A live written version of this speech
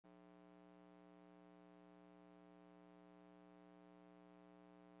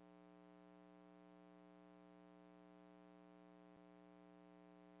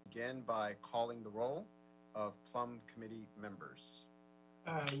begin by calling the roll of Plum Committee members.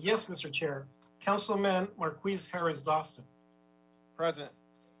 Yes, Mr. Chair. Councilman Marquise Harris Dawson. Present.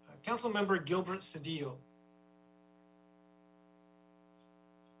 Councilmember Gilbert Cedillo.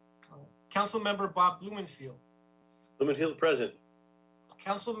 Councilmember Bob Blumenfield. Blumenfield present.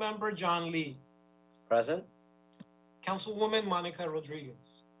 Councilmember John Lee. Present. Councilwoman Monica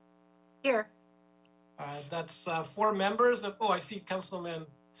Rodriguez. Here. That's 4 members. I see Councilman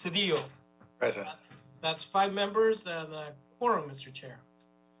Cedillo. Present. That's 5 members and a quorum, Mr. Chair.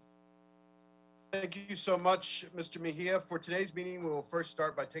 Thank you so much, Mr. Mejia. For today's meeting, we will first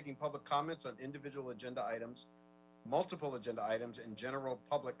start by taking public comments on individual agenda items, multiple agenda items, and general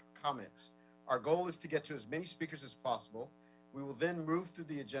public comments. Our goal is to get to as many speakers as possible. We will then move through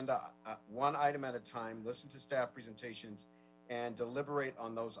the agenda one item at a time, listen to staff presentations, and deliberate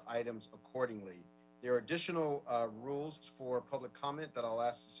on those items accordingly. There are additional rules for public comment that I'll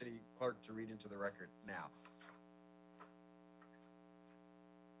ask the city clerk to read into the record now.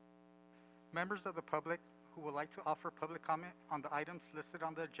 Members of the public who would like to offer public comment on the items listed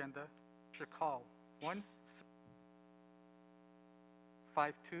on the agenda should call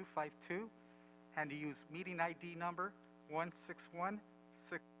 1-5252 and use meeting ID number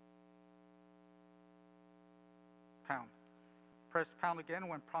 1616 pound. Press pound again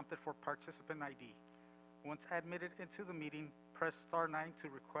when prompted for participant ID. Once admitted into the meeting, press star 9 to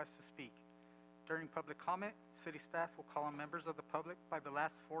request to speak. During public comment, city staff will call on members of the public by the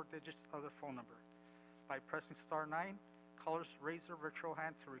last 4 digits of their phone number. By pressing star 9, callers raise their virtual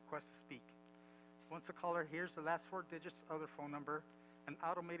hand to request to speak. Once a caller hears the last 4 digits of their phone number, an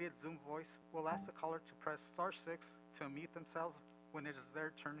automated Zoom voice will ask the caller to press star 6 to unmute themselves when it is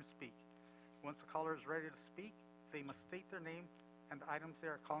their turn to speak. Once the caller is ready to speak, they must state their name and the items they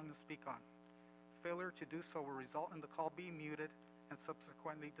are calling to speak on. Failure to do so will result in the call being muted and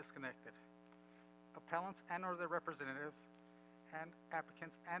subsequently disconnected. Appellants and or their representatives and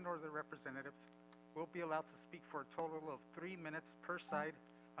applicants and or their representatives will be allowed to speak for a total of 3 minutes per side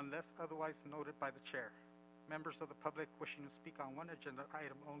unless otherwise noted by the chair. Members of the public wishing to speak on one agenda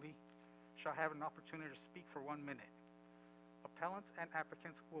item only shall have an opportunity to speak for 1 minute. Appellants and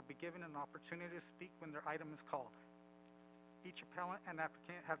applicants will be given an opportunity to speak when their item is called. Each appellant and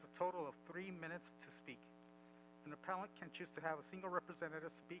applicant has a total of 3 minutes to speak. An appellant can choose to have a single representative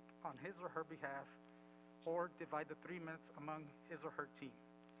speak on his or her behalf or divide the 3 minutes among his or her team.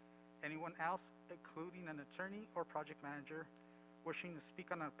 Anyone else, including an attorney or project manager, wishing to speak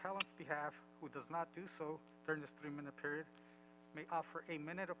on an appellant's behalf who does not do so during this 3-minute period may offer a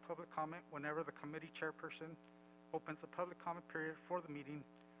minute of public comment whenever the committee chairperson opens a public comment period for the meeting,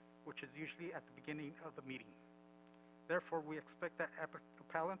 which is usually at the beginning of the meeting. Therefore, we expect that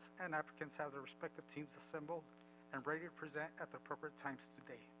appellants and applicants have their respective teams assembled and ready to present at the appropriate times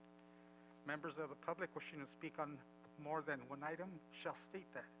today. Members of the public wishing to speak on more than one item shall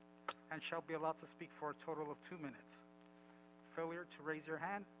state that and shall be allowed to speak for a total of 2 minutes. Failure to raise your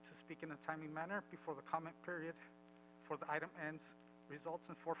hand to speak in a timely manner before the comment period for the item ends results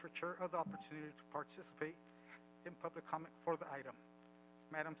in forfeiture of the opportunity to participate in public comment for the item.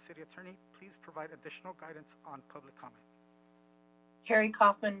 Madam City Attorney, please provide additional guidance on public comment. Carrie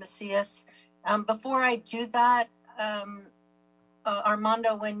Kaufman Macias. Before I do that,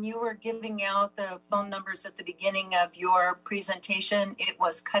 Armando, when you were giving out the phone numbers at the beginning of your presentation, it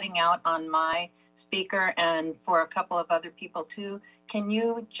was cutting out on my speaker and for a couple of other people too. Can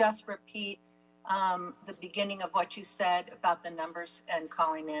you just repeat the beginning of what you said about the numbers and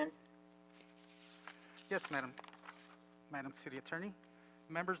calling in? Yes, Madam City Attorney.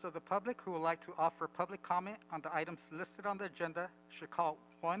 Members of the public who would like to offer public comment on the items listed on the agenda should call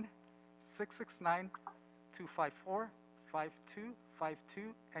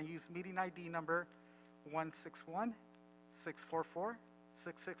 1-669-254-5252 and use meeting ID number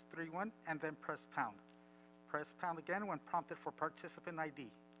 161-644-6631 and then press pound. Press pound again when prompted for participant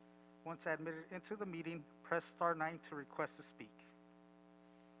ID. Once admitted into the meeting, press star 9 to request to speak.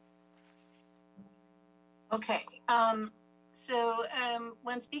 Okay.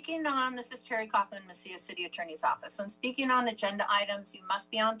 When speaking on, this is Terry Kaufman, Macias City Attorney's Office. When speaking on agenda items, you must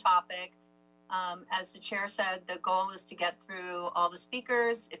be on topic. As the chair said, the goal is to get through all the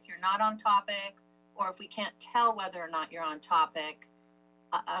speakers. If you're not on topic, or if we can't tell whether or not you're on topic,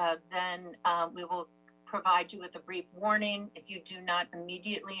 then we will provide you with a brief warning. If you do not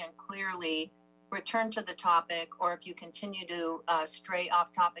immediately and clearly return to the topic, or if you continue to stray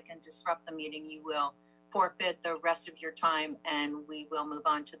off topic and disrupt the meeting, you will forfeit the rest of your time and we will move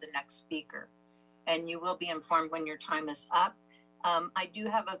on to the next speaker. And you will be informed when your time is up. I do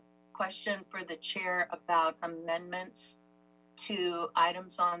have a question for the chair about amendments to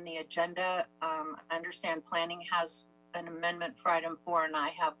items on the agenda. I understand planning has an amendment for item 4, and I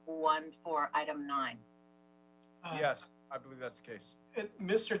have one for item 9. Yes, I believe that's the case.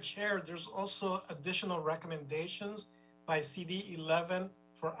 Mr. Chair, there's also additional recommendations by CD 11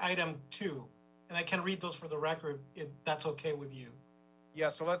 for item 2. And I can read those for the record if that's okay with you. Yeah,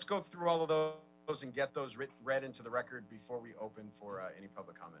 so let's go through all of those and get those read into the record before we open for any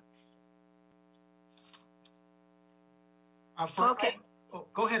public comment. Okay.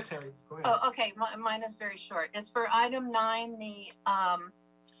 Go ahead, Terry. Go ahead. Oh, okay, mine is very short. It's for item 9,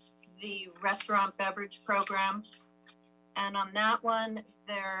 the restaurant beverage program. And on that one,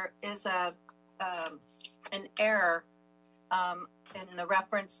 there is an error in the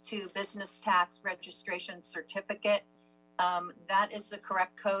reference to business tax registration certificate. That is the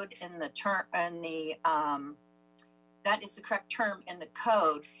correct code in the term, and that is the correct term in the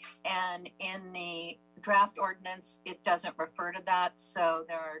code. And in the draft ordinance, it doesn't refer to that. So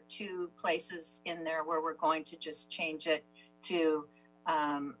there are 2 places in there where we're going to just change it to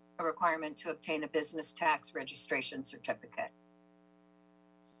a requirement to obtain a business tax registration certificate.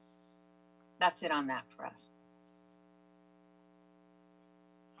 That's it on that for us.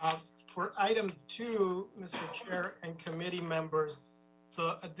 For item 2, Mr. Chair and committee members,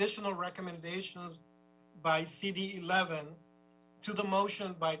 the additional recommendations by CD 11 to the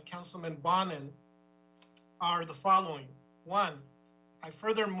motion by Councilman Bonin are the following. 1, I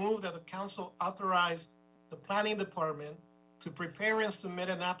further move that the council authorize the planning department to prepare and submit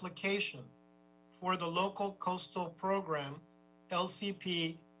an application for the Local Coastal Program,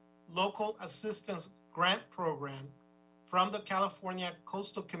 LCP, Local Assistance Grant Program from the California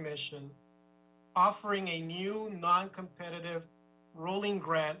Coastal Commission, offering a new non-competitive rolling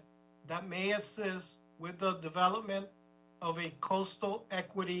grant that may assist with the development of a coastal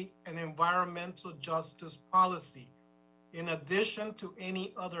equity and environmental justice policy, in addition to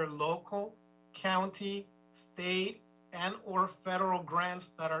any other local, county, state, and or federal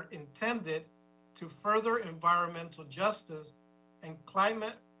grants that are intended to further environmental justice and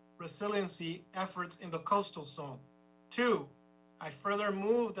climate resiliency efforts in the coastal zone. 2, I further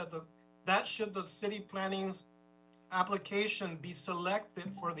move that should the city planning's application be selected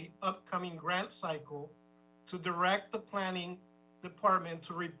for the upcoming grant cycle, to direct the planning department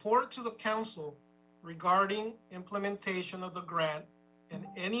to report to the council regarding implementation of the grant and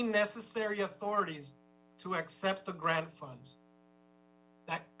any necessary authorities to accept the grant funds.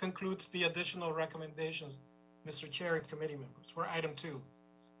 That concludes the additional recommendations, Mr. Chair and committee members, for item 2.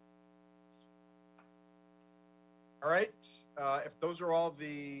 All right, if those are all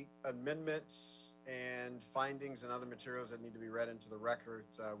the amendments and findings and other materials that need to be read into the record,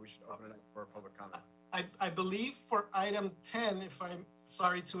 we should open it up for a public comment. I believe for item 10, if I'm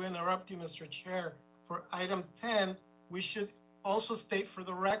sorry to interrupt you, Mr. Chair, for item 10, we should also state for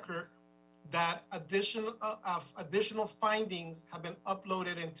the record that additional findings have been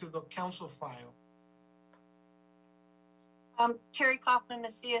uploaded into the council file. Terry Kaufman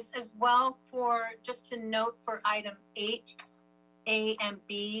Macias, as well, for just to note for item 8A and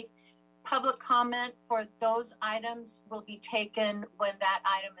B, public comment for those items will be taken when that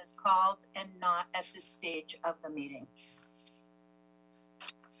item is called and not at this stage of the meeting.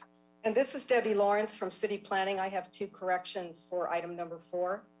 And this is Debbie Lawrence from City Planning. I have 2 corrections for item number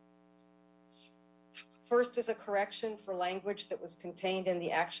 4. First is a correction for language that was contained in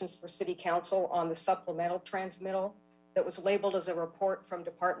the actions for City Council on the supplemental transmittal that was labeled as a report from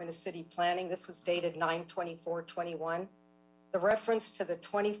Department of City Planning. This was dated 9/24/21. The reference to the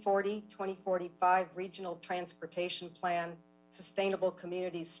 2040-2045 Regional Transportation Plan Sustainable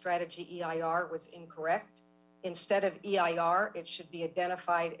Communities Strategy EIR was incorrect. Instead of EIR, it should be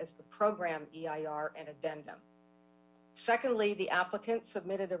identified as the program EIR and addendum. Secondly, the applicant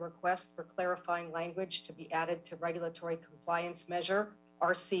submitted a request for clarifying language to be added to regulatory compliance measure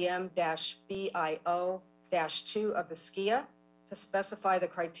RCM-BIO-2 of the SKIA to specify the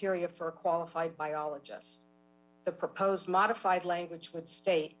criteria for a qualified biologist. The proposed modified language would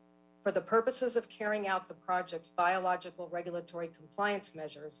state, for the purposes of carrying out the project's biological regulatory compliance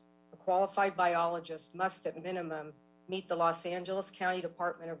measures, a qualified biologist must at minimum meet the Los Angeles County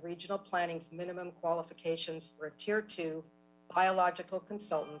Department of Regional Planning's minimum qualifications for a Tier 2 biological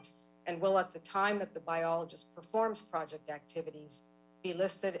consultant and will, at the time that the biologist performs project activities, be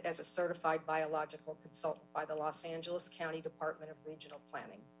listed as a certified biological consultant by the Los Angeles County Department of Regional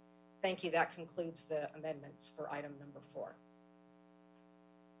Planning. Thank you. That concludes the amendments for item number 4.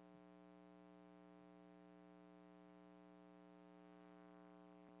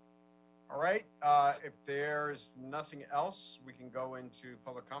 All right, if there's nothing else, we can go into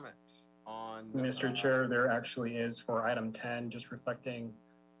public comment. on? Mr. Chair, there actually is for item 10, just reflecting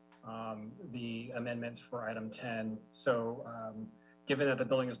the amendments for item 10. So given that the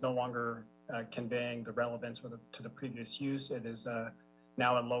building is no longer conveying the relevance to the previous use, it is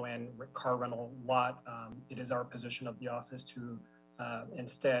now a low-end car rental lot. It is our position of the office to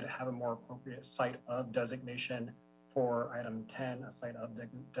instead have a more appropriate site of designation for item 10, a site of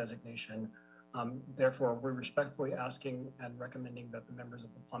designation. Therefore, we're respectfully asking and recommending that the members of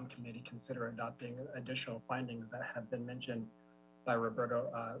the Plum Committee consider adopting additional findings that have been mentioned by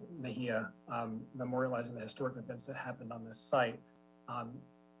Roberto Mejia, memorializing the historic events that happened on this site,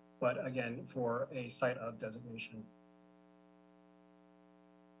 but again, for a site of designation.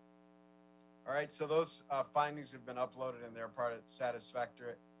 All right, so those findings have been uploaded and they're part of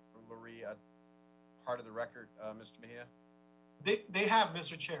satisfactory, part of the record, Mr. Mejia? They have,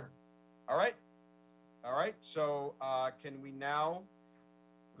 Mr. Chair. All right. All right. So can we now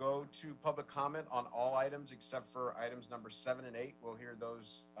go to public comment on all items except for items number 7 and 8? We'll hear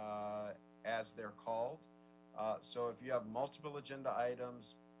those as they're called. So if you have multiple agenda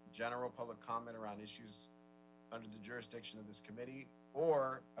items, general public comment around issues under the jurisdiction of this committee,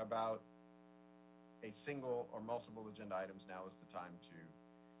 or about a single or multiple agenda items, now is the time to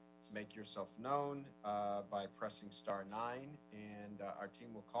make yourself known by pressing *9, and our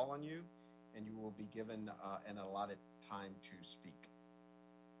team will call on you, and you will be given an allotted time to speak.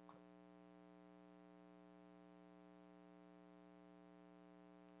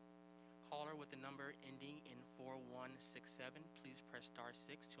 Caller with the number ending in 4167, please press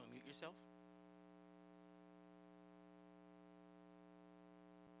 *6 to unmute yourself.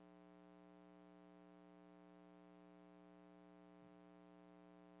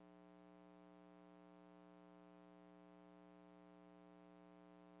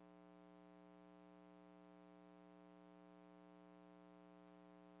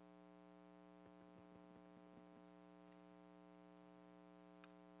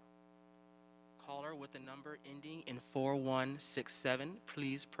 Caller with the number ending in 4167,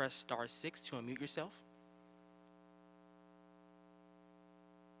 please press *6 to unmute yourself.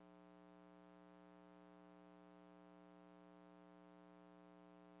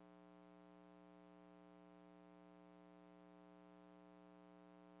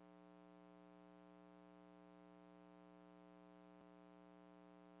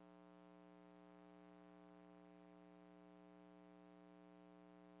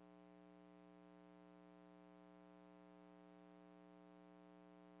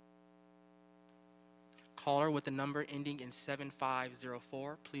 Caller with the number ending in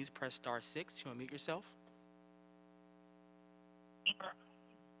 7504, please press *6 to unmute yourself.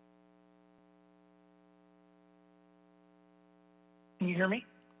 Can you hear me?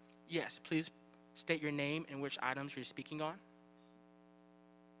 Yes, please state your name and which items you're speaking on.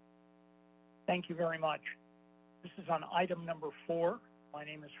 Thank you very much. This is on item number 4. My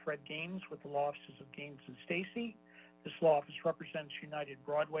name is Fred Gaines with the Law Offices of Gaines and Stacy. This law office represents United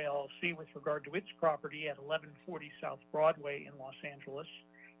Broadway LLC with regard to its property at 1140 South Broadway in Los Angeles.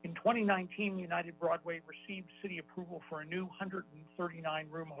 In 2019, United Broadway received city approval for a new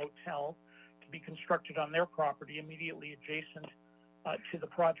 139-room hotel to be constructed on their property immediately adjacent to the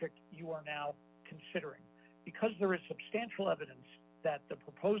project you are now considering. Because there is substantial evidence that the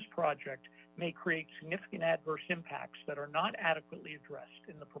proposed project may create significant adverse impacts that are not adequately addressed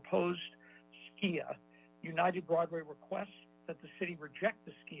in the proposed SKIA, United Broadway requests that the city reject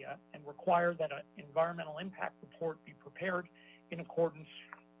the SKIA and require that an environmental impact report be prepared in accordance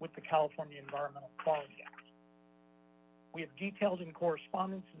with the California Environmental Quality Act. We have detailed in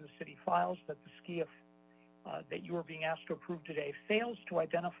correspondence in the city files that the SKIA that you are being asked to approve today fails to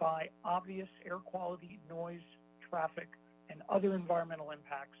identify obvious air quality, noise, traffic, and other environmental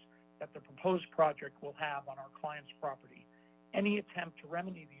impacts that the proposed project will have on our client's property. Any attempt to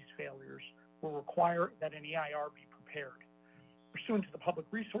remedy these failures will require that an EIR be prepared. Pursuant to the Public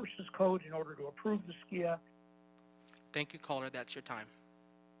Resources Code, in order to approve the SKIA. Thank you, caller. That's your time.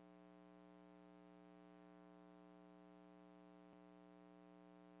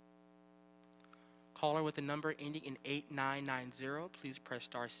 Caller with the number ending in 8990, please press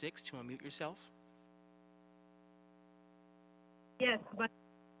 *6 to unmute yourself. Yes, but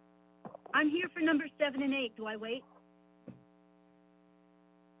I'm here for number 7 and 8. Do I wait?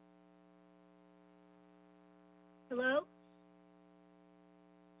 Hello?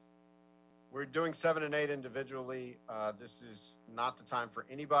 We're doing 7 and 8 individually. This is not the time for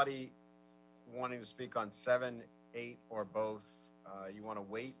anybody wanting to speak on 7, 8, or both. You want to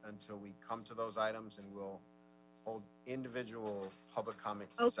wait until we come to those items, and we'll hold individual public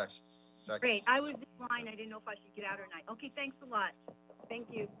comment sections. Great. I was in line. I didn't know if I should get out or not. Okay, thanks a lot. Thank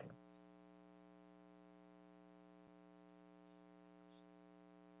you.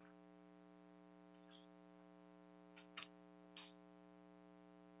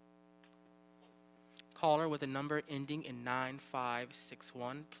 Caller with a number ending in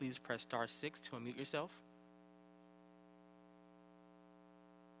 9561, please press star 6 to unmute yourself.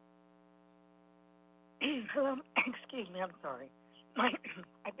 Hello, excuse me, I'm sorry.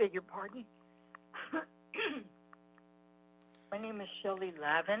 I beg your pardon. My name is Shelley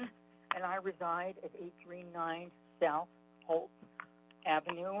Lavin, and I reside at 839 South Holt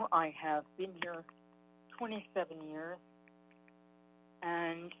Avenue. I have been here 27 years,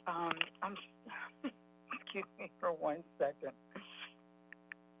 and I'm, excuse me for 1 second.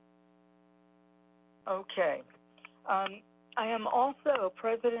 Okay. I am also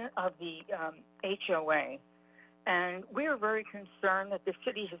president of the HOA, and we are very concerned that the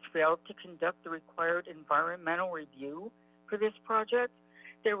city has failed to conduct the required environmental review for this project.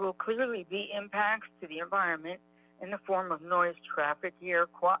 There will clearly be impacts to the environment in the form of noise, traffic,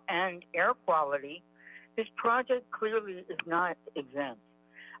 and air quality. This project clearly is not exempt.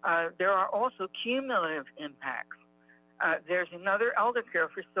 There are also cumulative impacts. There's another elder care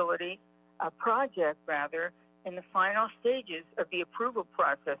facility, in the final stages of the approval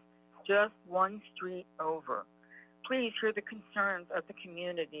process, just one street over. Please hear the concerns of the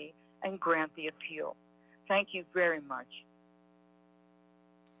community and grant the appeal. Thank you very much.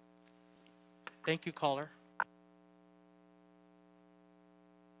 Thank you, caller.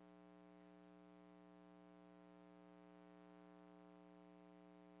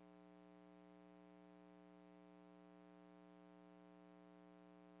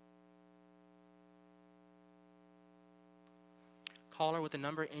 Caller with a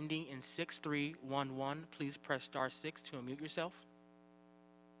number ending in 6311, please press star 6 to unmute yourself.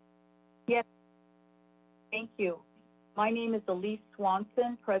 Yes, thank you. My name is Elise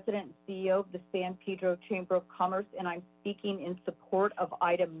Swanson, President and CEO of the San Pedro Chamber of Commerce, and I'm speaking in support of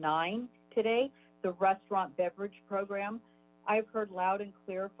item 9 today, the restaurant beverage program. I've heard loud and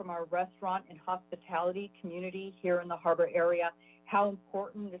clear from our restaurant and hospitality community here in the harbor area how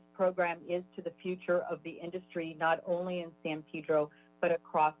important this program is to the future of the industry, not only in San Pedro, but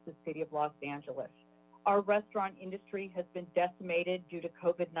across the city of Los Angeles. Our restaurant industry has been decimated due to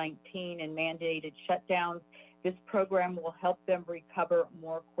COVID-19 and mandated shutdowns. This program will help them recover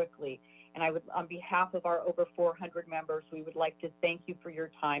more quickly. And I would, on behalf of our over 400 members, we would like to thank you for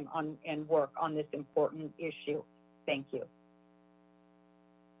your time and work on this important issue. Thank you.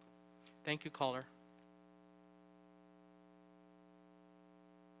 Thank you, caller.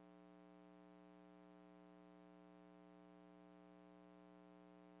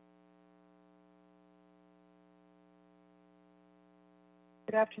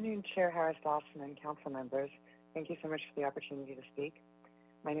 Good afternoon, Chair Harris-Dawson and council members. Thank you so much for the opportunity to speak.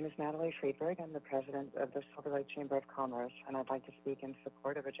 My name is Natalie Friedberg. I'm the president of the Silver Lake Chamber of Commerce, and I'd like to speak in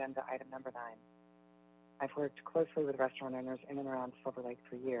support of agenda item number 9. I've worked closely with restaurant owners in and around Silver Lake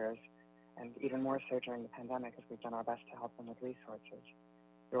for years, and even more so during the pandemic as we've done our best to help them with resources.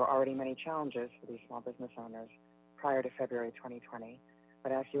 There were already many challenges for these small business owners prior to February 2020,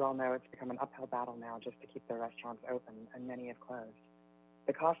 but as you all know, it's become an uphill battle now just to keep their restaurants open, and many have closed.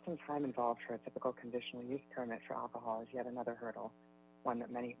 The cost and time involved for a typical conditional use permit for alcohol is yet another hurdle, one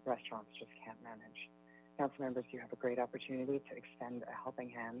that many restaurants just can't manage. Council members, you have a great opportunity to extend a helping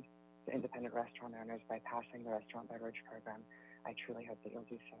hand to independent restaurant owners by passing the restaurant beverage program. I truly hope that you'll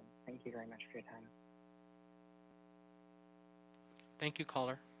do so. Thank you very much for your time. Thank you,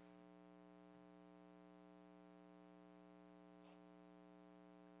 caller.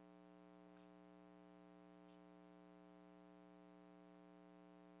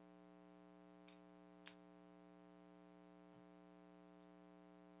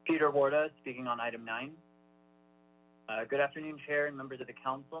 Peter Warda, speaking on item 9. Good afternoon, Chair and members of the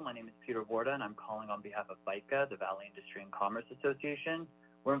Council. My name is Peter Warda, and I'm calling on behalf of VICA, the Valley Industry and Commerce Association.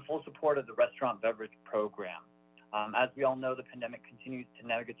 We're in full support of the restaurant beverage program. As we all know, the pandemic continues to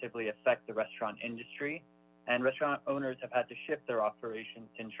negatively affect the restaurant industry, and restaurant owners have had to shift their operations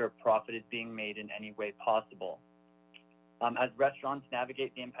to ensure profit is being made in any way possible. As restaurants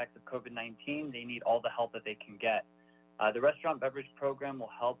navigate the impacts of COVID-19, they need all the help that they can get. The restaurant beverage program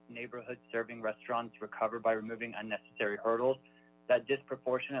will help neighborhood serving restaurants recover by removing unnecessary hurdles that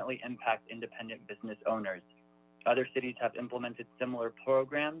disproportionately impact independent business owners. Other cities have implemented similar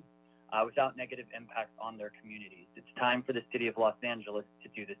programs without negative impact on their communities. It's time for the city of Los Angeles to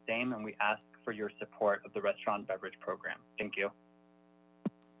do the same, and we ask for your support of the restaurant beverage program. Thank you.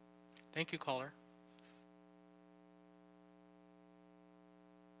 Thank you, caller.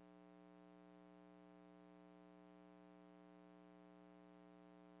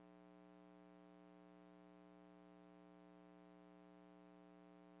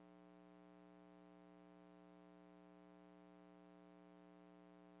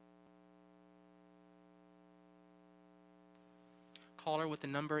 Caller with the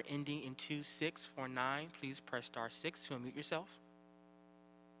number ending in 2649, please press star 6 to unmute yourself.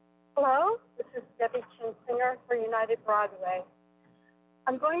 Hello, this is Debbie Kinsinger for United Broadway.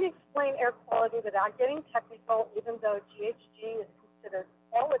 I'm going to explain air quality without getting technical, even though GHG is considered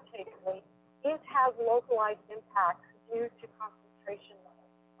qualitatively. It has localized impacts due to concentration levels.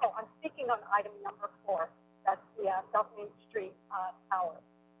 Oh, I'm speaking on item number 4. That's the South Main Street tower.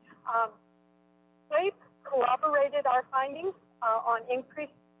 SWAPE corroborated our findings on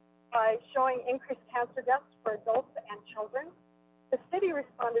increased by showing increased cancer deaths for adults and children. The city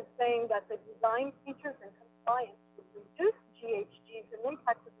responded saying that the design features and compliance would reduce GHGs and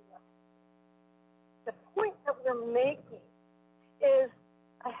impact of the point that we're making is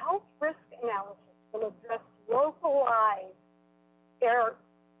a health risk analysis will address localized air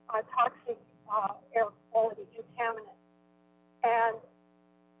toxic air quality contaminants and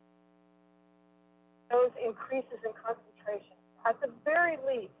those increases in concentration. At the very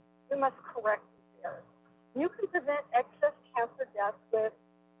least, we must correct these errors. You can prevent excess cancer deaths with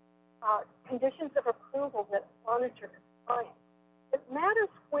conditions of approval that monitor compliance. It matters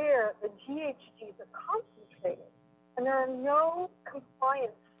where the GHGs are concentrated, and there are no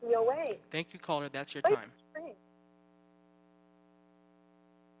compliance COAs. Thank you, caller. That's your time.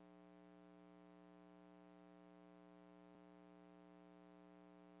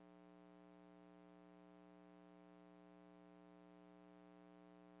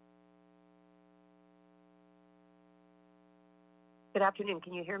 Good afternoon.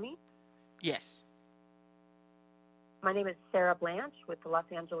 Can you hear me? Yes. My name is Sarah Blanche with the Los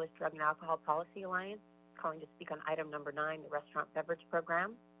Angeles Drug and Alcohol Policy Alliance, calling to speak on item number 9, the restaurant beverage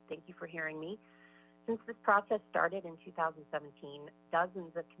program. Thank you for hearing me. Since this process started in 2017,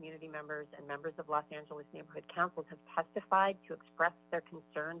 dozens of community members and members of Los Angeles neighborhood councils have testified to express their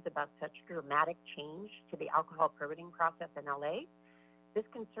concerns about such dramatic change to the alcohol permitting process in LA. This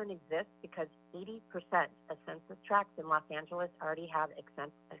concern exists because 80% of census tracts in Los Angeles already have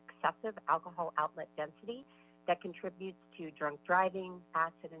excessive alcohol outlet density that contributes to drunk driving,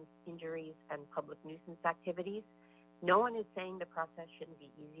 accidents, injuries, and public nuisance activities. No one is saying the process shouldn't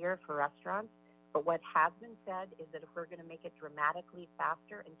be easier for restaurants, but what has been said is that if we're going to make it dramatically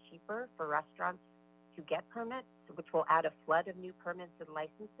faster and cheaper for restaurants to get permits, which will add a flood of new permits and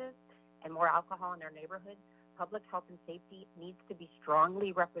licenses and more alcohol in our neighborhoods, public health and safety needs to be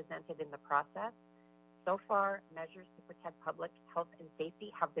strongly represented in the process. So far, measures to protect public health and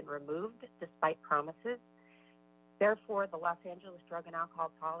safety have been removed despite promises. Therefore, the Los Angeles Drug and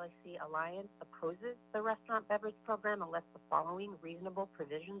Alcohol Policy Alliance opposes the restaurant beverage program unless the following reasonable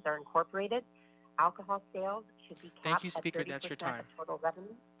provisions are incorporated. Alcohol sales should be capped Thank you, at Speaker. 30% That's your time. of total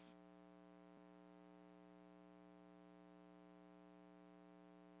revenue.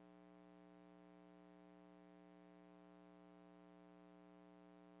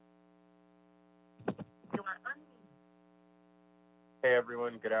 Hey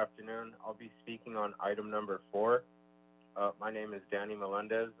everyone, good afternoon. I'll be speaking on item number 4. My name is Danny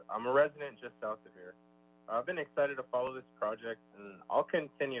Melendez. I'm a resident just south of here. I've been excited to follow this project, and I'll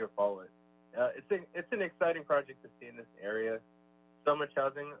continue to follow it. It's an exciting project to see in this area. So much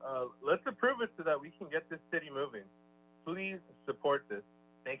housing. Let's approve it so that we can get this city moving. Please support this.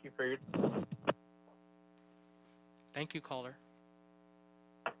 Thank you for your time. Thank you, caller.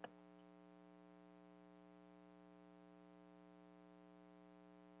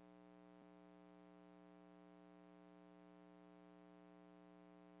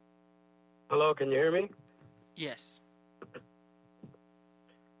 Hello, can you hear me? Yes.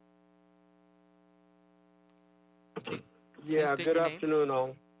 Yeah, state good your name. afternoon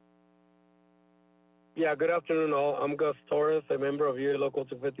all. Yeah, good afternoon all. I'm Gus Torres, a member of UA Local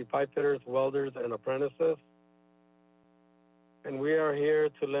 250 Pipe Fitters, Welders, and Apprentices. And we are here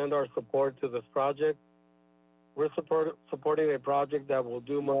to lend our support to this project. We're supporting a project that will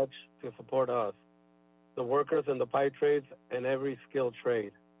do much to support us, the workers in the pipe trades and every skilled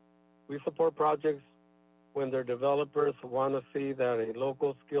trade. We support projects when their developers want to see that a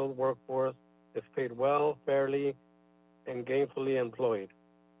local skilled workforce is paid well, fairly, and gainfully employed.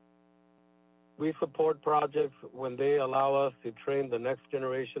 We support projects when they allow us to train the next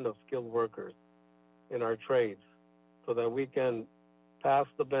generation of skilled workers in our trades so that we can pass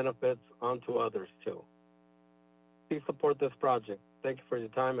the benefits on to others too. Please support this project. Thank you for your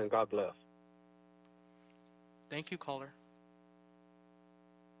time and God bless. Thank you, caller.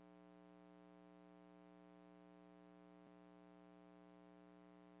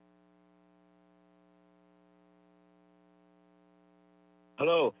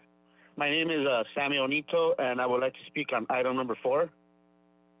 Hello, my name is Samuel Nito, and I would like to speak on item number 4.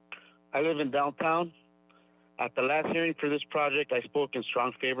 I live in downtown. At the last hearing for this project, I spoke in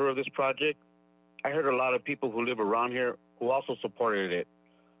strong favor of this project. I heard a lot of people who live around here who also supported it.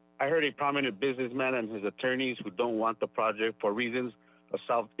 I heard a prominent businessman and his attorneys who don't want the project for reasons of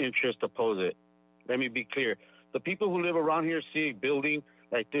self-interest oppose it. Let me be clear. The people who live around here see a building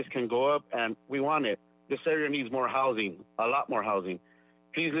like this can go up, and we want it. This area needs more housing, a lot more housing.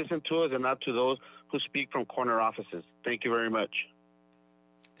 Please listen to us and not to those who speak from corner offices. Thank you very much.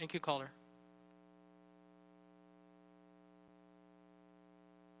 Thank you, caller.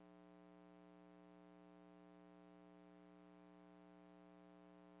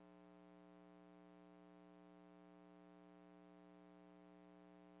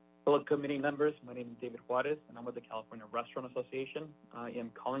 Fellow committee members, my name is David Juarez, and I'm with the California Restaurant Association. I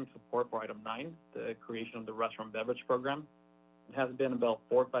am calling support for item 9, the creation of the restaurant beverage program. It has been about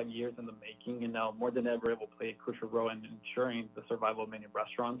 4 or 5 years in the making, and now more than ever, it will play a crucial role in ensuring the survival of many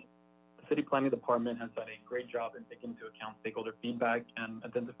restaurants. The city planning department has done a great job in taking into account stakeholder feedback and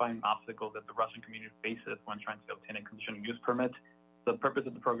identifying obstacles that the restaurant community faces when trying to obtain a conditional use permit. The purpose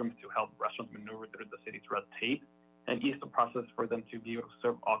of the program is to help restaurants maneuver through the city's red tape and ease the process for them to be able to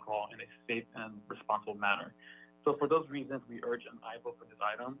serve alcohol in a safe and responsible manner. So for those reasons, we urge an aye vote for this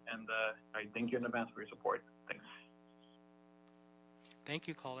item, and I thank you in advance for your support. Thanks. Thank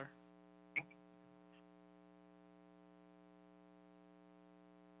you, caller.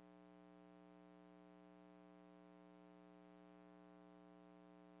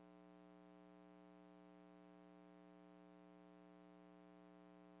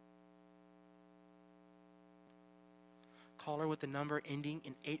 Caller with the number ending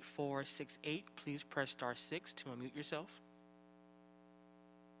in 8468, please press star 6 to unmute yourself.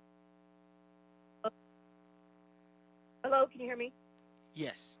 Hello, can you hear me?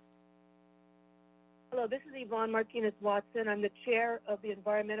 Yes. Hello, this is Yvonne Martinez Watson. I'm the chair of the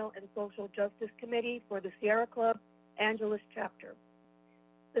Environmental and Social Justice Committee for the Sierra Club Angeles chapter.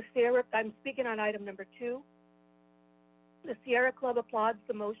 I'm speaking on item number 2. The Sierra Club applauds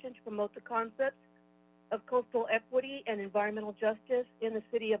the motion to promote the concepts of coastal equity and environmental justice in the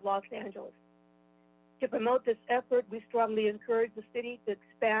city of Los Angeles. To promote this effort, we strongly encourage the city to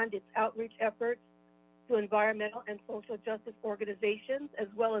expand its outreach efforts to environmental and social justice organizations, as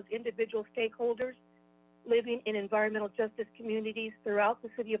well as individual stakeholders living in environmental justice communities throughout the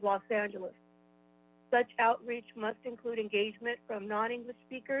city of Los Angeles. Such outreach must include engagement from non-English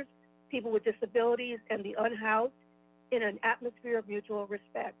speakers, people with disabilities, and the unhoused in an atmosphere of mutual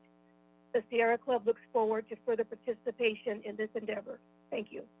respect. The Sierra Club looks forward to further participation in this endeavor.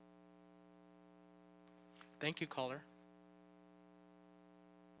 Thank you. Thank you, caller.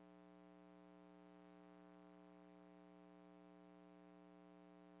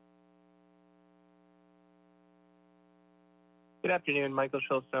 Good afternoon, Michael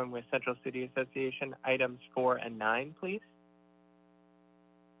Shilstone with Central City Association. Items 4 and 9, please.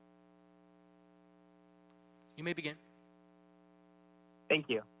 You may begin. Thank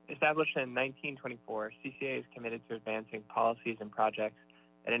you. Established in 1924, CCA is committed to advancing policies and projects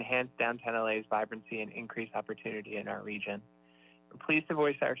that enhance downtown LA's vibrancy and increase opportunity in our region. We're pleased to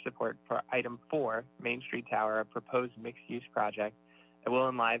voice our support for item 4, Main Street Tower, a proposed mixed-use project that will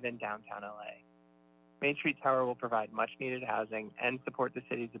enliven downtown LA. Main Street Tower will provide much-needed housing and support the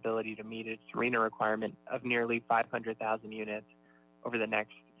city's ability to meet its RHNA requirement of nearly 500,000 units over the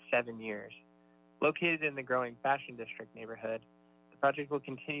next 7 years. Located in the growing Fashion District neighborhood, the project will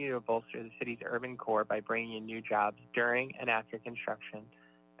continue to bolster the city's urban core by bringing in new jobs during and after construction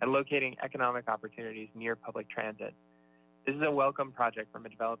and locating economic opportunities near public transit. This is a welcome project from a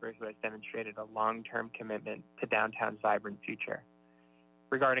developer who has demonstrated a long-term commitment to downtown's vibrant future.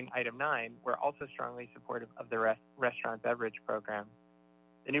 Regarding item 9, we're also strongly supportive of the restaurant beverage program.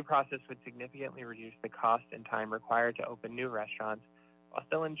 The new process would significantly reduce the cost and time required to open new restaurants while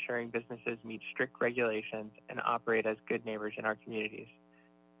still ensuring businesses meet strict regulations and operate as good neighbors in our communities.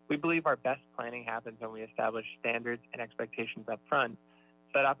 We believe our best planning happens when we establish standards and expectations up front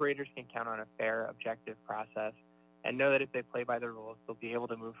so that operators can count on a fair, objective process and know that if they play by the rules, they'll be able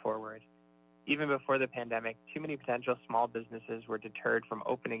to move forward. Even before the pandemic, too many potential small businesses were deterred from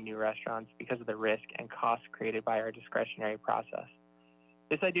opening new restaurants because of the risk and costs created by our discretionary process.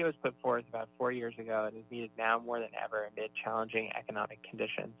 This idea was put forth about 4 years ago and is needed now more than ever amid challenging economic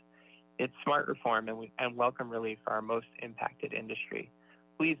conditions. It's smart reform and welcome relief for our most impacted industry.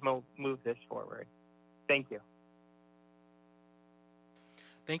 Please move this forward. Thank you.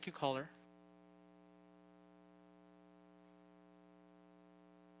 Thank you, caller.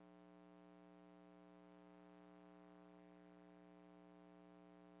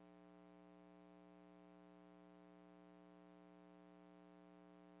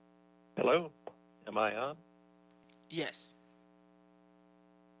 Hello, am I on? Yes.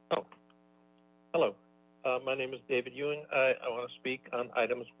 Hello. My name is David Ewing. I want to speak on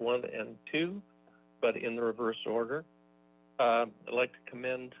items 1 and 2, but in the reverse order. I'd like to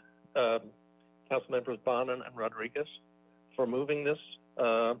commend Council Members Bonin and Rodriguez for moving this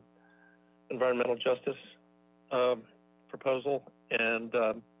environmental justice proposal, and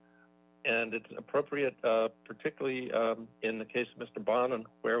it's appropriate, particularly in the case of Mr. Bonin,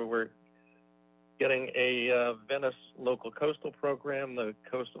 where we're getting a Venice local coastal program. The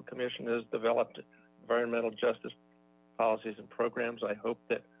Coastal Commission has developed environmental justice policies and programs. I hope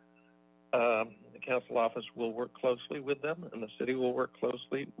that the council office will work closely with them, and the city will work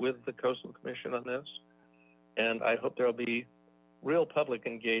closely with the Coastal Commission on this. And I hope there'll be real public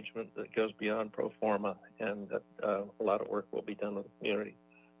engagement that goes beyond pro forma, and that a lot of work will be done with the community.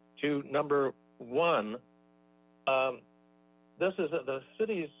 To number 1, this is the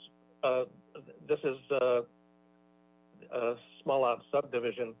city's, this is a small lot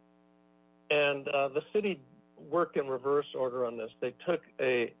subdivision, and the city worked in reverse order on this. They took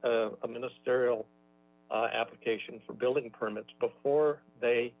a ministerial application for building permits before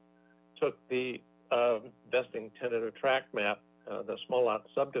they took the vesting tentative tract map, the small lot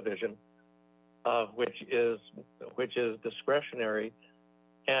subdivision, which is discretionary,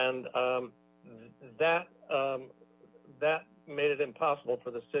 and that made it impossible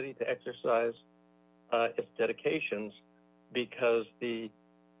for the city to exercise its dedications because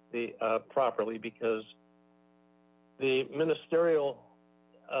properly, because the ministerial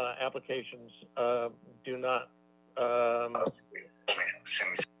applications do not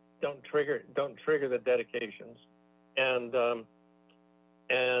don't trigger the dedications, and that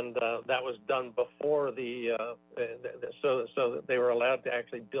was done before so that they were allowed to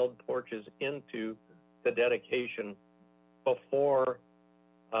actually build porches into the dedication before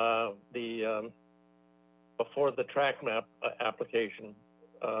the tract map application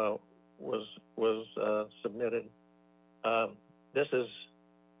was submitted. This is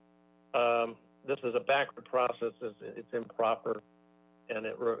a backward process. It's improper, and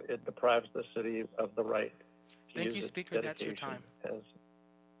it deprives the city of the right to Thank use you, its Speaker. That's your dedication time. Thank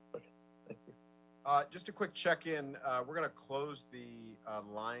you. Just a quick check-in. We're going to close the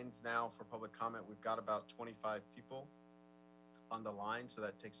lines now for public comment. We've got about 25 people on the line, so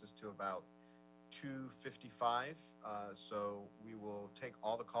that takes us to about 2:55. So we will take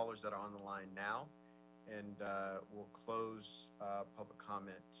all the callers that are on the line now, and we'll close public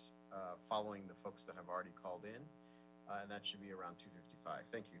comment following the folks that have already called in, and that should be around 2:55.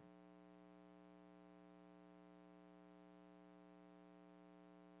 Thank you.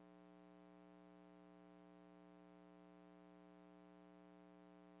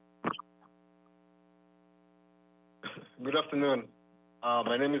 Good afternoon.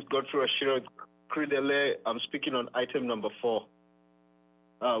 My name is Godfrey Ashiro Kridele. I'm speaking on item number 4.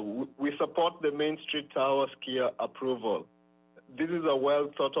 We support the Main Street Tower skier approval. This is a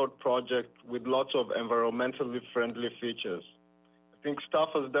well thought out project with lots of environmentally friendly features. I think staff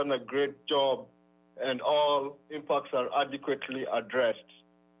has done a great job and all impacts are adequately addressed.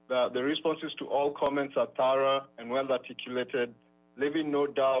 The responses to all comments are thorough and well articulated, leaving no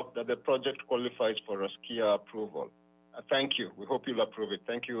doubt that the project qualifies for a skier approval. Thank you. We hope you'll approve it.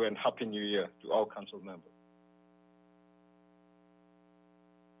 Thank you and Happy New Year to all council members.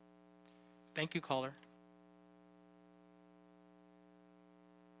 Thank you, caller.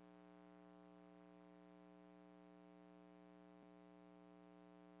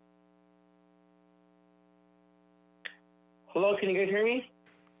 Hello, can you guys hear me?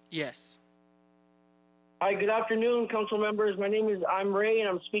 Yes. Hi, good afternoon, council members. I'm Ray, and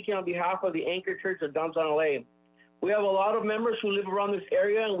I'm speaking on behalf of the Anchor Church of downtown LA. We have a lot of members who live around this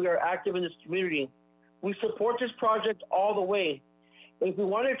area, and we are active in this community. We support this project all the way. If we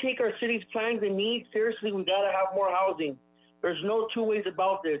want to take our city's plans and needs seriously, we got to have more housing. There's no two ways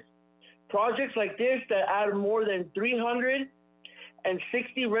about this. Projects like this that add more than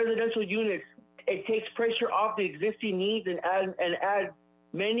 360 residential units, it takes pressure off the existing needs and add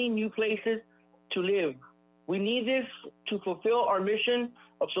many new places to live. We need this to fulfill our mission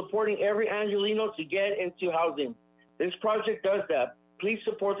of supporting every Angelino to get into housing. This project does that. Please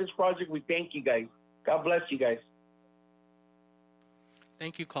support this project. We thank you guys. God bless you guys.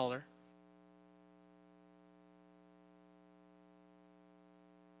 Thank you, caller.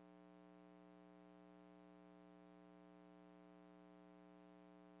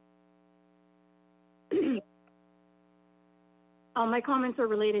 My comments are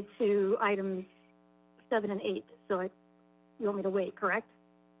related to items 7 and 8. So you want me to wait, correct?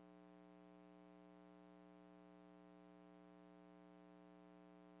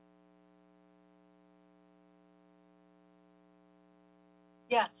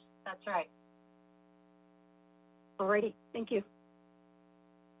 Yes, that's right. Alrighty, thank you.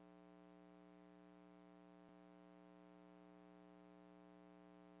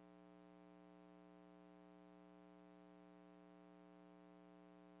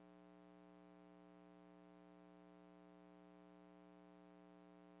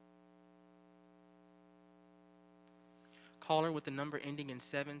 Caller with the number ending in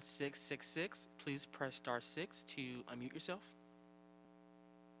 7666, please press star 6 to unmute yourself.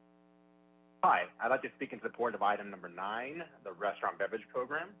 Hi, I'd like to speak in support of item number 9, the restaurant beverage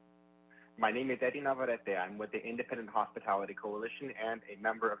program. My name is Eddie Navarrete. I'm with the Independent Hospitality Coalition and a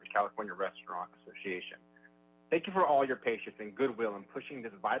member of the California Restaurant Association. Thank you for all your patience and goodwill in pushing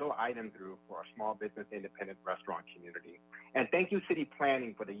this vital item through for our small business independent restaurant community. And thank you, City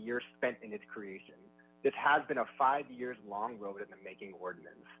Planning, for the years spent in its creation. This has been a 5 years long road in the making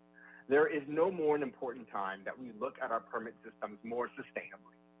ordinance. There is no more an important time that we look at our permit systems more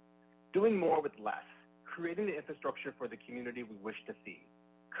sustainably. Doing more with less, creating the infrastructure for the community we wish to see,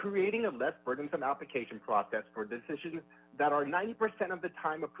 creating a less burdensome application process for decisions that are 90% of the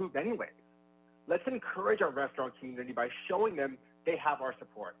time approved anyways. Let's encourage our restaurant community by showing them they have our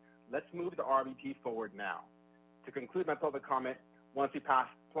support. Let's move the RBP forward now. To conclude my public comment, once we pass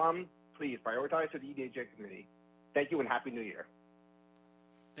Plum, please prioritize to the EDHA committee. Thank you and Happy New Year.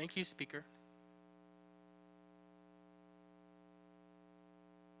 Thank you, Speaker.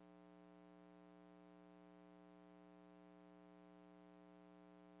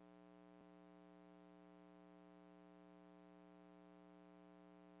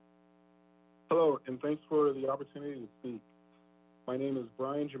 Hello, and thanks for the opportunity to speak. My name is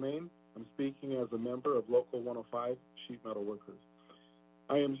Brian Germain. I'm speaking as a member of Local 105 Sheet Metal Workers.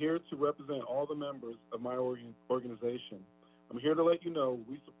 I am here to represent all the members of my organization. I'm here to let you know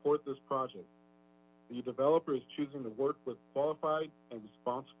we support this project. The developer is choosing to work with qualified and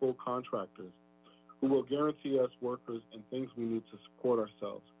responsible contractors who will guarantee us workers and things we need to support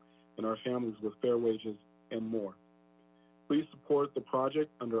ourselves and our families with fair wages and more. Please support the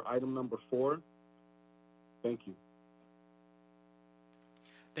project under item number 4. Thank you.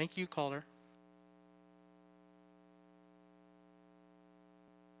 Thank you, caller.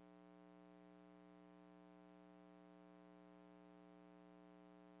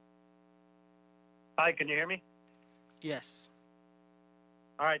 Hi, can you hear me? Yes.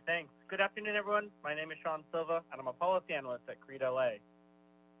 All right, thanks. Good afternoon, everyone. My name is Sean Silva, and I'm a policy analyst at Creed LA.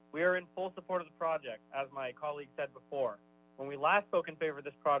 We are in full support of the project, as my colleague said before. When we last spoke in favor of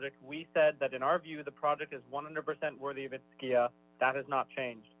this project, we said that in our view, the project is 100% worthy of its SKIA. That has not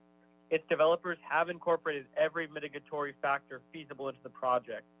changed. Its developers have incorporated every mitigatory factor feasible into the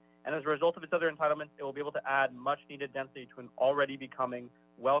project, and as a result of its other entitlements, it will be able to add much needed density to an already becoming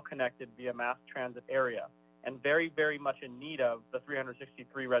well-connected via mass transit area, and very, very much in need of the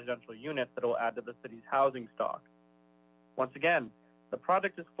 363 residential units that it will add to the city's housing stock. Once again, the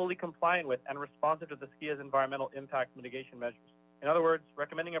project is fully compliant with and responsive to the SKIA's environmental impact mitigation measures. In other words,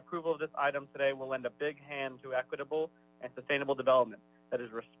 recommending approval of this item today will lend a big hand to equitable and sustainable development that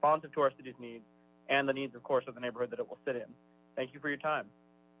is responsive to our city's needs and the needs, of course, of the neighborhood that it will sit in. Thank you for your time.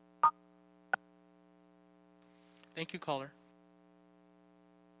 Thank you, caller.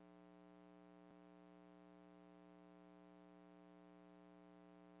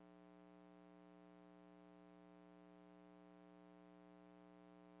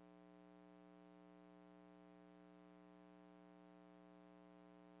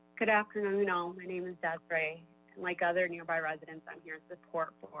 Good afternoon, all. My name is Desiree. And like other nearby residents, I'm here in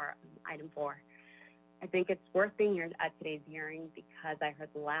support for item 4. I think it's worth being here at today's hearing because I heard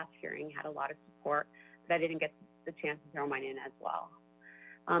the last hearing had a lot of support, but I didn't get the chance to throw mine in as well.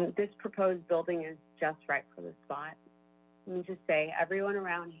 This proposed building is just right for the spot. Let me just say, everyone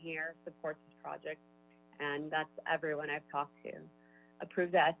around here supports this project, and that's everyone I've talked to.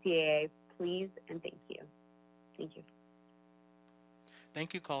 Approve the SCAA, please, and thank you. Thank you.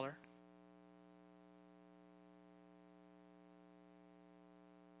 Thank you, caller.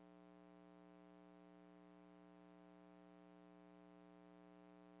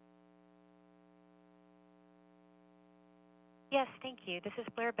 Yes, thank you. This is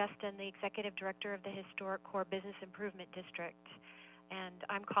Blair Beston, the Executive Director of the Historic Core Business Improvement District. And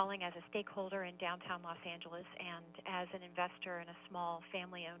I'm calling as a stakeholder in downtown Los Angeles and as an investor in a small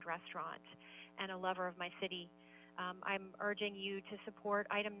family-owned restaurant and a lover of my city. I'm urging you to support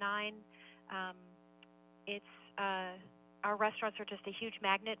item 9. Our restaurants are just a huge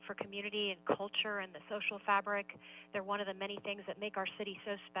magnet for community and culture and the social fabric. They're one of the many things that make our city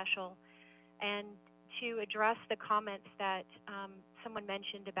so special. And to address the comments that someone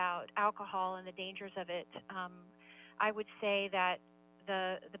mentioned about alcohol and the dangers of it, I would say that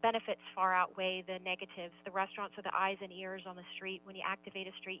the benefits far outweigh the negatives. The restaurants are the eyes and ears on the street. When you activate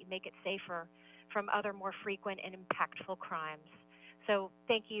a street, you make it safer from other more frequent and impactful crimes. So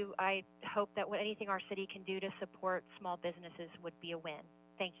thank you. I hope that anything our city can do to support small businesses would be a win.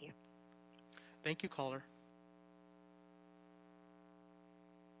 Thank you. Thank you, caller.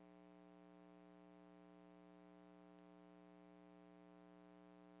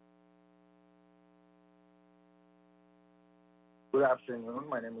 Good afternoon.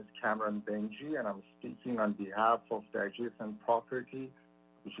 My name is Cameron Benji, and I'm speaking on behalf of the adjacent property,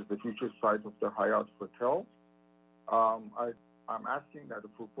 which is the future site of the Hyatt Hotel. I'm asking that the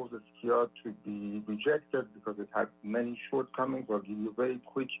proposal here to be rejected because it has many shortcomings. I'll give you a very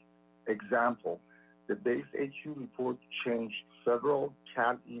quick example. The base HU report changed several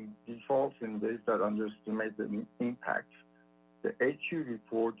CAD-E defaults in ways that underestimate the impact. The HU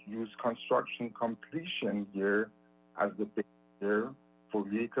report used construction completion year as the base year for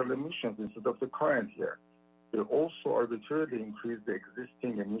vehicle emissions instead of the current year. They also arbitrarily increased the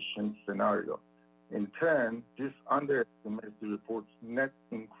existing emission scenario. In turn, this underestimates the report's net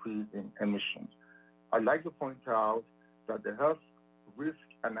increase in emissions. I'd like to point out that the health risk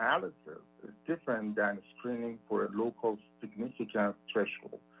analysis is different than screening for a local significance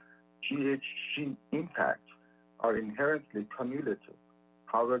threshold. GHG impacts are inherently cumulative.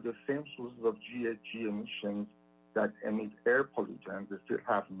 However, the same sources of GHG emissions that emit air pollutants still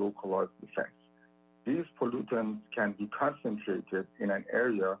have localized effects. These pollutants can be concentrated in an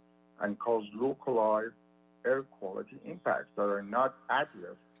area and cause localized air quality impacts that are not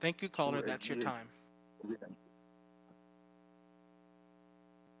adverse. Thank you, caller. That's your time.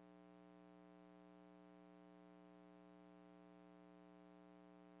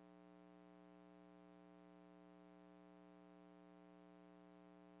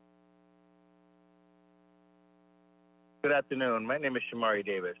 Good afternoon. My name is Shamari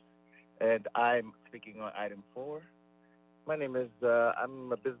Davis, and I'm speaking on item 4. My name is,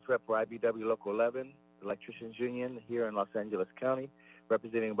 I'm a business rep for IBW Local 11, the Electricians Union here in Los Angeles County,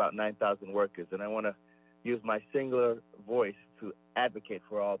 representing about 9,000 workers. And I want to use my singular voice to advocate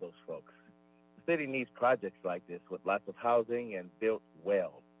for all those folks. The city needs projects like this with lots of housing and built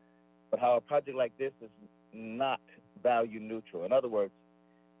well. But how a project like this is not value neutral. In other words,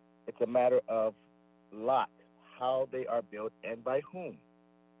 it's a matter of lot, how they are built and by whom.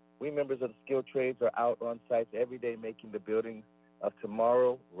 We members of the skilled trades are out on sites every day making the buildings of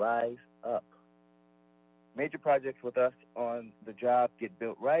tomorrow rise up. Major projects with us on the job get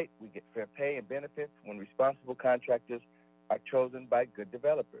built right. We get fair pay and benefits when responsible contractors are chosen by good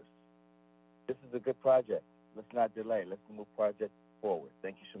developers. This is a good project. Let's not delay. Let's move project forward.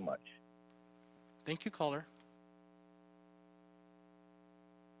 Thank you so much. Thank you, caller.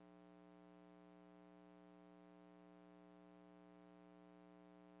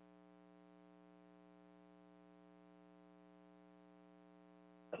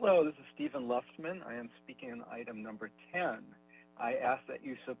 Hello, this is Stephen Luftman. I am speaking on item number 10. I ask that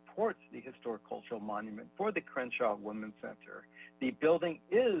you support the historic cultural monument for the Crenshaw Women's Center. The building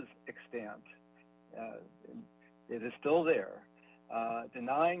is extant. It is still there.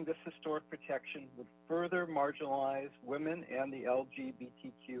 Denying this historic protection would further marginalize women and the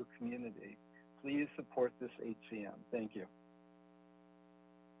LGBTQ community. Please support this HCM. Thank you.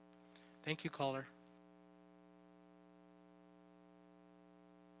 Thank you, caller.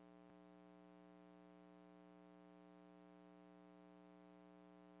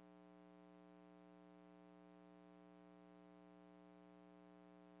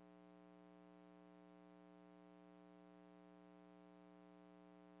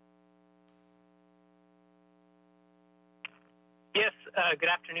 Yes, good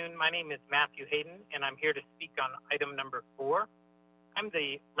afternoon. My name is Matthew Hayden, and I'm here to speak on item number 4. I'm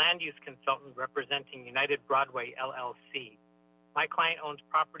the land use consultant representing United Broadway, LLC. My client owns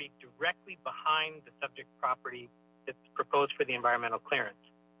property directly behind the subject property that's proposed for the environmental clearance.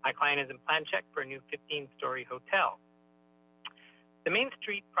 My client is in plan check for a new 15-story hotel. The Main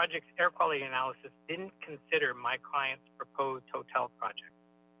Street project's air quality analysis didn't consider my client's proposed hotel project.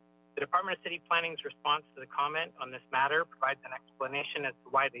 The Department of City Planning's response to the comment on this matter provides an explanation as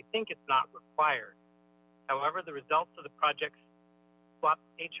to why they think it's not required. However, the results of the project's SWAP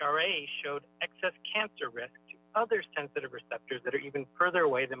HRA showed excess cancer risk to other sensitive receptors that are even further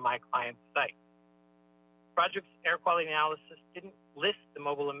away than my client's site. The project's air quality analysis didn't list the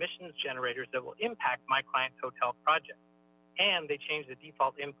mobile emissions generators that will impact my client's hotel project, and they changed the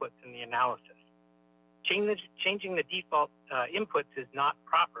default inputs in the analysis. Changing the default inputs is not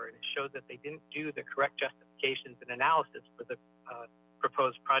proper, and it shows that they didn't do the correct justifications and analysis for the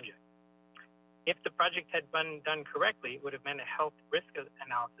proposed project. If the project had been done correctly, it would have meant a health risk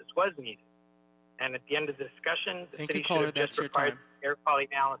analysis was needed. And at the end of the discussion, the Thank city you, should caller. have That's just your required time. air quality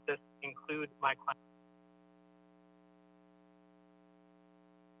analysis include my client.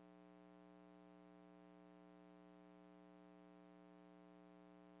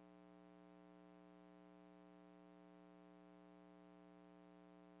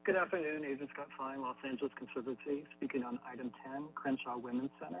 Good afternoon, Agent Scott Fine, Los Angeles Conservancy, speaking on item 10, Crenshaw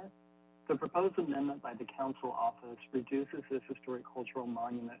Women's Center. The proposed amendment by the council office reduces this historic cultural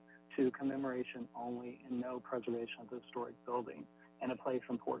monument to commemoration only and no preservation of the historic building and a place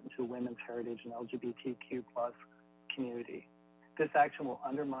important to women's heritage and LGBTQ+ community. This action will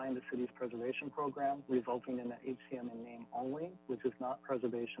undermine the city's preservation program, resulting in the HCM in name only, which is not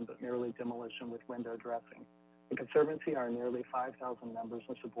preservation but merely demolition with window dressing. The Conservancy, our nearly 5,000 members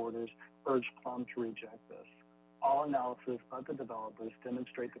and supporters, urge Plum to reject this. All analysis of the developers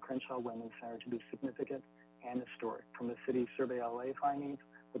demonstrate the Crenshaw Women's Center to be significant and historic, from the city's Survey LA findings,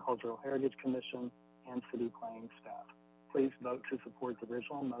 the Cultural Heritage Commission, and city planning staff. Please vote to support the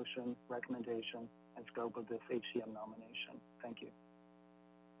original motion, recommendation, and scope of this HCM nomination. Thank you.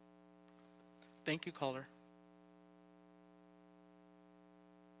 Thank you, caller.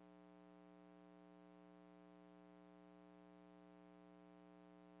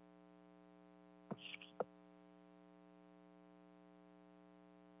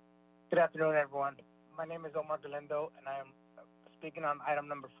 Good afternoon, everyone. My name is Omar Galindo, and I am speaking on item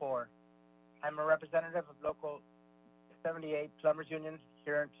number 4. I'm a representative of Local 78 Plumbers Union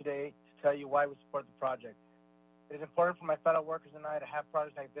here today to tell you why we support the project. It is important for my fellow workers and I to have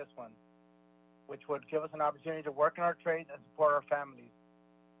projects like this one, which would give us an opportunity to work in our trades and support our families.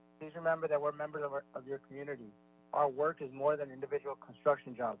 Please remember that we're members of your community. Our work is more than individual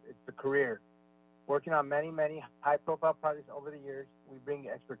construction jobs. It's a career. Working on many, many high-profile projects over the years, we bring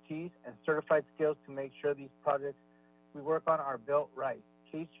expertise and certified skills to make sure these projects we work on are built right.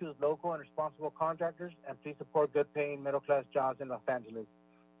 Please choose local and responsible contractors, and please support good-paying middle-class jobs in Los Angeles.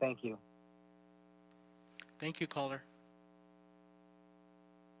 Thank you. Thank you, caller.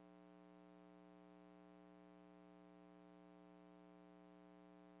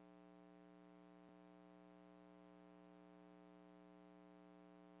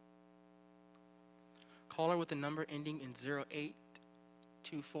 Caller with the number ending in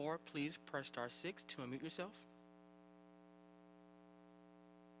 0824, please press star 6 to unmute yourself.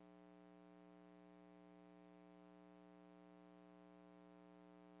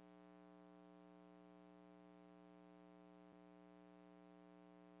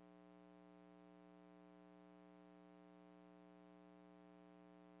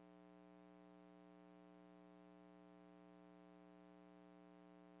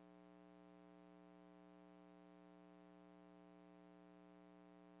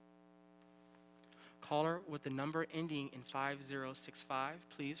 Caller with the number ending in 5065,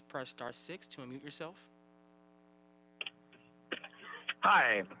 please press star 6 to unmute yourself.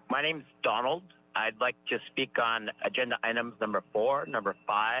 Hi, my name's Donald. I'd like to speak on agenda items number 4, number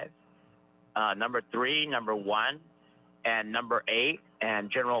 5, number 3, number 1, and number 8,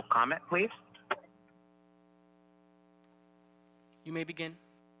 and general comment, please. You may begin.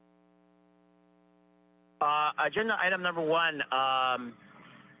 Agenda item number 1,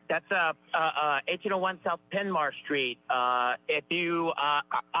 that's 1801 South Penmar Street. If you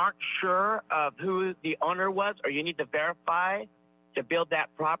aren't sure of who the owner was, or you need to verify to build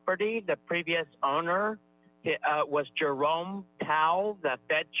that property, the previous owner was Jerome Powell, the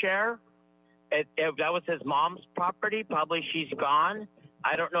Fed chair. That was his mom's property. Probably she's gone.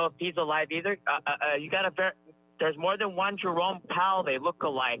 I don't know if he's alive either. You gotta there's more than one Jerome Powell. They look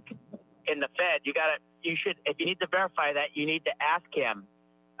alike in the Fed. You should, if you need to verify that, you need to ask him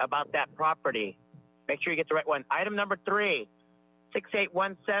about that property. Make sure you get the right one. Item number 3,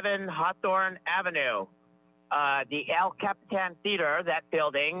 6817 Hawthorne Avenue. The El Capitan Theater, that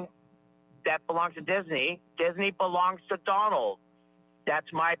building, that belongs to Disney. Disney belongs to Donald.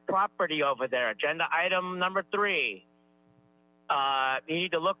 That's my property over there. Agenda item number 3. You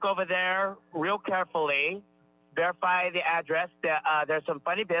need to look over there real carefully, verify the address. There's some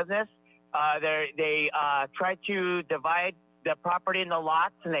funny business. They try to divide the property in the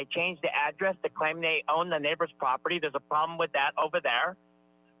lots, and they changed the address to claim they own the neighbor's property. There's a problem with that over there.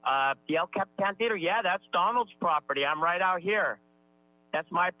 The El Capitan Theater, yeah, that's Donald's property. I'm right out here. That's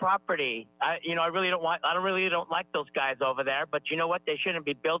my property. I really don't like those guys over there, but you know what? They shouldn't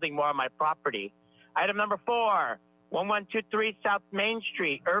be building more on my property. Item number 4, 1123 South Main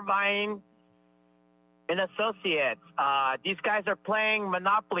Street, Irvine and Associates. These guys are playing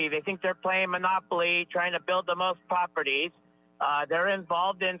Monopoly. They think they're playing Monopoly, trying to build the most properties. They're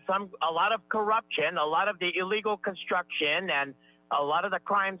involved in a lot of corruption, a lot of the illegal construction, and a lot of the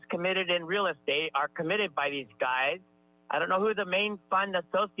crimes committed in real estate are committed by these guys. I don't know who the main fund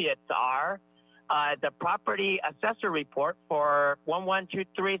associates are. The property assessor report for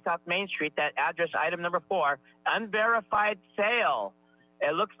 1123 South Main Street, that address item number 4, unverified sale.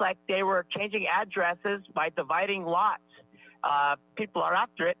 It looks like they were changing addresses by dividing lots. People are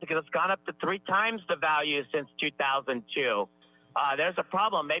after it because it's gone up to 3 times the value since 2002. There's a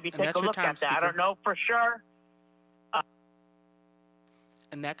problem. Maybe take a look at that. Speaker. I don't know for sure.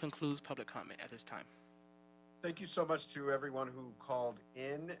 And that concludes public comment at this time. Thank you so much to everyone who called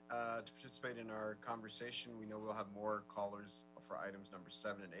in to participate in our conversation. We know we'll have more callers for items number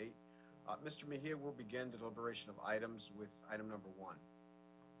 7 and 8. Mr. Mejia will begin the deliberation of items with item number 1.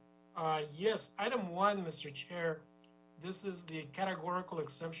 Yes, item 1, Mr. Chair. This is the categorical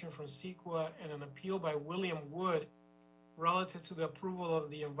exemption from CEQA and an appeal by William Wood relative to the approval of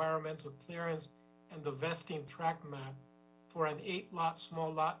the environmental clearance and the vesting tract map for an 8-lot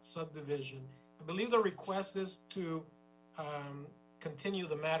small lot subdivision. I believe the request is to continue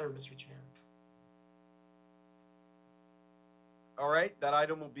the matter, Mr. Chair. All right, that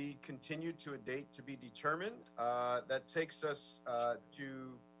item will be continued to a date to be determined. That takes us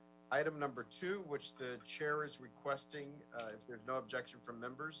to item number 2, which the chair is requesting, if there's no objection from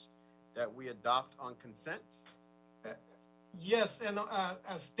members, that we adopt on consent. Yes, and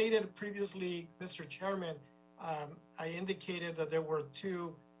as stated previously, Mr. Chairman, I indicated that there were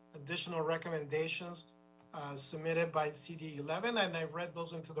 2 additional recommendations submitted by CD11, and I've read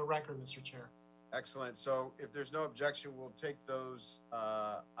those into the record, Mr. Chair. Excellent. So if there's no objection, we'll take those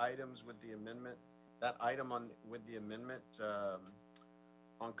items with the amendment, that item with the amendment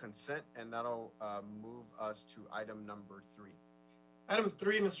on consent, and that'll move us to item number 3. Item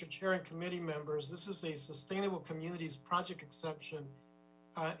 3, Mr. Chair and committee members, this is a Sustainable Communities Project exception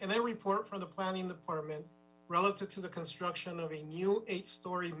and a report from the Planning Department relative to the construction of a new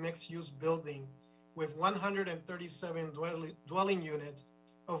 8-story mixed-use building with 137 dwelling units,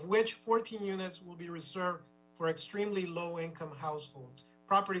 of which 14 units will be reserved for extremely low-income households.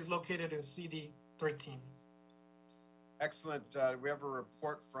 Properties located in CD 13. Excellent. We have a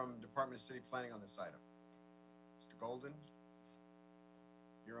report from Department of City Planning on this item. Mr. Golden,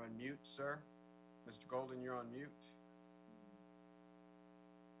 you're on mute, sir. Mr. Golden, you're on mute.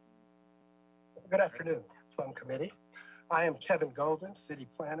 Good afternoon, Plum Committee. I am Kevin Golden, City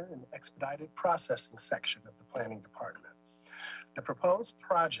Planner in the Expedited Processing section of the Planning Department. The proposed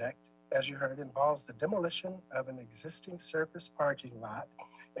project, as you heard, involves the demolition of an existing surface parking lot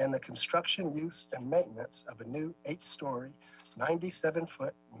and the construction, use, and maintenance of a new 8-story,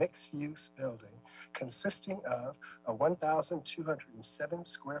 97-foot mixed-use building consisting of a 1,207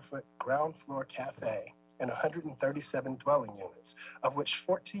 square foot ground floor cafe and 137 dwelling units, of which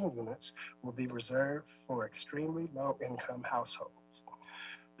 14 units will be reserved for extremely low-income households.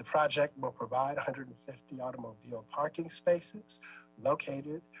 The project will provide 150 automobile parking spaces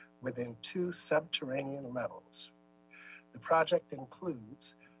located within 2 subterranean levels. The project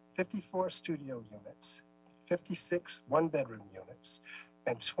includes 54 studio units, 56 one-bedroom units,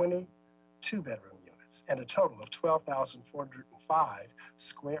 and 20 two-bedroom units, and a total of 12,405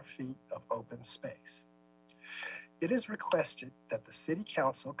 square feet of open space. It is requested that the City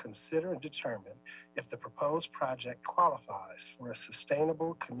Council consider and determine if the proposed project qualifies for a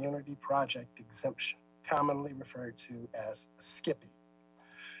Sustainable Community Project exemption, commonly referred to as a SCIPPY.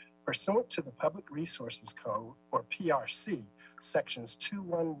 Pursuant to the Public Resources Code, or PRC, sections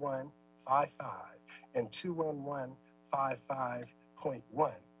 21155 and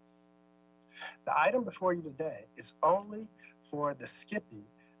 21155.1. The item before you today is only for the SCIPPY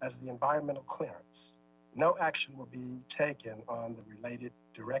as the environmental clearance. No action will be taken on the related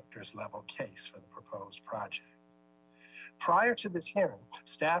director's level case for the proposed project. Prior to this hearing,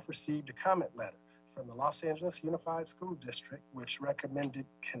 staff received a comment letter from the Los Angeles Unified School District, which recommended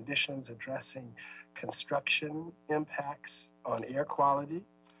conditions addressing construction impacts on air quality,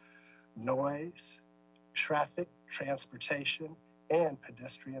 noise, traffic, transportation, and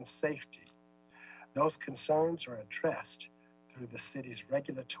pedestrian safety. Those concerns are addressed through the city's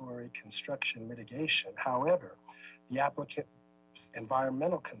regulatory construction mitigation. However, the applicant's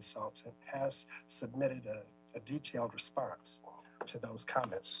environmental consultant has submitted a detailed response to those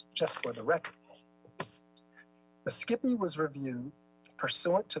comments, just for the record. The SCIPPY was reviewed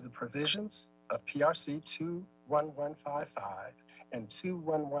pursuant to the provisions of PRC 21155 and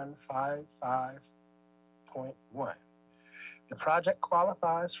 21155.1. The project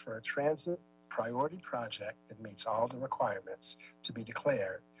qualifies for a transit priority project that meets all the requirements to be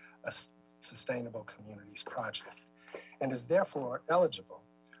declared a Sustainable Communities Project. and is therefore eligible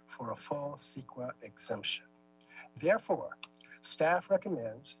for a full CEQA exemption. Therefore, staff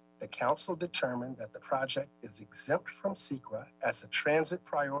recommends the council determine that the project is exempt from CEQA as a transit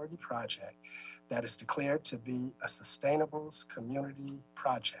priority project that is declared to be a sustainables community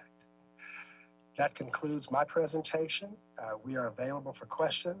project. That concludes my presentation. We are available for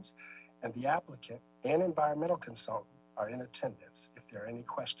questions, and the applicant and environmental consultant are in attendance if there are any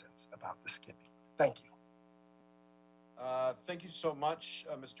questions about the skipping. Thank you. Thank you so much,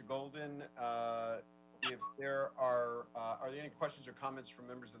 Mr. Golden. If there are there any questions or comments from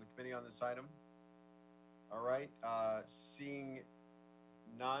members of the committee on this item? All right, seeing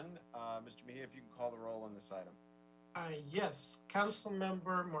none, Mr. Mejia, if you can call the roll on this item. Yes,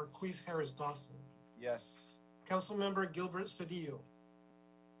 Councilmember Marquise Harris Dawson. Yes. Councilmember Gilbert Cedillo.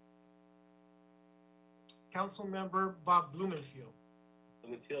 Councilmember Bob Blumenfield.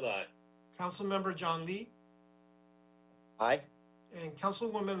 Blumenfield, aye. Councilmember John Lee. Aye. And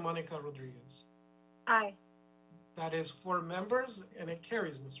Councilwoman Monica Rodriguez. Aye. That is 4 members, and it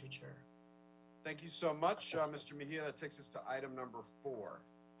carries, Mr. Chair. Thank you so much, Mr. Mejia. That takes us to item number 4.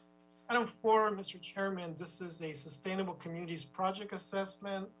 Item 4, Mr. Chairman, this is a Sustainable Communities Project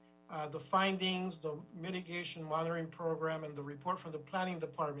Assessment. The findings, the mitigation monitoring program, and the report from the Planning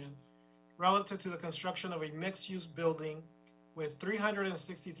Department relative to the construction of a mixed-use building with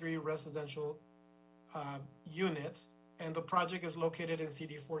 363 residential units, and the project is located in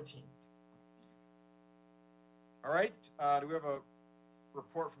CD 14. All right, do we have a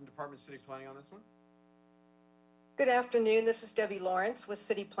report from Department of City Planning on this one? Good afternoon, this is Debbie Lawrence with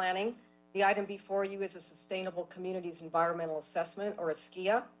City Planning. The item before you is a Sustainable Communities Environmental Assessment, or a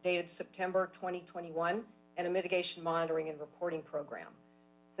SCEA, dated September 2021, and a mitigation monitoring and reporting program.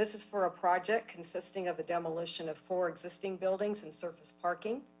 This is for a project consisting of the demolition of 4 existing buildings and surface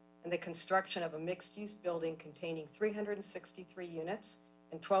parking, and the construction of a mixed-use building containing 363 units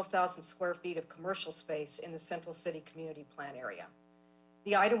and 12,000 square feet of commercial space in the Central City Community Plan area.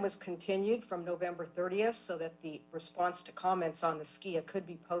 The item was continued from November 30th so that the response to comments on the SCEA could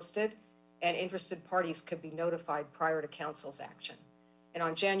be posted and interested parties could be notified prior to council's action. And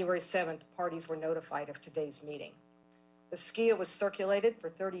on January 7th, parties were notified of today's meeting. The SCEA was circulated for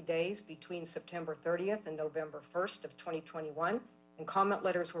 30 days between September 30th and November 1st of 2021, and comment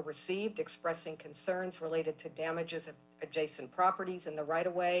letters were received expressing concerns related to damages of adjacent properties in the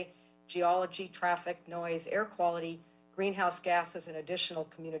right-of-way, geology, traffic, noise, air quality, greenhouse gases, and additional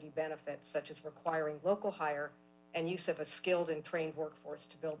community benefits, such as requiring local hire and use of a skilled and trained workforce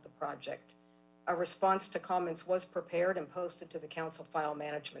to build the project. A response to comments was prepared and posted to the council file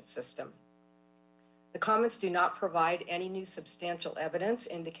management system. The comments do not provide any new substantial evidence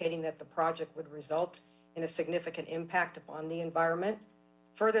indicating that the project would result in a significant impact upon the environment.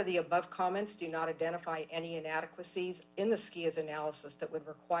 Further, the above comments do not identify any inadequacies in the SCEA's analysis that would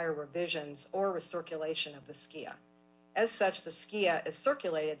require revisions or recirculation of the SCEA. As such, the SCEA, as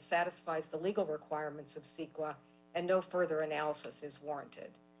circulated, satisfies the legal requirements of CEQA, and no further analysis is warranted.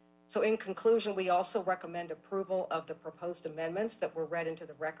 So in conclusion, we also recommend approval of the proposed amendments that were read into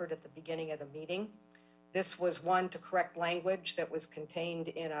the record at the beginning of the meeting. This was one, to correct language that was contained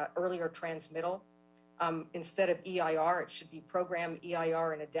in an earlier transmittal. Instead of EIR, it should be program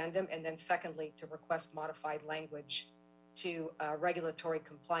EIR and addendum. And then secondly, to request modified language to a regulatory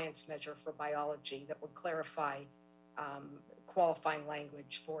compliance measure for biology that would clarify qualifying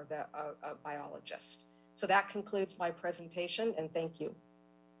language for the biologist. So that concludes my presentation, and thank you.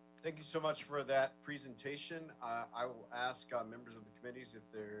 Thank you so much for that presentation. I will ask members of the committees if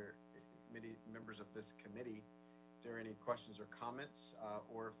they're members of this committee, if there are any questions or comments,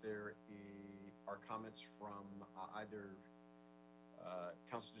 or if there are comments from either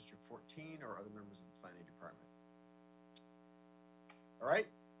Council District 14 or other members of the Planning Department. All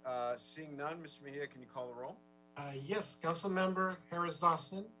right, seeing none, Mr. Mejia, can you call the roll? Yes, Councilmember Harris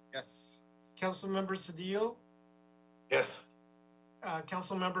Dawson. Yes. Councilmember Cedillo. Yes.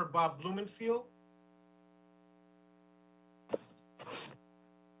 Councilmember Bob Blumenfield.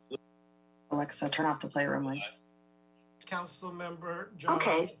 Alexa, turn off the playroom lights. Councilmember John.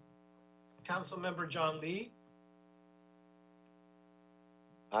 Okay. Councilmember John Lee.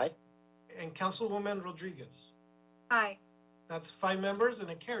 Aye. And Councilwoman Rodriguez. Aye. That's 5 members, and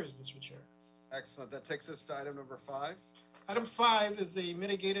it carries, Mr. Chair. Excellent. That takes us to item number 5. Item 5 is a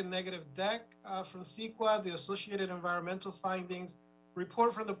mitigated negative deck from CEQA, the associated environmental findings,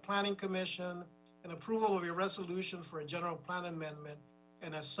 report from the Planning Commission, and approval of a resolution for a general plan amendment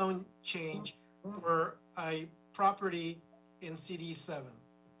and a zone change for a property in CD 7.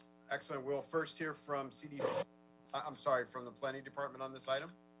 Excellent. We'll first hear from from the Planning Department on this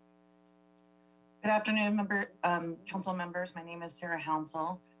item. Good afternoon, council members. My name is Sarah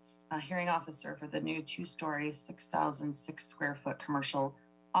Hounsell, hearing officer for the new two-story, 6,006 square foot commercial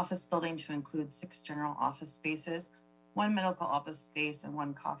office building to include 6 general office spaces, 1 medical office space, and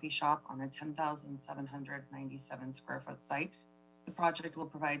 1 coffee shop on a 10,797 square foot site. The project will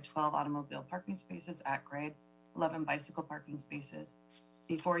provide 12 automobile parking spaces at grade, 11 bicycle parking spaces.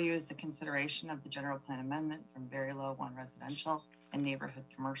 Before you is the consideration of the general plan amendment from very low 1 residential and neighborhood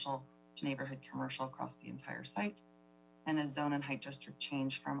commercial to neighborhood commercial across the entire site, and a zone and height district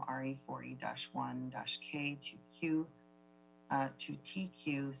change from RE 40-1-K to Q to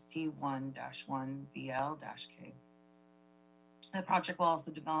TQ C1-1 BL-K. The project will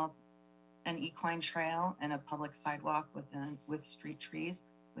also develop an equine trail and a public sidewalk with street trees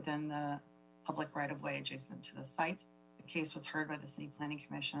within the public right-of-way adjacent to the site. The case was heard by the City Planning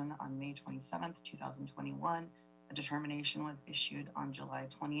Commission on May 27th, 2021. A determination was issued on July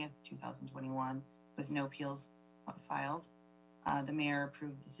 20th, 2021, with no appeals filed. The mayor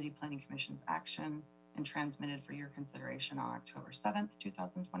approved the City Planning Commission's action and transmitted for your consideration on October 7th,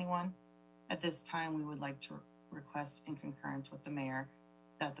 2021. At this time, we would like to request in concurrence with the mayor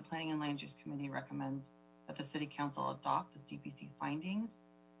that the Planning and Land Use Committee recommend that the City Council adopt the CPC findings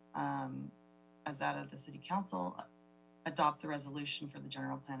as that of the City Council, adopt the resolution for the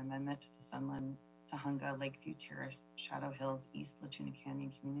general plan amendment to the Sunland, Tahunga, Lakeview Terrace, Shadow Hills, East Latuna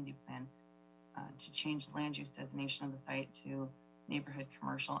Canyon Community Plan to change the land use designation of the site to neighborhood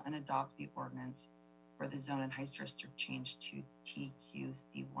commercial, and adopt the ordinance for the zone and height district change to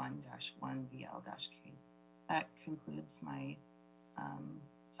TQC1-1 BL-K. That concludes my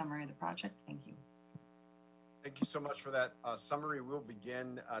summary of the project. Thank you. Thank you so much for that summary. We'll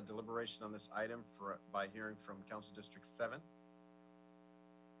begin deliberation on this item by hearing from Council District 7.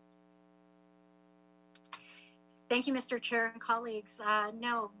 Thank you, Mr. Chair and colleagues.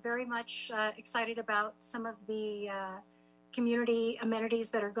 No, very much excited about some of the community amenities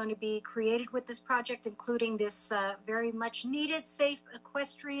that are going to be created with this project, including this very much needed safe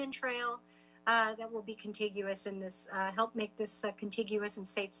equestrian trail that will be contiguous in this, help make this contiguous and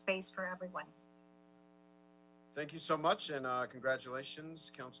safe space for everyone. Thank you so much, and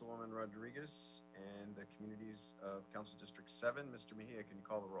congratulations, Councilwoman Rodriguez and the communities of Council District 7. Mr. Mejia, can you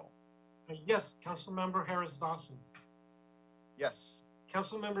call the roll? Yes, Councilmember Harris Dawson. Yes.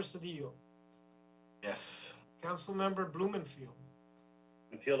 Councilmember Cedillo. Yes. Councilmember Blumenfield.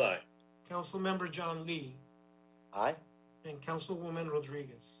 Blumenfield, aye. Councilmember John Lee. Aye. And Councilwoman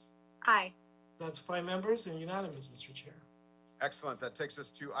Rodriguez. Aye. That's 5 members and unanimous, Mr. Chair. Excellent. That takes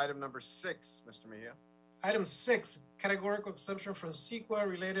us to item number 6, Mr. Mejia. Item 6, categorical exception from CEQA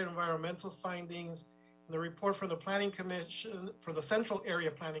related environmental findings, and the report from the Planning Commission, for the Central Area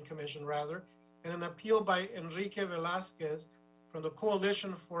Planning Commission rather, and an appeal by Enrique Velasquez from the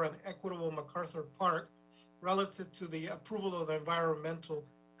Coalition for an Equitable MacArthur Park relative to the approval of the environmental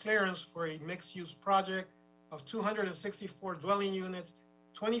clearance for a mixed-use project of 264 dwelling units,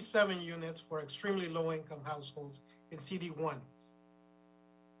 27 units for extremely low-income households in CD1.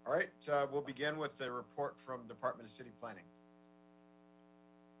 All right, we'll begin with the report from Department of City Planning.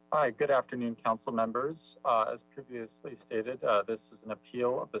 Hi, good afternoon, council members. As previously stated, this is an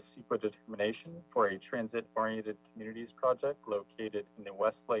appeal of the CEQA determination for a transit-oriented communities project located in the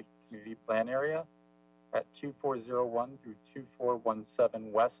Westlake Community Plan area at 2401 through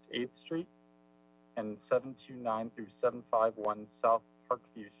 2417 West 8th Street and 729 through 751 South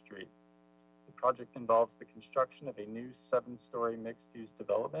Parkview Street. The project involves the construction of a new 7-story mixed-use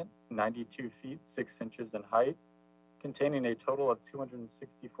development, 92 feet 6 inches in height, containing a total of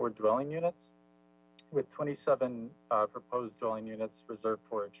 264 dwelling units, with 27 proposed dwelling units reserved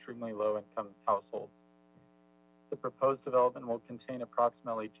for extremely low-income households. The proposed development will contain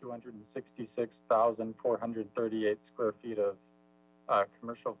approximately 266,438 square feet of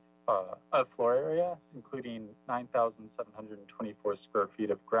commercial floor area, including 9,724 square feet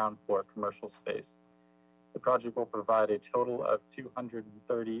of ground floor commercial space. The project will provide a total of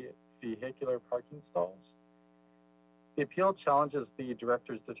 230 vehicular parking stalls. The appeal challenges the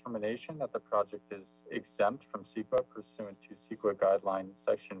director's determination that the project is exempt from CEQA pursuant to CEQA guideline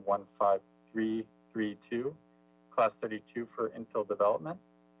section 15332, class 32 for infill development.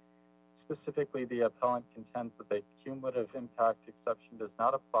 Specifically, the appellant contends that the cumulative impact exception does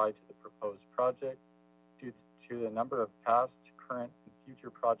not apply to the proposed project due to the number of past, current, and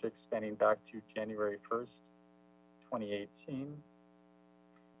future projects spanning back to January 1st, 2018.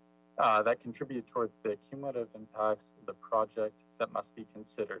 That contribute towards the cumulative impacts of the project that must be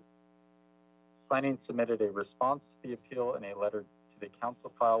considered. Planning submitted a response to the appeal in a letter to the council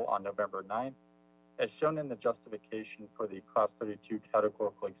file on November 9th. As shown in the justification for the Class 32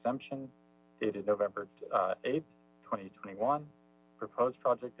 categorical exemption, dated November 8th, 2021. Proposed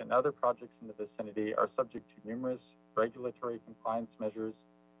project and other projects in the vicinity are subject to numerous regulatory compliance measures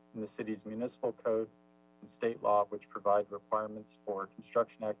in the city's municipal code and state law, which provide requirements for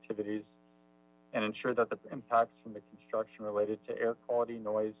construction activities and ensure that the impacts from the construction related to air quality,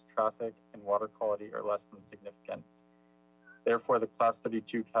 noise, traffic, and water quality are less than significant. Therefore, the Class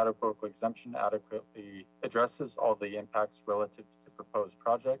 32 categorical exemption adequately addresses all the impacts relative to the proposed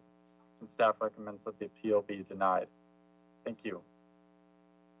project, and staff recommends that the appeal be denied. Thank you.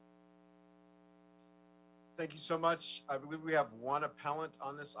 Thank you so much. I believe we have one appellant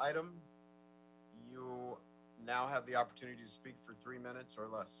on this item. You now have the opportunity to speak for 3 minutes or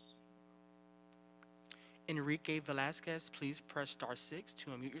less. Enrique Velasquez, please press *6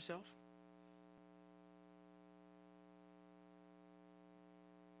 to unmute yourself.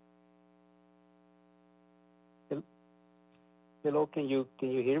 Hello, can you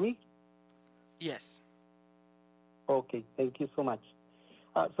hear me? Yes. Okay, thank you so much.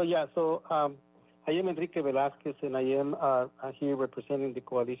 I am Enrique Velasquez, and I am here representing the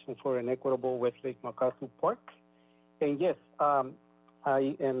Coalition for an Equitable Westlake MacArthur Park. And yes,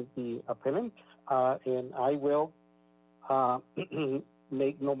 I am the appellant, and I will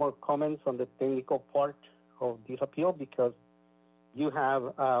make no more comments on the technical part of this appeal because you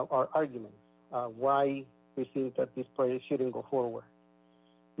have our arguments why we think that this project shouldn't go forward.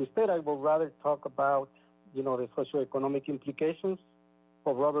 Instead, I would rather talk about, the socioeconomic implications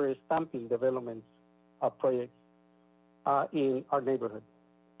of rubber stamping developments projects in our neighborhood.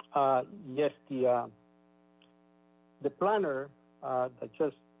 Yes, the planner that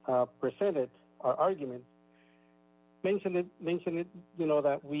just presented our argument mentioned it,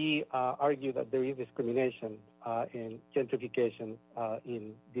 that we argue that there is discrimination and gentrification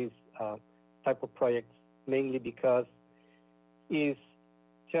in these type of projects, mainly because it's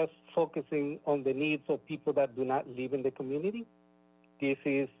just focusing on the needs of people that do not live in the community. This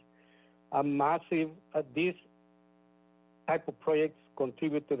is a massive, this type of projects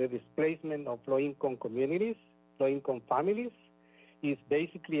contribute to the displacement of low-income communities, low-income families. It's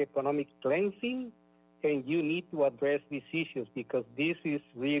basically economic cleansing, and you need to address these issues because this is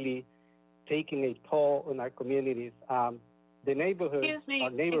really taking a toll on our communities. The neighborhoods, our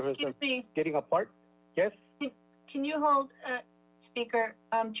neighborhoods are getting apart. Yes? Can you hold, Speaker,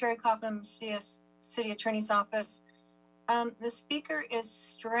 Terry Kaufman, Macias City Attorney's Office? The speaker is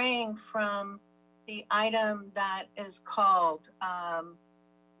straying from the item that is called,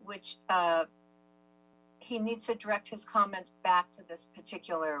 which he needs to direct his comments back to this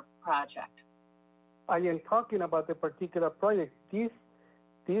particular project. I am talking about the particular project. These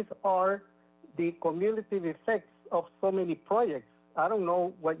are the cumulative effects of so many projects. I don't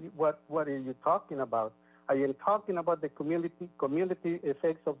know what are you talking about. I am talking about the community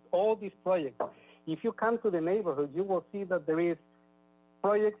effects of all these projects. If you come to the neighborhood, you will see that there is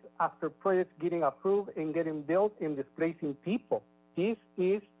projects after projects getting approved and getting built and displacing people. This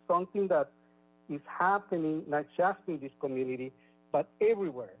is something that is happening not just in this community, but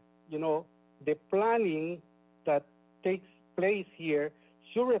everywhere. The planning that takes place here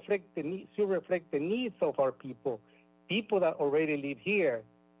should reflect the needs of our people that already live here.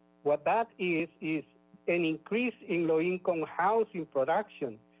 What that is an increase in low-income housing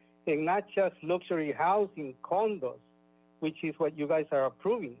production, and not just luxury housing condos, which is what you guys are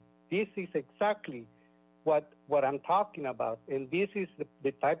approving. This is exactly what I'm talking about, and this is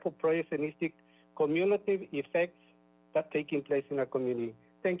the type of projectionistic cumulative effects that are taking place in our community.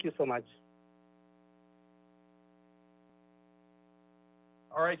 Thank you so much.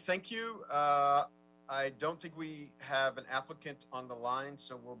 All right, thank you. I don't think we have an applicant on the line,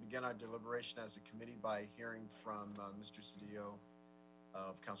 so we'll begin our deliberation as a committee by hearing from Mr. Cedillo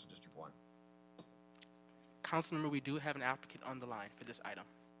of Council District 1. Councilmember, we do have an applicant on the line for this item.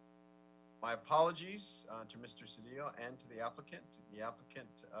 My apologies to Mr. Cedillo and to the applicant. The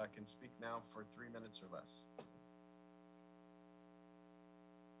applicant can speak now for 3 minutes or less.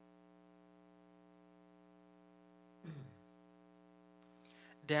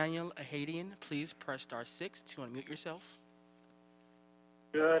 Daniel Ahadian, please press *6 to unmute yourself.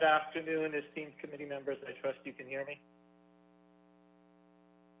 Good afternoon, esteemed committee members. I trust you can hear me.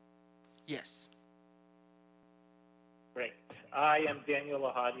 Yes. Great. I am Daniel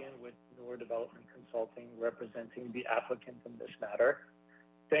Ahadian with Noor Development Consulting, representing the applicant in this matter.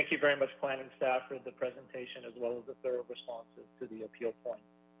 Thank you very much, planning staff, for the presentation as well as the thorough responses to the appeal point.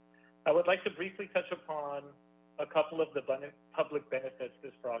 I would like to briefly touch upon a couple of the public benefits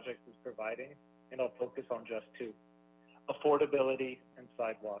this project is providing, and I'll focus on just two: affordability and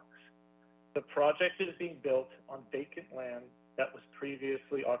sidewalks. The project is being built on vacant land that was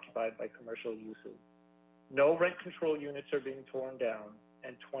previously occupied by commercial uses. No rent control units are being torn down,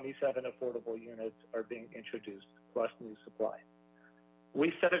 and 27 affordable units are being introduced, plus new supply.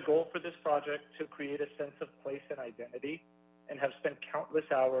 We set a goal for this project to create a sense of place and identity, and have spent countless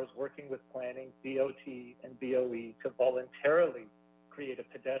hours working with planning, DOT, and BOE to voluntarily create a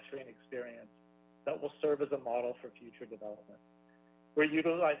pedestrian experience that will serve as a model for future development. We're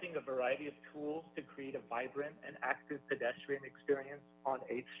utilizing a variety of tools to create a vibrant and active pedestrian experience on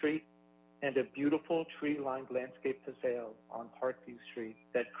 8th Street and a beautiful tree-lined landscape paseo on Parkview Street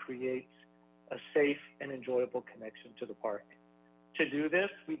that creates a safe and enjoyable connection to the park. To do this,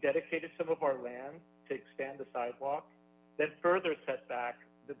 we dedicated some of our land to expand the sidewalk, then further set back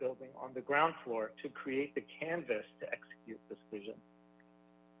the building on the ground floor to create the canvas to execute this vision.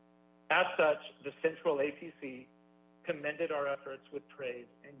 As such, the Central APC commended our efforts with praise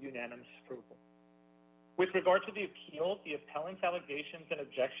and unanimous approval. With regard to the appeal, the appellant's allegations and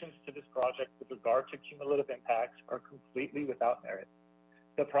objections to this project with regard to cumulative impacts are completely without merit.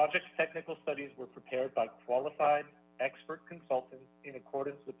 The project's technical studies were prepared by qualified expert consultants in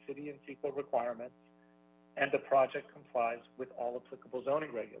accordance with city and CEQA requirements, and the project complies with all applicable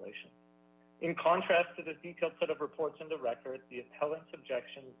zoning regulations. In contrast to the detailed set of reports in the record, the appellant's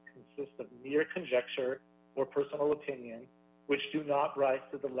objections consist of mere conjecture or personal opinion, which do not rise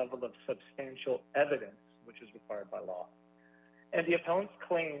to the level of substantial evidence, which is required by law. And the appellant's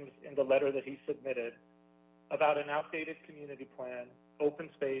claims in the letter that he submitted about an outdated community plan, open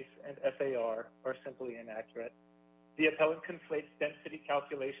space, and FAR are simply inaccurate. The appellant conflates density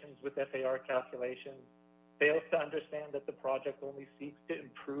calculations with FAR calculations, fails to understand that the project only seeks to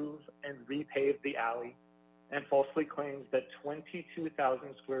improve and repave the alley, and falsely claims that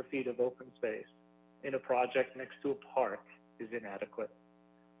 22,000 square feet of open space in a project next to a park is inadequate.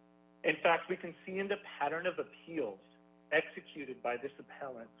 In fact, we can see in the pattern of appeals executed by this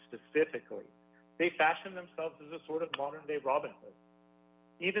appellant specifically, they fashion themselves as a sort of modern-day Robin Hood.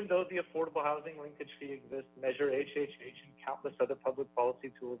 Even though the affordable housing linkage fee exists, Measure HHH, and countless other public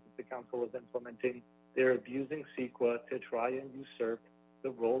policy tools that the council is implementing, they're abusing CEQA to try and usurp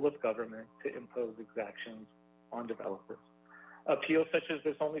the role of government to impose exactions on developers. Appeals such as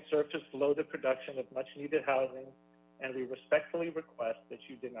this only serve to slow the production of much-needed housing, and we respectfully request that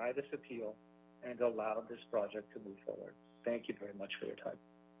you deny this appeal and allow this project to move forward. Thank you very much for your time.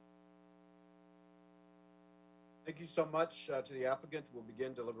 Thank you so much to the applicant. We'll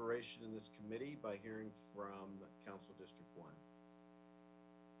begin deliberation in this committee by hearing from Council District 1.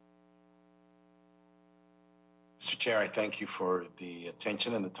 Mr. Chair, I thank you for the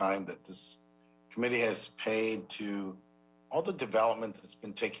attention and the time that this committee has paid to all the development that's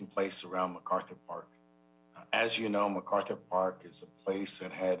been taking place around MacArthur Park. As you know, MacArthur Park is a place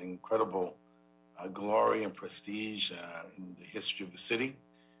that had incredible glory and prestige in the history of the city.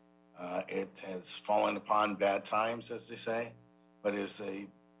 It has fallen upon bad times, as they say, but it's a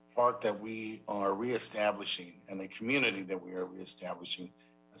park that we are reestablishing and a community that we are reestablishing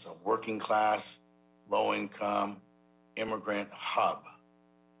as a working class, low income, immigrant hub.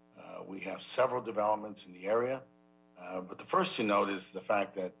 We have several developments in the area, but the first to note is the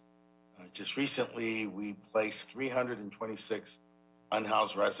fact that just recently we placed 326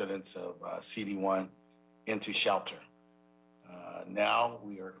 unhoused residents of CD1 into shelter. Now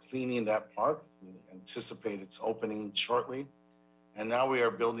we are cleaning that park. We anticipate its opening shortly. And now we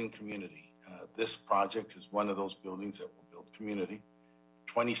are building community. This project is one of those buildings that will build community.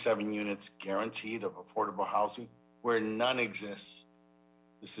 27 units guaranteed of affordable housing where none exists.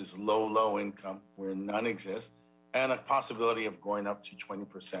 This is low income where none exists. And a possibility of going up to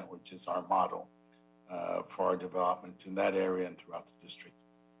 20%, which is our model for our development in that area and throughout the district.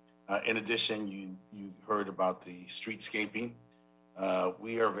 In addition, you heard about the streetscaping.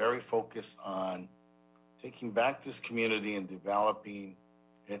 We are very focused on taking back this community and developing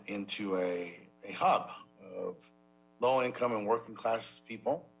it into a hub of low income and working class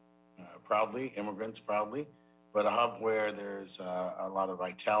people, proudly, immigrants proudly, but a hub where there's a lot of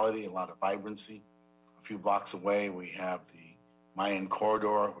vitality, a lot of vibrancy. A few blocks away, we have the Mayan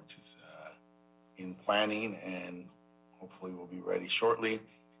Corridor, which is in planning and hopefully will be ready shortly.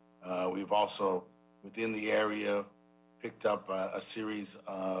 We've also, within the area, picked up a series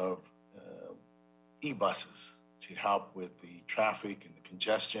of e-buses to help with the traffic and the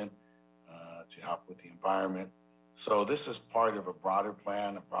congestion, to help with the environment. So this is part of a broader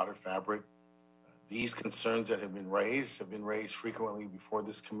plan, a broader fabric. These concerns that have been raised frequently before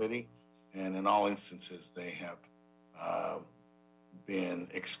this committee, and in all instances, they have been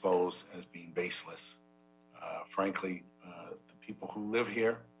exposed as being baseless. Frankly, the people who live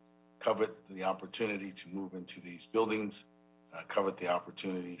here covet the opportunity to move into these buildings covered the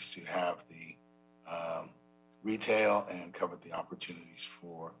opportunities to have the retail and covered the opportunities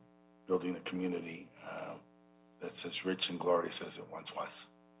for building a community that's as rich and glorious as it once was.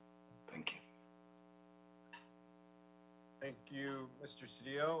 Thank you. Thank you, Mr.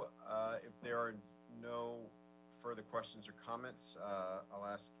 Cedillo. If there are no further questions or comments, I'll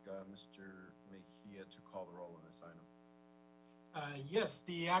ask Mr. Mejia to call the roll on this item. Yes,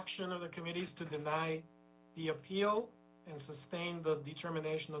 the action of the committee is to deny the appeal and sustain the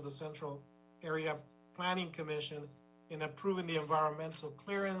determination of the Central Area Planning Commission in approving the environmental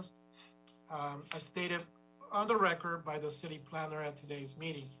clearance as stated on the record by the city planner at today's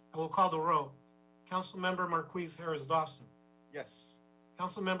meeting. I will call the roll. Councilmember Marquise Harris Dawson. Yes.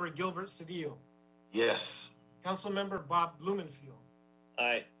 Councilmember Gilbert Cedillo. Yes. Councilmember Bob Blumenfield.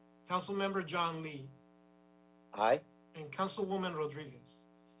 Aye. Councilmember John Lee. Aye. And Councilwoman Rodriguez.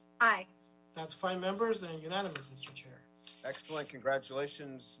 Aye. That's 5 members and unanimous, Mr. Chair. Excellent.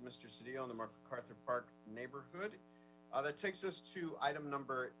 Congratulations, Mr. Cedillo, on the MacArthur Park neighborhood. That takes us to item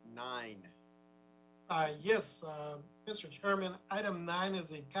number 9. Yes, Mr. Chairman, item 9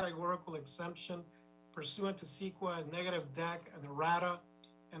 is a categorical exemption pursuant to CEQA, negative DAC, and errata,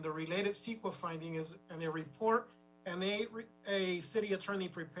 and the related CEQA finding is in a report and a city attorney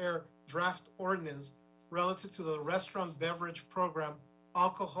prepare draft ordinance relative to the restaurant beverage program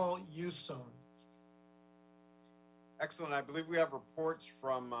alcohol use zone. Excellent. I believe we have reports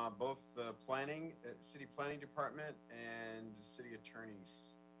from both the city planning department and the city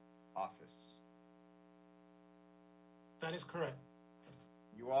attorney's office. That is correct.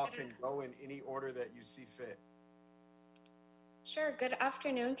 You all can go in any order that you see fit. Sure. Good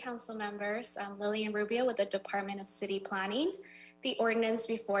afternoon, council members. I'm Lillian Rubio with the Department of City Planning. The ordinance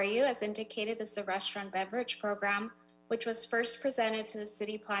before you, as indicated, is the restaurant beverage program, which was first presented to the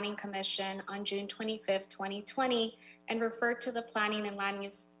City Planning Commission on June 25th, 2020, and referred to the Planning and Land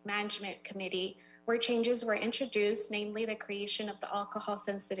Use Management Committee, where changes were introduced, namely the creation of the alcohol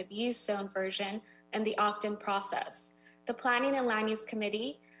sensitive use zone version and the opt-in process. The Planning and Land Use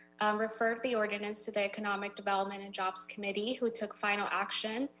Committee referred the ordinance to the Economic Development and Jobs Committee, who took final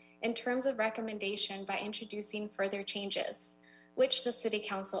action in terms of recommendation by introducing further changes, which the City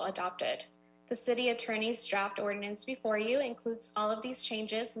Council adopted. The City Attorney's draft ordinance before you includes all of these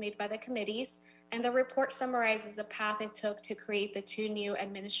changes made by the committees, and the report summarizes the path it took to create the 2 new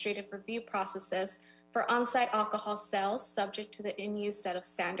administrative review processes for on-site alcohol sales subject to the in-use set of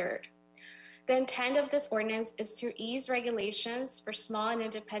standard. The intent of this ordinance is to ease regulations for small and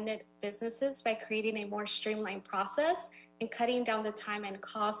independent businesses by creating a more streamlined process and cutting down the time and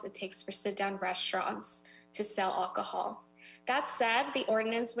cost it takes for sit-down restaurants to sell alcohol. That said, the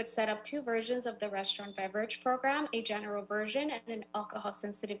ordinance would set up 2 versions of the restaurant beverage program, a general version and an alcohol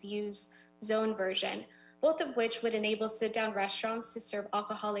sensitive use zone version, both of which would enable sit-down restaurants to serve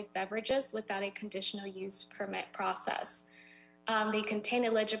alcoholic beverages without a conditional use permit process. They contain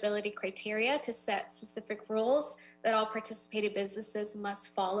eligibility criteria to set specific rules that all participating businesses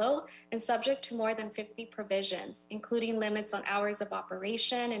must follow and subject to more than 50 provisions, including limits on hours of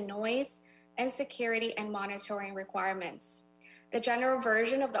operation and noise and security and monitoring requirements. The general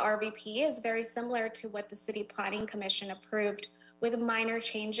version of the RBP is very similar to what the City Planning Commission approved, with minor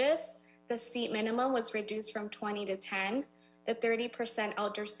changes. The seat minimum was reduced from 20 to 10. The 30%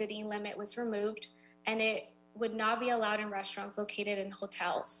 outdoor seating limit was removed, and it would not be allowed in restaurants located in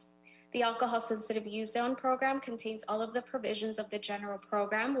hotels. The alcohol sensitive use zone program contains all of the provisions of the general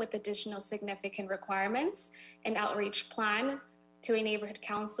program with additional significant requirements. An outreach plan to a neighborhood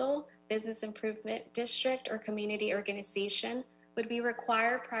council, business improvement district, or community organization would be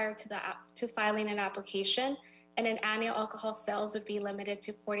required prior to filing an application, and an annual alcohol sales would be limited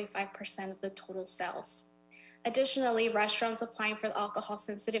to 45% of the total sales. Additionally, restaurants applying for the alcohol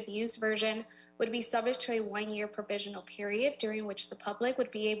sensitive use version would be subject to a 1-year provisional period during which the public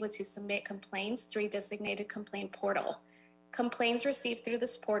would be able to submit complaints through a designated complaint portal. Complaints received through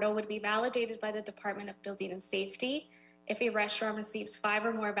this portal would be validated by the Department of Building and Safety. If a restaurant receives 5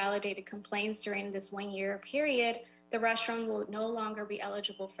 or more validated complaints during this 1-year period, the restaurant will no longer be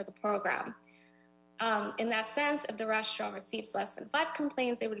eligible for the program. In that sense, if the restaurant receives less than 5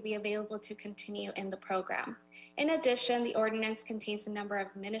 complaints, it would be available to continue in the program. In addition, the ordinance contains a number of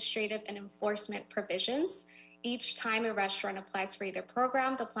administrative and enforcement provisions. Each time a restaurant applies for either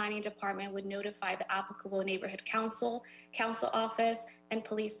program, the planning department would notify the applicable neighborhood council, council office, and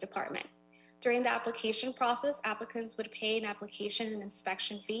police department. During the application process, applicants would pay an application and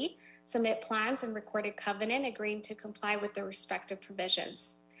inspection fee, submit plans and recorded covenant agreeing to comply with the respective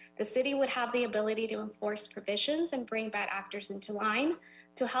provisions. The city would have the ability to enforce provisions and bring bad actors into line.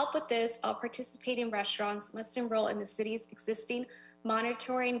 To help with this, all participating restaurants must enroll in the city's existing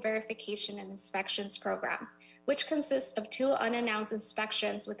monitoring, verification, and inspections program, which consists of 2 unannounced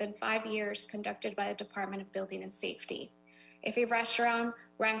inspections within 5 years conducted by the Department of Building and Safety. If a restaurant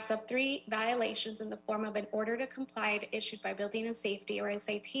ranks up 3 violations in the form of an order to comply issued by Building and Safety or a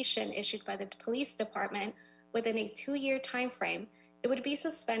citation issued by the police department within a 2-year time frame, it would be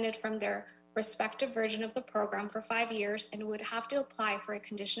suspended from their respective version of the program for 5 years and would have to apply for a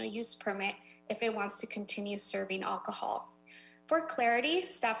conditional use permit if it wants to continue serving alcohol. For clarity,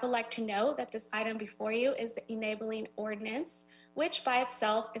 staff would like to know that this item before you is the enabling ordinance, which by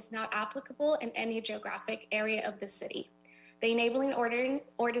itself is not applicable in any geographic area of the city. The enabling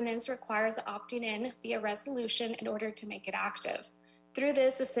ordinance requires opting in via resolution in order to make it active. Through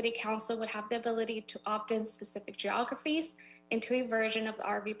this, the City Council would have the ability to opt in specific geographies into a version of the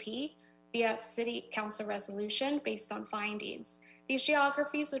RVP via City Council resolution based on findings. These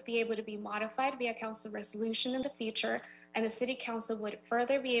geographies would be able to be modified via Council resolution in the future, and the City Council would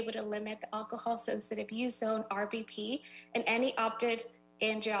further be able to limit the alcohol-sensitive use zone RVP and any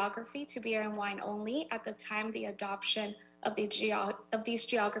opted-in geography to beer and wine only at the time the adoption of these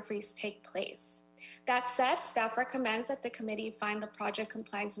geographies take place. That said, staff recommends that the committee find the project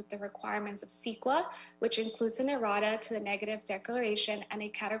complies with the requirements of CEQA, which includes an errata to the negative declaration and a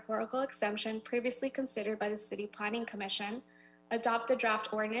categorical exemption previously considered by the City Planning Commission, adopt the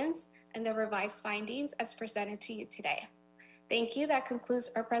draft ordinance and the revised findings as presented to you today. Thank you. That concludes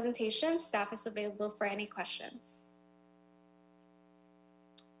our presentation. Staff is available for any questions.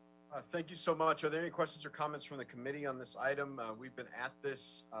 Thank you so much. Are there any questions or comments from the committee on this item? We've been at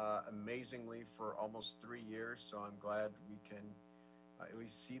this amazingly for almost 3 years, so I'm glad we can at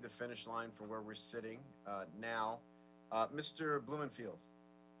least see the finish line for where we're sitting now. Mr. Blumenfield.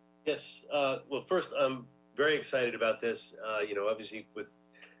 Yes. Well, first, I'm very excited about this. Obviously, with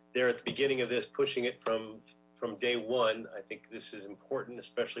there at the beginning of this, pushing it from day one, I think this is important,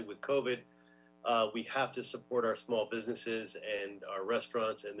 especially with COVID. We have to support our small businesses and our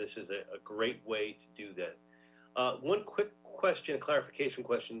restaurants, and this is a great way to do that. One quick question, clarification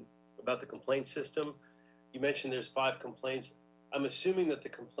question about the complaint system. You mentioned there's 5 complaints. I'm assuming that the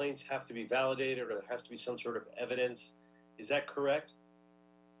complaints have to be validated or there has to be some sort of evidence. Is that correct?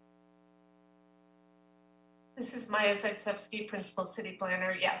 This is Maya Zaitsevsky, Principal City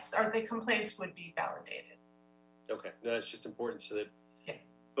Planner. Yes, the complaints would be validated. Okay, no, that's just important so that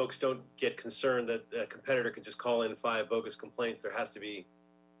folks don't get concerned that a competitor can just call in 5 bogus complaints. There has to be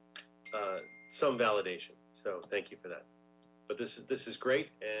some validation. So thank you for that. But this is great,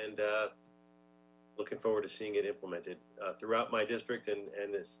 and looking forward to seeing it implemented throughout my district and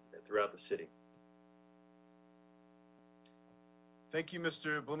throughout the city. Thank you,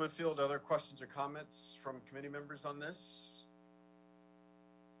 Mr. Blumenfield. Other questions or comments from committee members on this?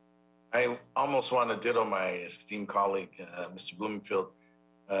 I almost want to ditto my esteemed colleague, Mr. Blumenfield.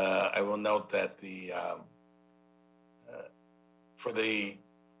 I will note that for the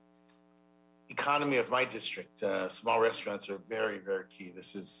economy of my district, small restaurants are very, very key.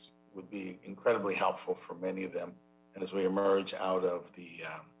 This would be incredibly helpful for many of them as we emerge out of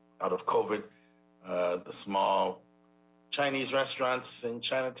COVID. The small Chinese restaurants in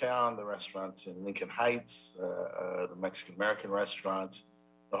Chinatown, the restaurants in Lincoln Heights, the Mexican-American restaurants,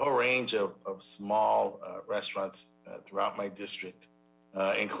 the whole range of small restaurants throughout my district,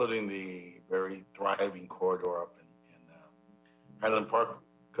 including the very thriving corridor up in Highland Park,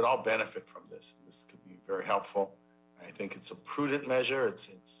 could all benefit from this. This could be very helpful. I think it's a prudent measure.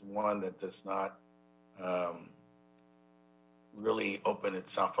 It's one that does not really open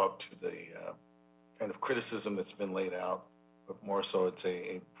itself up to the kind of criticism that's been laid out, but more so it's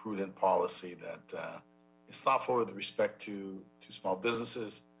a prudent policy that is thoughtful with respect to small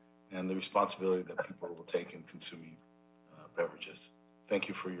businesses and the responsibility that people will take in consuming beverages. Thank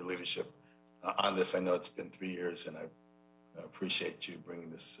you for your leadership on this. I know it's been 3 years, and I appreciate you bringing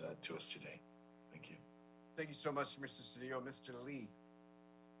this to us today. Thank you. Thank you so much, Mr. Cedillo. Mr. Lee.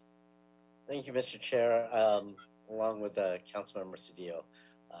 Thank you, Mr. Chair. Along with Councilmember Cedillo,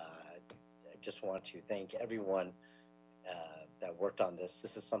 I just want to thank everyone that worked on this.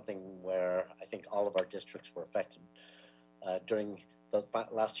 This is something where I think all of our districts were affected during the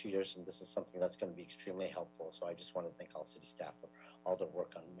last 2 years, and this is something that's going to be extremely helpful. So I just want to thank all city staff for all their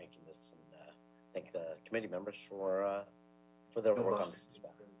work on making this, and thank the committee members for their work on this as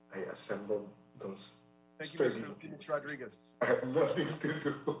well. I assembled those. Thank you, Mr. Phoenix Rodriguez. I have nothing to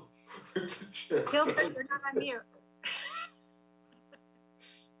do with the chair. Gilbert, you're not on mute.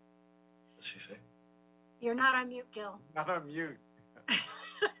 What's she say? You're not on mute, Gil. Not on mute.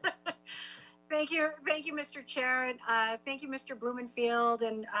 Thank you, Mr. Chair, and thank you, Mr. Blumenfield,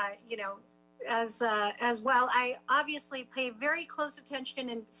 and as well, I obviously pay very close attention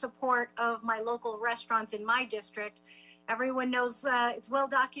in support of my local restaurants in my district. Everyone knows it's well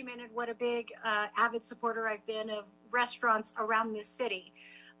documented what a big avid supporter I've been of restaurants around this city,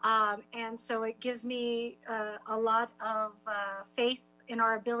 and so it gives me a lot of faith in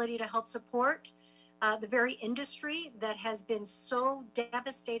our ability to help support the very industry that has been so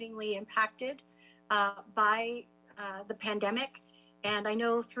devastatingly impacted by the pandemic. And I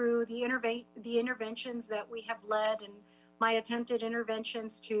know through the interventions that we have led and my attempted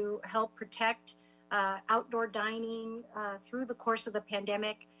interventions to help protect outdoor dining through the course of the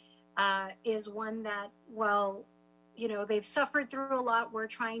pandemic is one that, while they've suffered through a lot, we're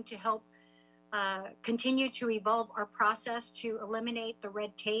trying to help continue to evolve our process to eliminate the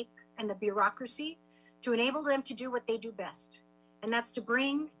red tape and the bureaucracy to enable them to do what they do best. And that's to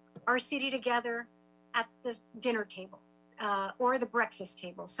bring our city together at the dinner table or the breakfast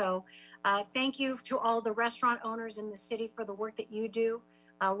table. So thank you to all the restaurant owners in the city for the work that you do.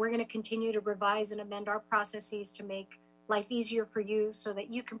 We're going to continue to revise and amend our processes to make life easier for you so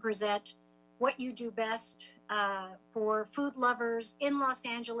that you can present what you do best for food lovers in Los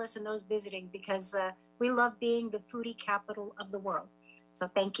Angeles and those visiting, because we love being the foodie capital of the world. So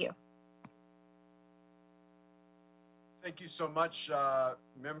thank you. Thank you so much,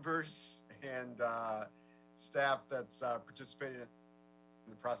 members and staff that's participated in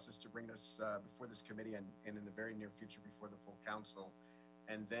the process to bring this before this committee and in the very near future before the full council.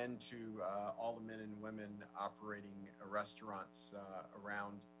 And then to all the men and women operating restaurants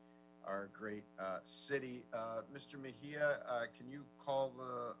around our great city. Mr. Mejia, can you call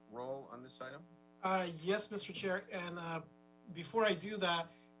the roll on this item? Yes, Mr. Chair. And before I do that,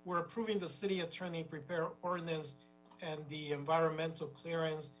 we're approving the city attorney prepare ordinance and the environmental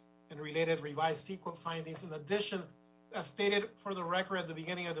clearance and related revised CEQA findings. In addition, as stated for the record at the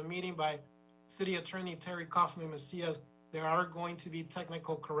beginning of the meeting by City Attorney Terry Kaufman Macias, there are going to be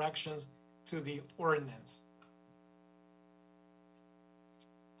technical corrections to the ordinance.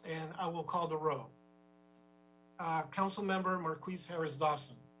 And I will call the roll. Councilmember Marquise Harris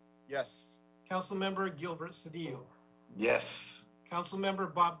Dawson. Yes. Councilmember Gilbert Cedillo. Yes.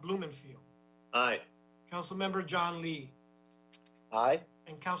 Councilmember Bob Blumenfield. Aye. Councilmember John Lee. Aye.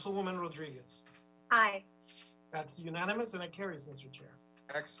 And Councilwoman Rodriguez. Aye. That's unanimous and it carries, Mr. Chair.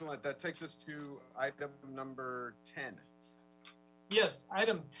 Excellent. That takes us to item number 10. Yes,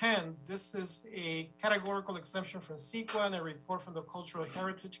 item 10. This is a categorical exemption from CEQA and a report from the Cultural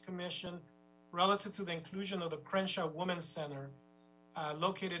Heritage Commission relative to the inclusion of the Crenshaw Women's Center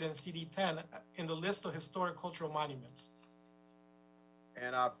located in CD10 in the list of historic cultural monuments.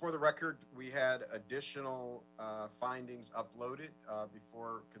 And for the record, we had additional findings uploaded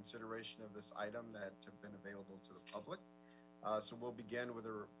before consideration of this item that have been available to the public. So we'll begin with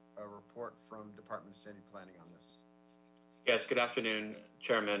a report from Department of City Planning on this. Yes, good afternoon,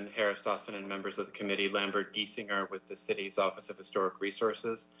 Chairman Harris Dawson and members of the committee. Lambert Giesinger with the city's Office of Historic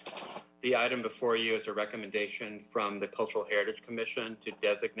Resources. The item before you is a recommendation from the Cultural Heritage Commission to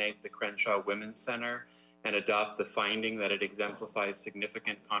designate the Crenshaw Women's Center and adopt the finding that it exemplifies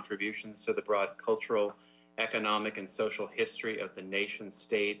significant contributions to the broad cultural, economic, and social history of the nation,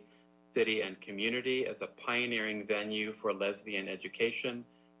 state, city, and community as a pioneering venue for lesbian education,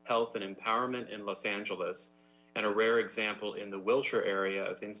 health, and empowerment in Los Angeles, and a rare example in the Wilshire area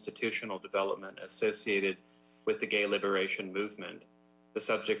of institutional development associated with the gay liberation movement. The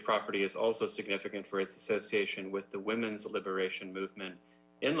subject property is also significant for its association with the women's liberation movement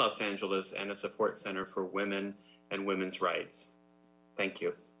in Los Angeles and a support center for women and women's rights. Thank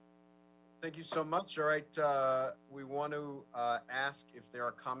you. Thank you so much. All right, we want to ask if there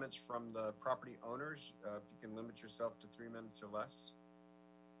are comments from the property owners. If you can limit yourself to 3 minutes or less.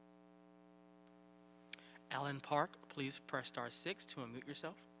 Alan Park, please press *6 to unmute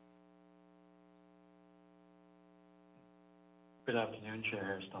yourself. Good afternoon, Chair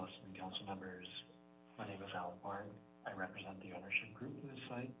Harris Dawson and council members. My name is Alan Park. I represent the ownership group of this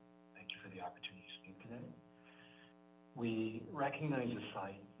site. Thank you for the opportunity to speak today. We recognize the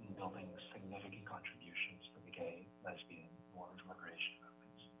site in building significant contributions to the gay, lesbian, and women's liberation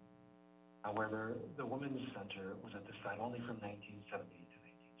movements. However, the Women's Center was at the site only from 1970 to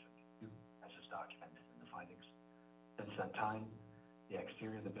 1972, as is documented in the findings. Since that time, the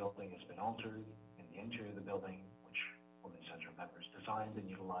exterior of the building has been altered, and the interior of the building, which Women's Center members designed and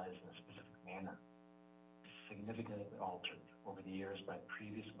utilized in a specific manner, is significantly altered over the years by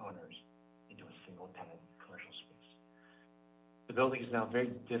previous owners into a single-tenant commercial space. The building is now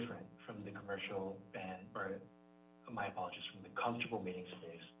very different from the commercial from the comfortable meeting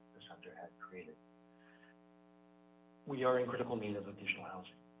space this Center had created. We are in critical need of additional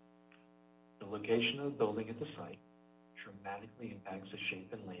housing. The location of the building at the site dramatically impacts the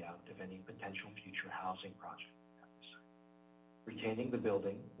shape and layout of any potential future housing project at the site. Retaining the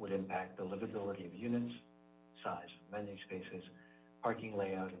building would impact the livability of units, size of amenity spaces, parking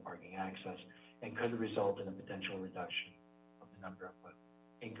layout and parking access, and could result in a potential reduction of the number of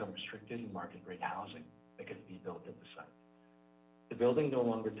income-restricted and market-rate housing that could be built at the site. The building no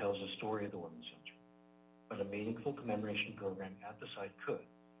longer tells the story of the Women's Center, but a meaningful commemoration program at the site could,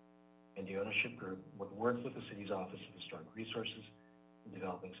 and the ownership group would work with the city's Office of Historic Resources in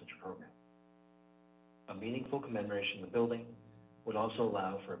developing such a program. A meaningful commemoration of the building would also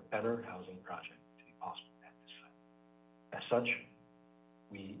allow for a better housing project to be possible at this site. As such,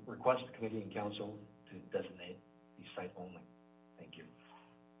 we request the committee and council to designate the site only. Thank you.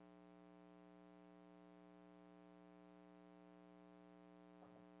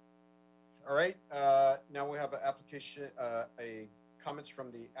 All right, now we have an application, a comments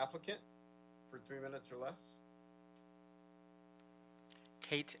from the applicant for 3 minutes or less.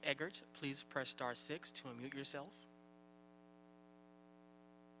 Kate Eggert, please press *6 to unmute yourself.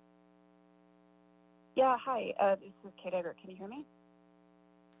 Yeah, hi, this is Kate Eggert. Can you hear me?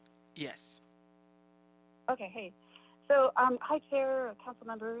 Yes. Okay, hey. So, hi, Chair, Council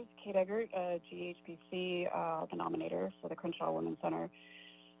members, Kate Eggert, GHPC, the nominator for the Crenshaw Women's Center.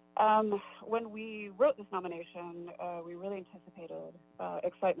 When we wrote this nomination, we really anticipated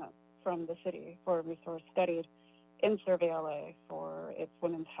excitement from the city for a resource studied in Survey LA for its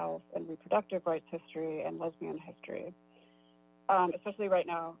women's health and reproductive rights history and lesbian history, especially right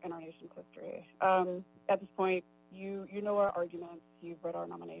now in our nation's history. At this point, you know our arguments, you've read our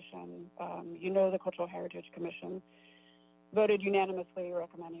nomination, you know the Cultural Heritage Commission voted unanimously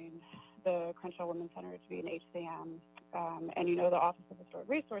recommending the Crenshaw Women's Center to be an HCM, and you know the Office of Historic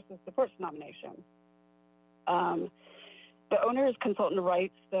Resources supports the nomination. The owner's consultant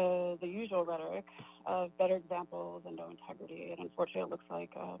writes the usual rhetoric of better examples and no integrity, and unfortunately it looks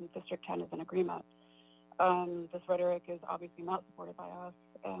like District 10 is in agreement. This rhetoric is obviously not supported by us,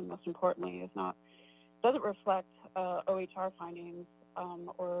 and most importantly doesn't reflect OHR findings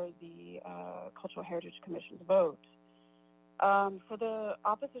or the Cultural Heritage Commission's vote. For the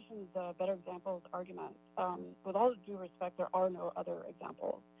opposition's better examples argument, with all due respect, there are no other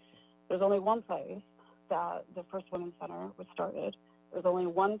examples. There's only one place that the first women's center was started. There's only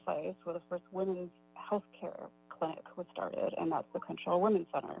one place where the first women's health care clinic was started, and that's the Crenshaw Women's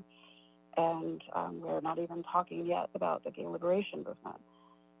Center. And we're not even talking yet about the gay liberation movement.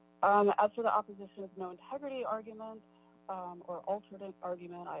 As for the opposition's no integrity argument or alternate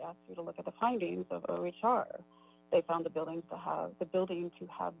argument, I asked you to look at the findings of OHR. They found the building to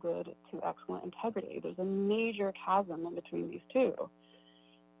have good to excellent integrity. There's a major chasm in between these two.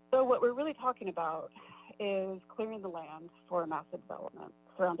 So what we're really talking about is clearing the land for a massive development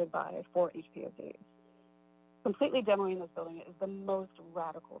surrounded by 4 HPOZs. Completely demoing this building is the most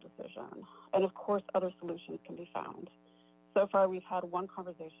radical decision, and of course other solutions can be found. So far we've had one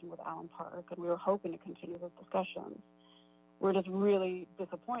conversation with Allen Park, and we were hoping to continue those discussions. We're just really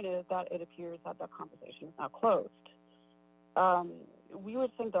disappointed that it appears that that conversation is now closed. We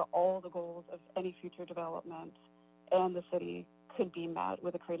would think that all the goals of any future development and the city could be met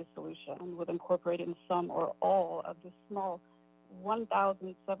with a creative solution, with incorporating some or all of the small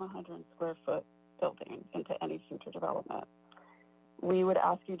 1,700 square foot building into any future development. We would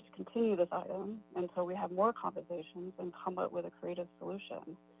ask you to continue this item until we have more conversations and come up with a creative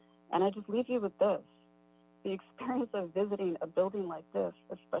solution. And I just leave you with this. The experience of visiting a building like this,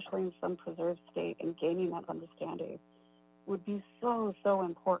 especially in some preserved state, and gaining that understanding would be so, so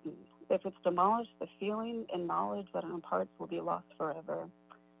important. If it's demolished, the feeling and knowledge that it imparts will be lost forever.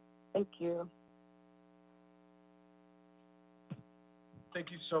 Thank you.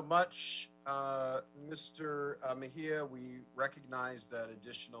 Thank you so much, Mr. Mejia. We recognize that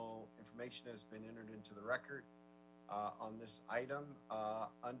additional information has been entered into the record on this item.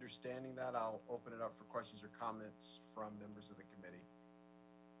 Understanding that, I'll open it up for questions or comments from members of the committee.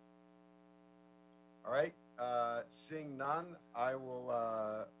 All right, seeing none, I will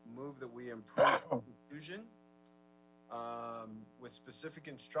move that we improve the conclusion with specific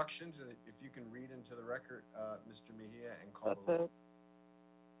instructions. And if you can read into the record, Mr. Mejia, and call the roll.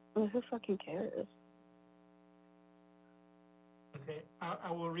 Who fucking cares? Okay, I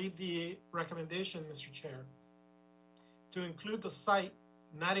will read the recommendation, Mr. Chair. To include the site,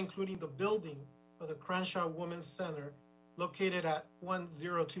 not including the building of the Crenshaw Women's Center located at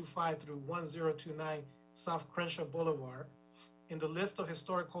 1025 through 1029 South Crenshaw Boulevard in the list of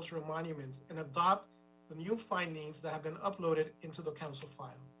historic cultural monuments, and adopt the new findings that have been uploaded into the council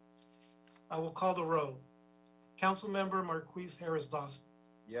file. I will call the roll. Councilmember Marquise Harris Dawson.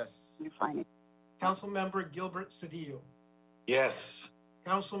 Yes. Councilmember Gilbert Cedillo. Yes.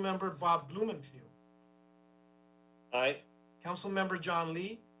 Councilmember Bob Blumenfield. Aye. Councilmember John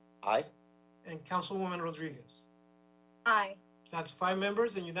Lee. Aye. And Councilwoman Rodriguez. Aye. That's 5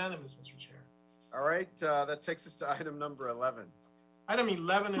 members and unanimous, Mr. Chair. All right, that takes us to item number 11. Item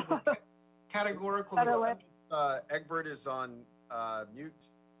 11 is a categorical. Egbert is on mute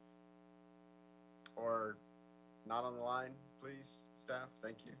or not on the line, please, staff.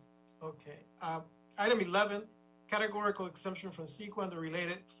 Thank you. Okay. Item 11, categorical exemption from CEQA and the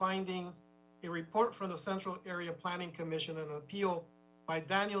related findings. A report from the Central Area Planning Commission and an appeal by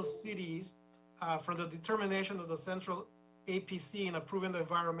Daniel Cities for the determination of the Central APC in approving the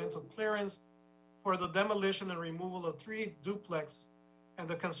environmental clearance for the demolition and removal of 3 duplex and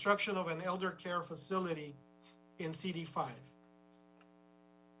the construction of an elder care facility in CD5.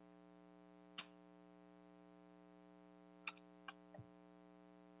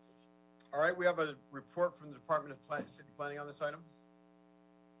 All right, we have a report from the Department of City Planning on this item.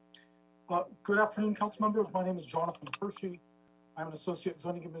 Good afternoon, council members. My name is Jonathan Hershey. I'm an associate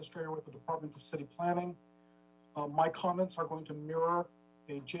zoning administrator with the Department of City Planning. My comments are going to mirror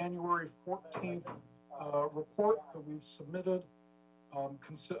a January 14th report that we've submitted.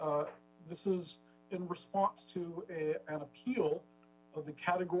 This is in response to an appeal of the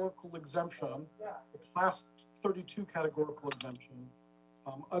categorical exemption, the Class 32 categorical exemption,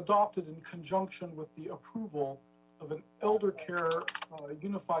 adopted in conjunction with the approval of an elder care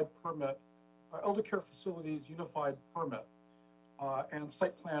unified permit, elder care facilities unified permit and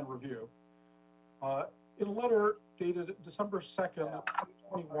site plan review. In a letter dated December 2nd,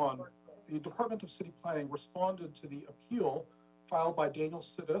 2021, the Department of City Planning responded to the appeal filed by Daniel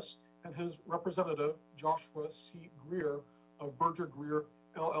Sidis and his representative, Joshua C. Greer of Berger Greer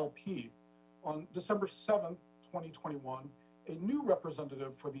LLP. On December 7th, 2021, a new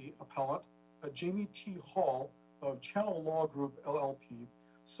representative for the appellant, Jamie T. Hall of Channel Law Group LLP,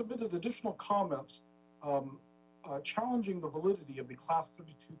 submitted additional comments challenging the validity of the Class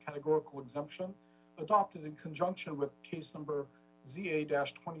 32 categorical exemption adopted in conjunction with case number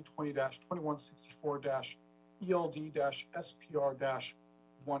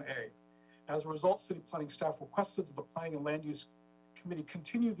ZA-2020-2164-ELD-SPR-1A. As a result, City Planning staff requested that the Planning and Land Use Committee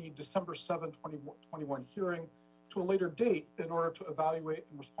continue the December 7, 2021 hearing to a later date in order to evaluate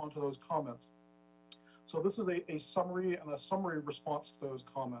and respond to those comments. So this is a summary and a summary response to those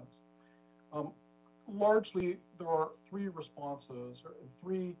comments. Largely, there are 3 responses or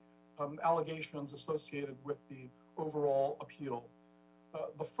 3 allegations associated with the overall appeal.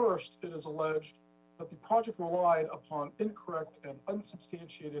 The first, it is alleged that the project relied upon incorrect and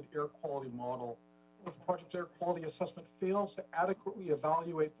unsubstantiated air quality model. If the project's air quality assessment fails to adequately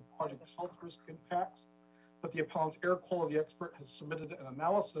evaluate the project health risk impacts, that the appellant's air quality expert has submitted an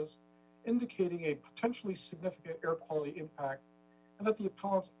analysis indicating a potentially significant air quality impact, and that the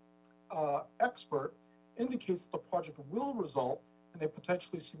appellant's expert indicates that the project will result in a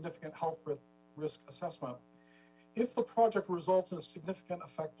potentially significant health risk assessment. If the project results in a significant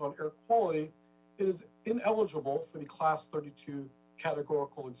effect on air quality, it is ineligible for the Class 32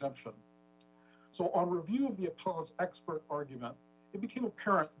 categorical exemption. So on review of the appellant's expert argument, it became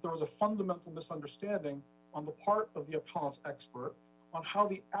apparent that there was a fundamental misunderstanding on the part of the appellant's expert on how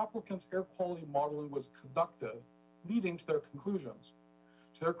the applicant's air quality modeling was conducted, leading to their conclusions.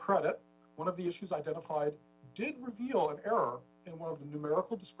 To their credit, one of the issues identified did reveal an error in one of the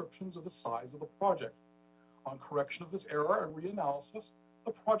numerical descriptions of the size of the project. On correction of this error and reanalysis,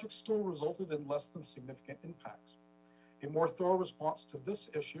 the project still resulted in less than significant impacts. A more thorough response to this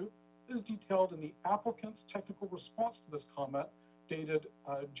issue is detailed in the applicant's technical response to this comment dated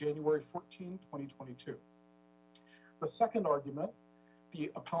January 14, 2022. The second argument,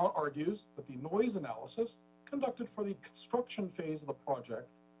 the appellant argues that the noise analysis conducted for the construction phase of the project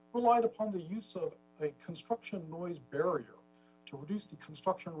relied upon the use of a construction noise barrier to reduce the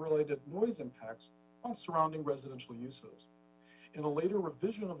construction-related noise impacts on surrounding residential uses. In a later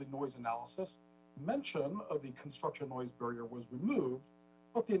revision of the noise analysis, mention of the construction noise barrier was removed,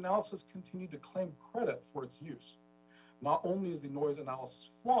 but the analysis continued to claim credit for its use. Not only is the noise analysis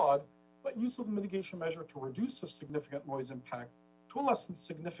flawed, but use of the mitigation measure to reduce a significant noise impact to a less than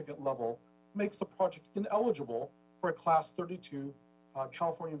significant level makes the project ineligible for a Class 32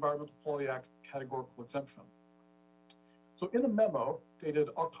 California Environmental Quality Act categorical exemption. So in a memo dated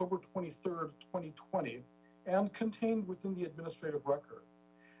October 23rd, 2020, and contained within the administrative record,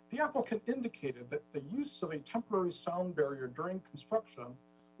 the applicant indicated that the use of a temporary sound barrier during construction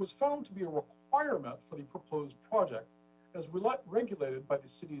was found to be a requirement for the proposed project, as regulated by the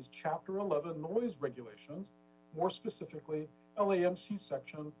city's Chapter 11 noise regulations, more specifically LAMC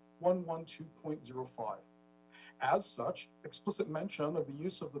Section 112.05. As such, explicit mention of the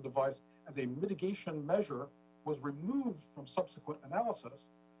use of the device as a mitigation measure was removed from subsequent analysis,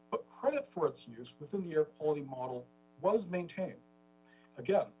 but credit for its use within the air quality model was maintained.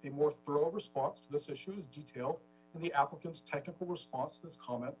 Again, a more thorough response to this issue is detailed in the applicant's technical response to this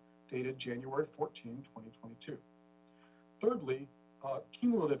comment dated January 14, 2022. Thirdly,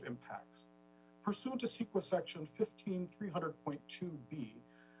 cumulative impacts. Pursuant to CEQA Section 15300.2b,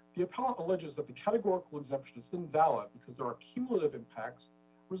 the appellant alleges that the categorical exemption is invalid because there are cumulative impacts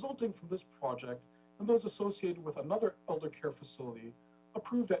resulting from this project and those associated with another elder care facility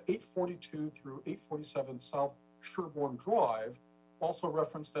approved at 842 through 847 South Sherbourne Drive, also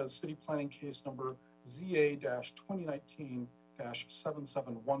referenced as City Planning Case Number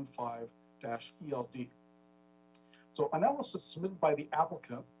ZA-2019-7715-ELD. So analysis submitted by the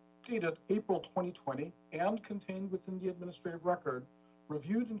applicant, dated April 2020 and contained within the administrative record,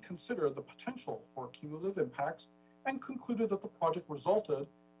 reviewed and considered the potential for cumulative impacts and concluded that the project resulted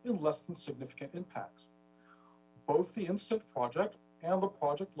in less than significant impacts. Both the incident project and the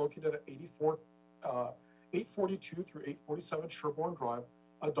project located at 842 through 847 Sherbourne Drive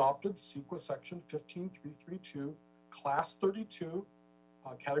adopted CEQA Section 15332 Class 32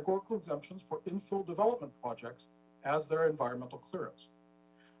 categorical exemptions for infill development projects as their environmental clearance.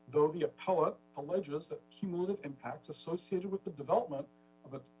 Though the appellant alleges that cumulative impacts associated with the development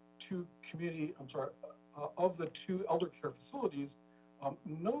of the two elder care facilities,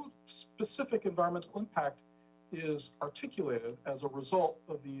 no specific environmental impact is articulated as a result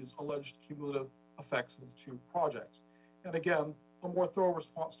of these alleged cumulative effects of the two projects. And again, a more thorough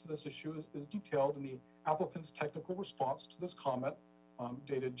response to this issue is detailed in the applicant's technical response to this comment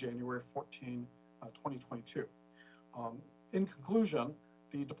dated January 14, 2022. In conclusion,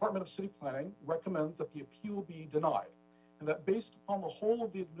 the Department of City Planning recommends that the appeal be denied and that based upon the whole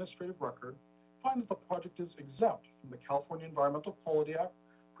of the administrative record, find that the project is exempt from the California Environmental Quality Act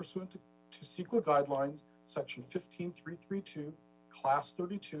pursuant to CEQA guidelines Section 15332, Class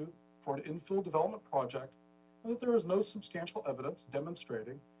 32 for an infill development project, and that there is no substantial evidence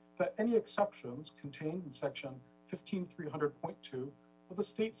demonstrating that any exceptions contained in Section 15300.2 of the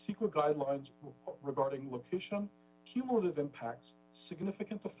state CEQA guidelines regarding location, cumulative impacts,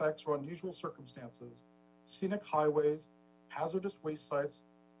 significant effects or unusual circumstances, scenic highways, hazardous waste sites,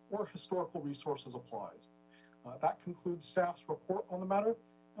 or historical resources applies. That concludes staff's report on the matter,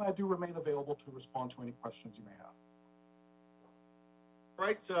 and I do remain available to respond to any questions you may have. All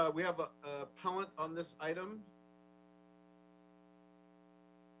right, we have a appellant on this item.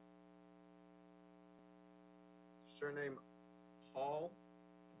 Surname Hall.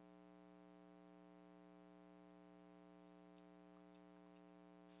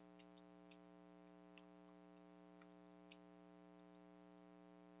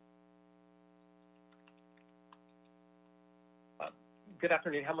 Good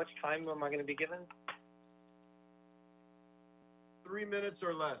afternoon. How much time am I going to be given? 3 minutes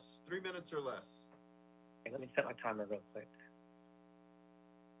or less. 3 minutes or less. Okay, let me set my timer real quick.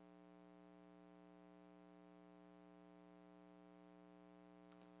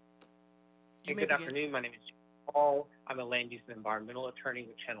 Good afternoon. My name is Paul. I'm a land use and environmental attorney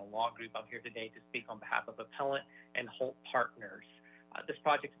with Channel Law Group. I'm here today to speak on behalf of Appellant and Holt Partners. This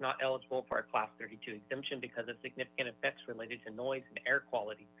project is not eligible for a Class 32 exemption because of significant effects related to noise and air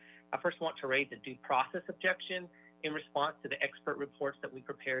quality. I first want to raise a due process objection. In response to the expert reports that we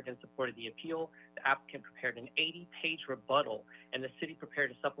prepared in support of the appeal, the applicant prepared an 80-page rebuttal, and the city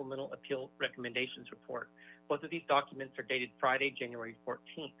prepared a supplemental appeal recommendations report. Both of these documents are dated Friday, January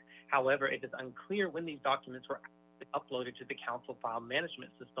 14th. However, it is unclear when these documents were uploaded to the council file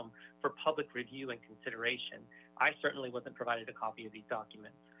management system for public review and consideration. I certainly wasn't provided a copy of these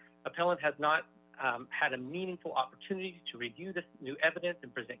documents. Appellant has not had a meaningful opportunity to review this new evidence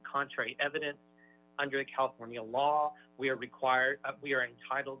and present contrary evidence. Under California law, we are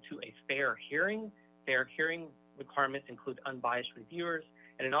entitled to a fair hearing. Fair hearing requirements include unbiased reviewers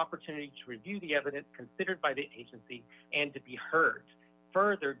and an opportunity to review the evidence considered by the agency and to be heard.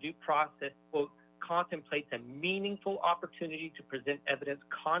 Further, due process, quote, contemplates a meaningful opportunity to present evidence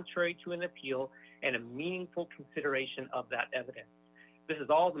contrary to an appeal and a meaningful consideration of that evidence. This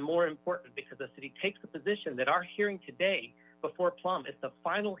is all the more important because the city takes the position that our hearing today before Plum is the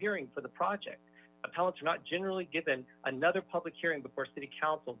final hearing for the project. Appellants are not generally given another public hearing before City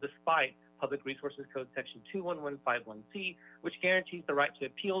Council despite Public Resources Code Section 21151C, which guarantees the right to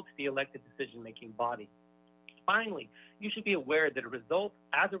appeal to the elected decision-making body. Finally, you should be aware that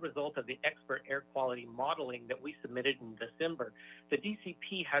as a result of the expert air quality modeling that we submitted in December, the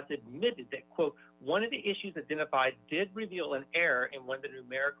DCP has admitted that, quote, one of the issues identified did reveal an error in one of the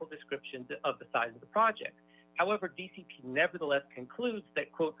numerical descriptions of the size of the project. However, DCP nevertheless concludes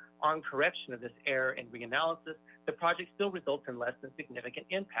that, quote, on correction of this error and reanalysis, the project still results in less than significant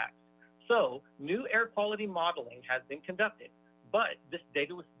impacts. So, new air quality modeling has been conducted, but this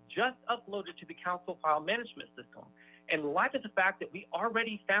data was just uploaded to the council file management system. In light of the fact that we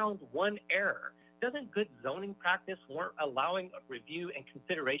already found one error, doesn't good zoning practice warrant allowing a review and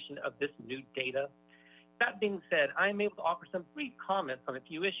consideration of this new data? That being said, I am able to offer some brief comments on a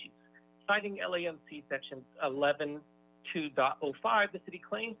few issues. Citing LAMC section 11.2.05, the city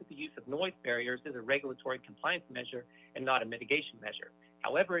claims that the use of noise barriers is a regulatory compliance measure and not a mitigation measure.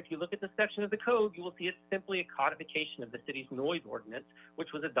 However, if you look at the section of the code, you will see it's simply a codification of the city's noise ordinance, which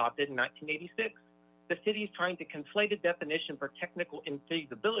was adopted in 1986. The city is trying to conflate a definition for technical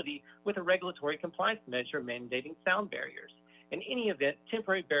infeasibility with a regulatory compliance measure mandating sound barriers. In any event,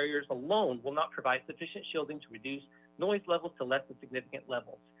 temporary barriers alone will not provide sufficient shielding to reduce noise levels to less than significant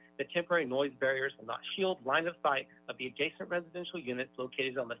levels. The temporary noise barriers will not shield line of sight of the adjacent residential units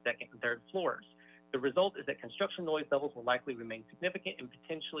located on the second and third floors. The result is that construction noise levels will likely remain significant and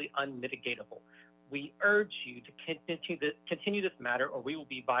potentially unmitigatable. We urge you to continue this matter, or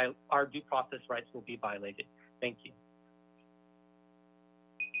our due process rights will be violated. Thank you.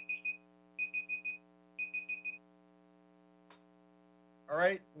 All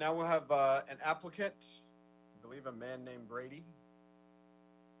right, now we'll have an applicant, I believe a man named Brady.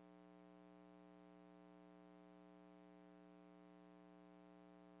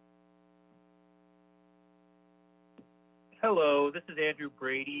 Hello, this is Andrew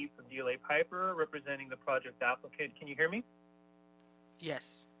Brady from DLA Piper, representing the project applicant. Can you hear me?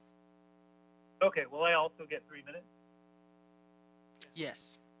 Yes. Okay, will I also get 3 minutes?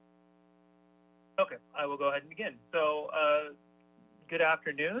 Yes. Okay, I will go ahead and begin. So, good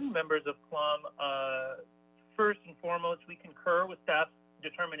afternoon, members of Plum. First and foremost, we concur with staff's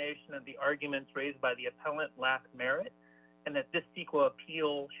determination that the arguments raised by the appellant lack merit and that this CEQA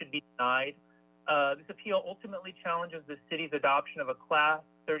appeal should be denied. This appeal ultimately challenges the city's adoption of a Class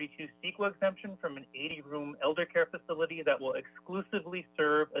 32 CEQA exemption from an 80-room elder care facility that will exclusively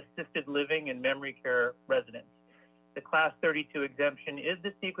serve assisted living and memory care residents. The Class 32 exemption is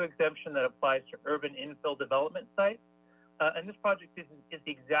the CEQA exemption that applies to urban infill development sites, and this project is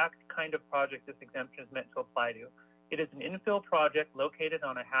the exact kind of project this exemption is meant to apply to. It is an infill project located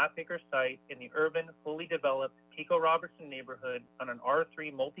on a half-acre site in the urban, fully developed Pico Robertson neighborhood on an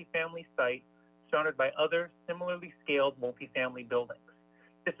R3 multifamily site surrounded by other similarly scaled multifamily buildings.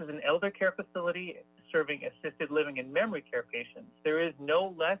 This is an elder care facility serving assisted living and memory care patients. There is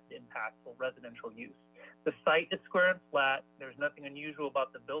no less impactful residential use. The site is square and flat. There's nothing unusual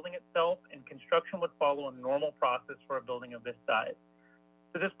about the building itself, and construction would follow a normal process for a building of this size.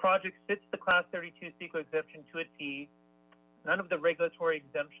 So this project fits the Class 32 CEQA exemption to a T. None of the regulatory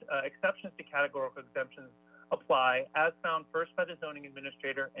exceptions to categorical exemptions apply, as found first by the zoning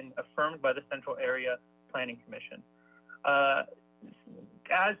administrator and affirmed by the Central Area Planning Commission.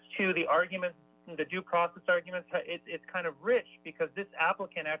 As to the arguments, the due process arguments, it's kind of rich because this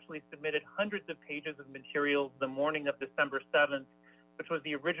applicant actually submitted hundreds of pages of materials the morning of December 7th, which was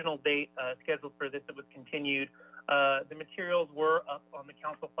the original date scheduled for this. It was continued. The materials were up on the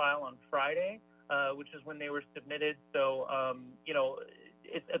council file on Friday, which is when they were submitted. So, you know,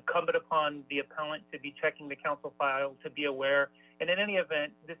 it's incumbent upon the appellant to be checking the council file to be aware. And in any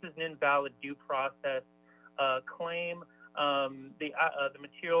event, this is an invalid due process claim. The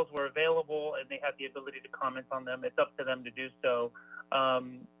materials were available and they had the ability to comment on them. It's up to them to do so.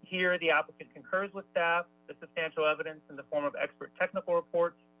 Here, the applicant concurs with staff. The substantial evidence in the form of expert technical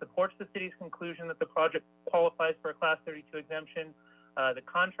reports supports the city's conclusion that the project qualifies for a Class 32 exemption. The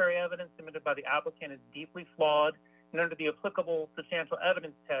contrary evidence submitted by the applicant is deeply flawed, and under the applicable substantial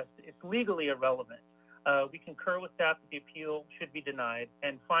evidence test, it's legally irrelevant. We concur with staff that the appeal should be denied.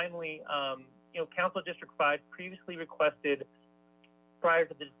 And finally, you know, Council District 5 previously requested prior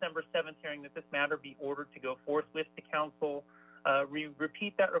to the December 7th hearing that this matter be ordered to go forthwith to council. We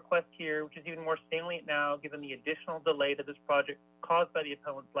repeat that request here, which is even more salient now given the additional delay to this project caused by the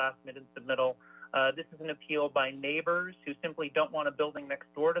appellant's last-minute submittal. This is an appeal by neighbors who simply don't want a building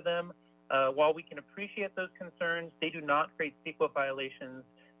next door to them. While we can appreciate those concerns, they do not create CEQA violations.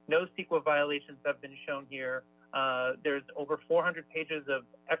 No CEQA violations have been shown here. There's over 400 pages of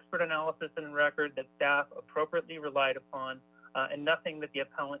expert analysis and record that staff appropriately relied upon, and nothing that the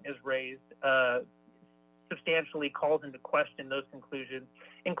appellant has raised substantially calls into question those conclusions,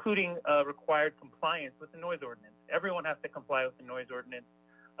 including required compliance with the noise ordinance. Everyone has to comply with the noise ordinance.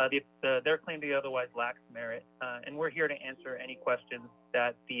 Their claim to be otherwise lacks merit, and we're here to answer any questions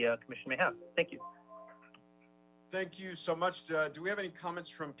that the commission may have. Thank you. Thank you so much. Do we have any comments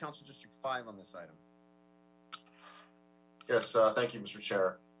from Council District 5 on this item? Yes, thank you, Mr.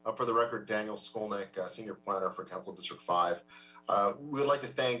 Chair. For the record, Daniel Skolnick, Senior Planner for Council District 5. We would like to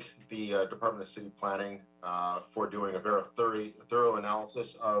thank the Department of City Planning for doing a very thorough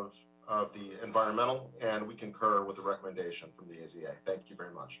analysis of the environmental, and we concur with the recommendation from the AZA. Thank you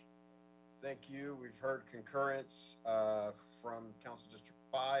very much. Thank you. We've heard concurrence from Council District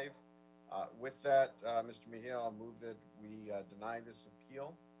 5. With that, Mr. Mejia, I'll move that we deny this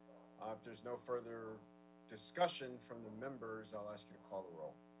appeal. If there's no further discussion from the members, I'll ask you to call the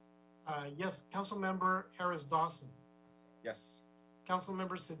roll. Yes, Councilmember Harris Dawson. Yes.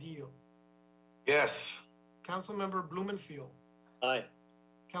 Councilmember Cedillo. Yes. Councilmember Blumenfield. Aye.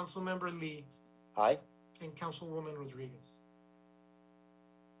 Councilmember Lee. Aye. And Councilwoman Rodriguez.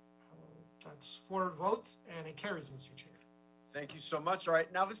 That's 4 votes, and it carries, Mr. Chair. Thank you so much. All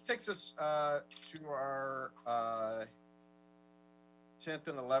right, now this takes us to our 10th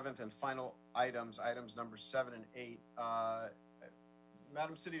and 11th and final items number 7 and 8.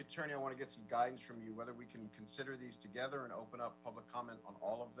 Madam City Attorney, I want to get some guidance from you whether we can consider these together and open up public comment on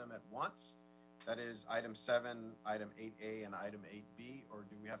all of them at once. That is item 7, item 8A, and item 8B, or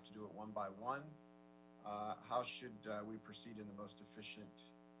do we have to do it one by one? How should we proceed in the most efficient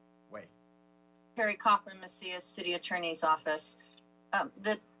way? Terry Kaufman, Macias City Attorney's Office.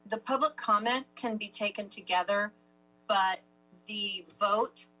 The public comment can be taken together, but the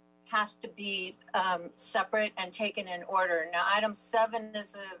vote has to be separate and taken in order. Now, item 7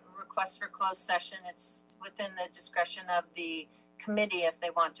 is a request for closed session. It's within the discretion of the committee if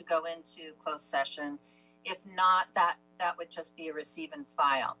they want to go into closed session. If not, that would just be a receive and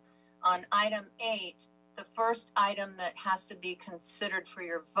file. On item 8, the first item that has to be considered for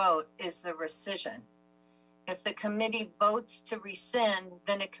your vote is the rescission. If the committee votes to rescind,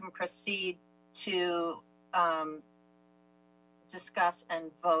 then it can proceed to discuss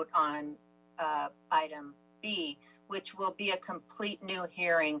and vote on item B, which will be a complete new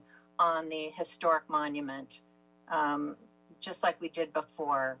hearing on the historic monument, just like we did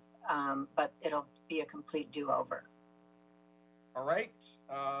before, but it'll be a complete do-over. All right,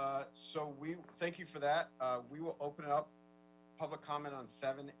 so we thank you for that. We will open it up, public comment on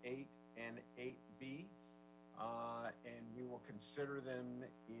 7, 8, and 8B, and we will consider them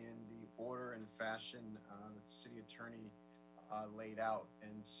in the order and fashion that the city attorney laid out.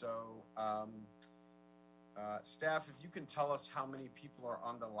 And so, staff, if you can tell us how many people are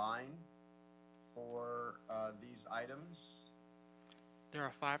on the line for these items. There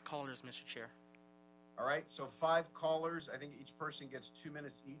are 5 callers, Mr. Chair. All right, so 5 callers. I think each person gets 2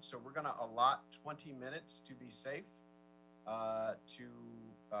 minutes each. So we're going to allot 20 minutes to be safe to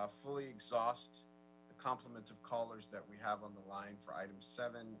fully exhaust the complement of callers that we have on the line for items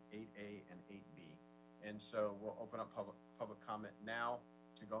 7, 8A, and 8B. And so we'll open up public comment now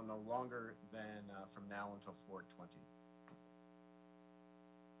to go no longer than from now until 4:20.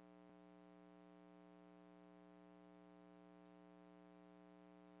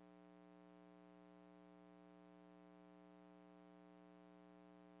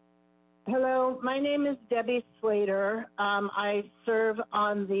 Hello, my name is Debbie Slater. I serve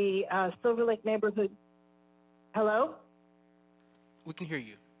on the Silver Lake neighborhood. Hello? We can hear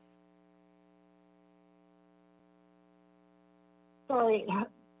you. Sorry.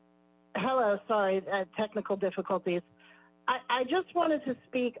 Hello, sorry, technical difficulties. I just wanted to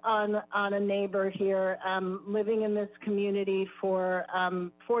speak on a neighbor here, living in this community for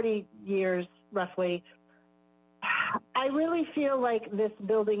 40 years, roughly. I really feel like this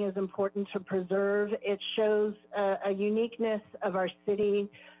building is important to preserve. It shows a uniqueness of our city.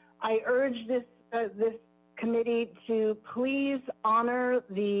 I urge this committee to please honor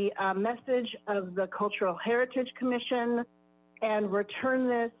the message of the Cultural Heritage Commission and return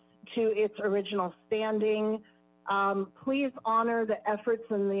this to its original standing. Please honor the efforts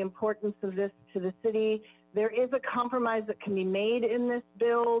and the importance of this to the city. There is a compromise that can be made in this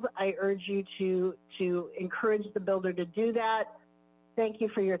build. I urge you to encourage the builder to do that. Thank you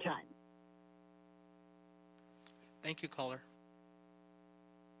for your time. Thank you, caller.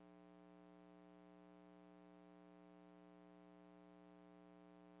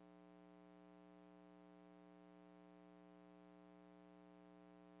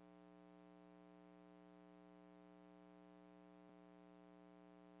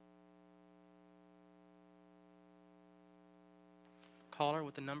 Caller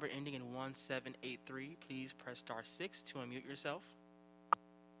with the number ending in 1783, please press star 6 to unmute yourself.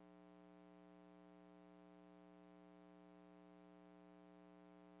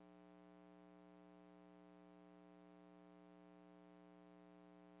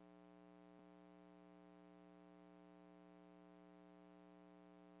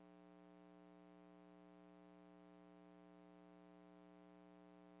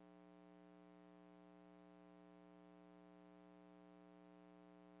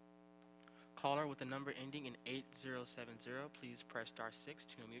 Caller with the number ending in 8070, please press star 6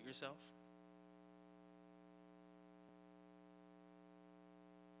 to unmute yourself.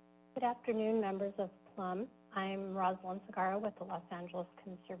 Good afternoon, members of Plum. I'm Rosalind Segarra with the Los Angeles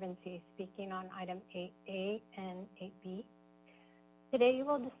Conservancy, speaking on item 8A and 8B. Today you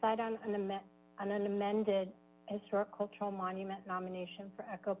will decide on an amended historic cultural monument nomination for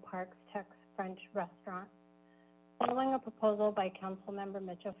Echo Park's Tex French restaurant. Following a proposal by Councilmember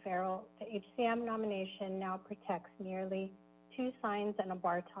Mitch O'Farrell, the HCM nomination now protects nearly 2 signs and a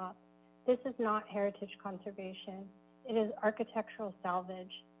bar top. This is not heritage conservation. It is architectural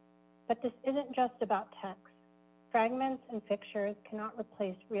salvage. But this isn't just about text. Fragments and fixtures cannot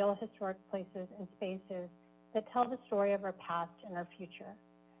replace real historic places and spaces that tell the story of our past and our future.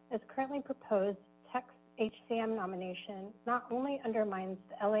 As currently proposed, Tex HCM nomination not only undermines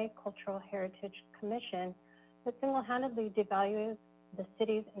the LA Cultural Heritage Commission, but single-handedly devalues the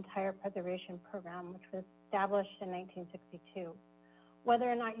city's entire preservation program, which was established in 1962.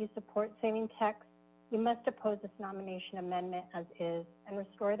 Whether or not you support saving text, you must oppose this nomination amendment as is and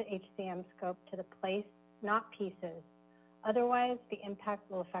restore the HCM scope to the place, not pieces. Otherwise, the impact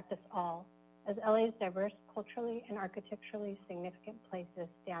will affect us all, as LA's diverse culturally and architecturally significant places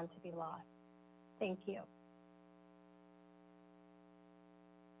stand to be lost. Thank you.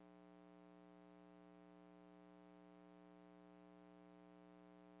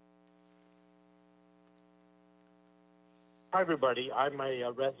 Hi, everybody. I'm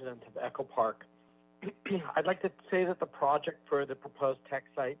a resident of Echo Park. I'd like to say that the project for the proposed tech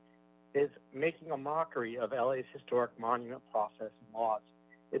site is making a mockery of LA's historic monument process and laws.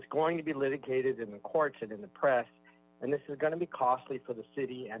 It's going to be litigated in the courts and in the press, and this is going to be costly for the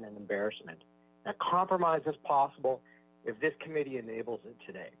city and an embarrassment. Now, compromise is possible if this committee enables it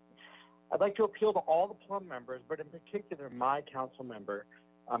today. I'd like to appeal to all the Plum members, but in particular my council member,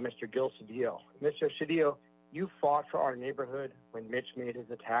 Mr. Gil Cedillo. Mr. Cedillo, you fought for our neighborhood when Mitch made his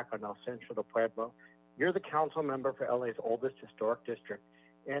attack on El Centro de Pueblo. You're the council member for LA's oldest historic district,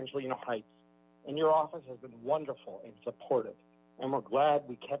 Angelino Heights, and your office has been wonderful and supportive, and we're glad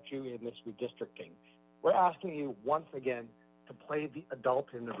we kept you in this redistricting. We're asking you once again to play the adult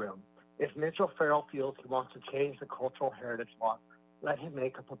in the room. If Mitch O'Farrell feels he wants to change the cultural heritage law, let him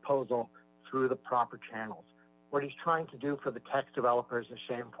make a proposal through the proper channels. What he's trying to do for the tech developers is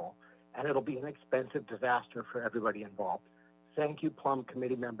shameful, and it'll be an expensive disaster for everybody involved. Thank you, Plum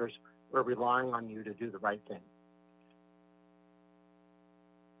committee members. We're relying on you to do the right thing.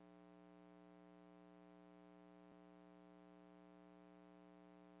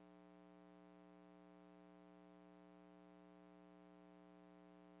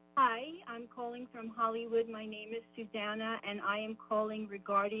 Hi, I'm calling from Hollywood. My name is Susanna, and I am calling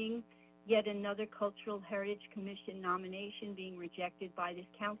regarding yet another Cultural Heritage Commission nomination being rejected by this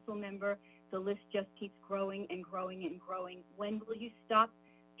council member. The list just keeps growing and growing and growing. When will you stop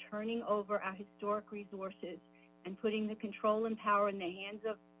turning over our historic resources and putting the control and power in the hands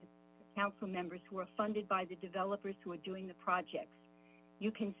of council members who are funded by the developers who are doing the projects?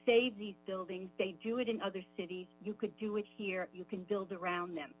 You can save these buildings. They do it in other cities. You could do it here. You can build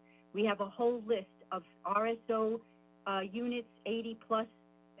around them. We have a whole list of RSO units, 80 plus,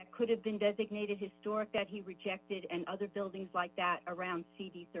 that could have been designated historic that he rejected, and other buildings like that around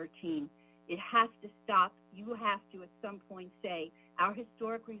CD 13. It has to stop. You have to at some point say, our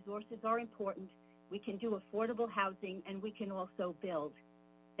historic resources are important. We can do affordable housing, and we can also build.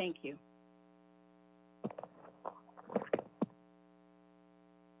 Thank you.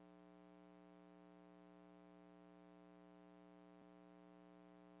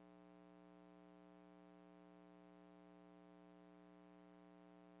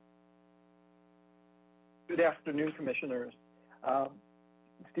 Good afternoon, Commissioners.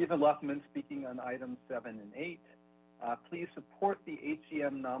 Stephen Luffman speaking on items 7 and 8. Please support the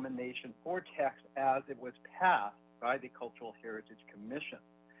HCM nomination for text as it was passed by the Cultural Heritage Commission.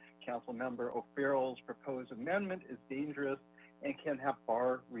 Councilmember O'Farrell's proposed amendment is dangerous and can have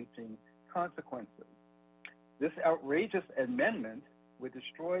far-reaching consequences. This outrageous amendment would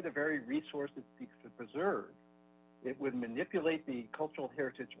destroy the very resource it seeks to preserve. It would manipulate the Cultural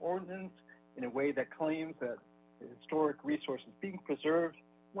Heritage Ordinance in a way that claims that historic resources being preserved,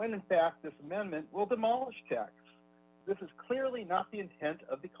 when in fact this amendment will demolish text. This is clearly not the intent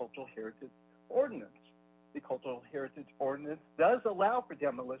of the Cultural Heritage Ordinance. The Cultural Heritage Ordinance does allow for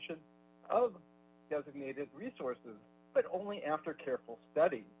demolition of designated resources, but only after careful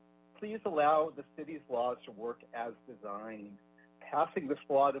study. Please allow the city's laws to work as designed. Passing this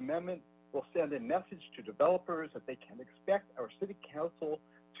flawed amendment will send a message to developers that they can expect our city council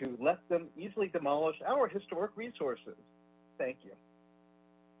to let them easily demolish our historic resources. Thank you.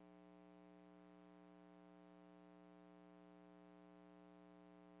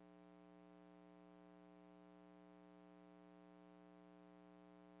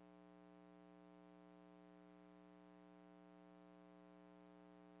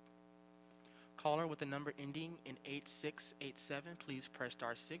 Caller with the number ending in 8687, please press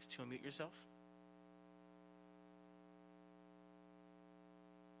star 6 to unmute yourself.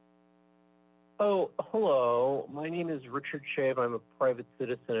 Oh, hello. My name is Richard Shave. I'm a private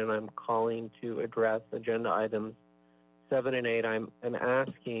citizen, and I'm calling to address agenda items 7 and 8. I'm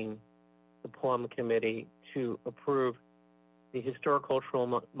asking the Plum Committee to approve the Historic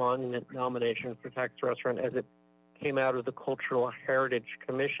Cultural Monument nomination for Tex Restaurant as it came out of the Cultural Heritage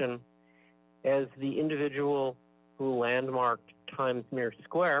Commission as the individual who landmarked Times Square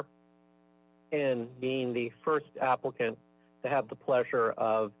Square and being the first applicant to have the pleasure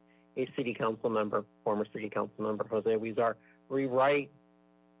of a city council member, former city council member Jose Huizar, rewrite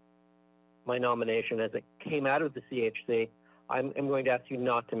my nomination as it came out of the CHC. I'm going to ask you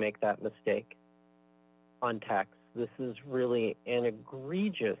not to make that mistake on text. This is really an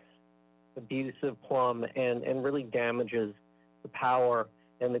egregious abuse of Plum and really damages the power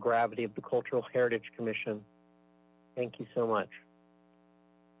and the gravity of the Cultural Heritage Commission. Thank you so much.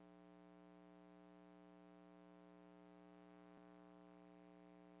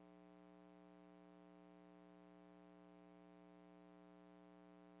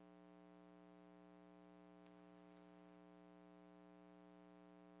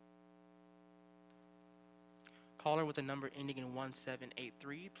 Caller with the number ending in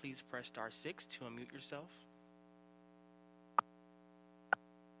 1783, please press star 6 to unmute yourself.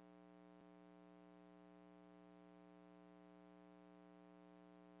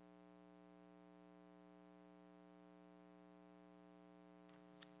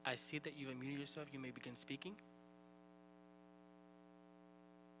 I see that you've unmuted yourself. You may begin speaking.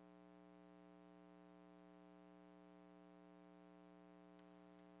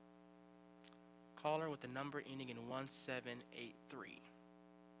 Caller with the number ending in 1783.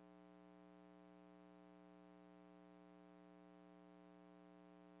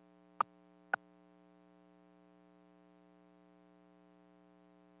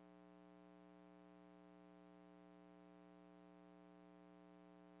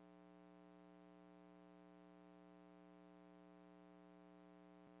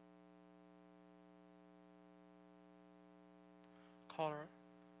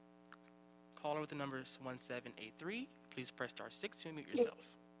 Caller with the numbers 1783, please press star 6 to unmute yourself.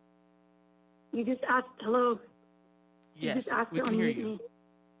 You just asked, hello? Yes, you just asked we to can hear unmute you. me.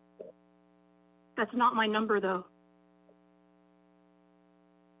 That's not my number, though.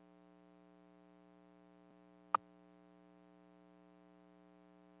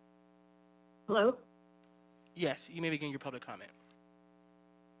 Hello? Yes, you may begin your public comment.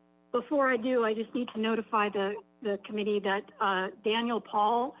 Before I do, I just need to notify the committee that Daniel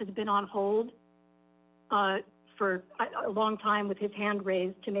Paul has been on hold for a long time with his hand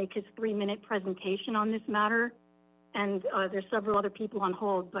raised to make his 3-minute presentation on this matter. And there's several other people on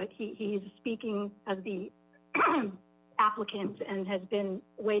hold, but he's speaking as the applicant and has been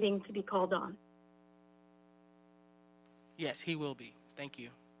waiting to be called on. Yes, he will be. Thank you.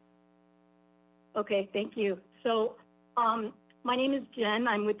 Okay, thank you. So my name is Jen.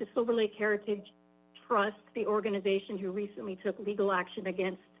 I'm with the Silver Lake Heritage Trust, the organization who recently took legal action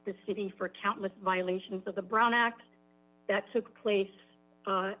against the city for countless violations of the Brown Act that took place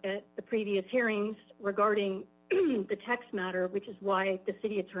at the previous hearings regarding the text matter, which is why the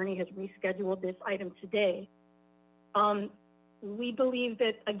city attorney has rescheduled this item today. We believe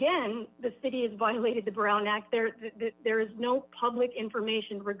that, again, the city has violated the Brown Act. There is no public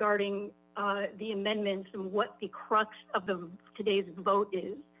information regarding the amendments and what the crux of today's vote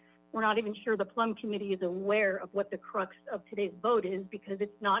is. We're not even sure the Plum Committee is aware of what the crux of today's vote is because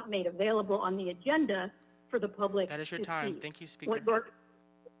it's not made available on the agenda for the public. That is your to time. see. Thank you, Speaker.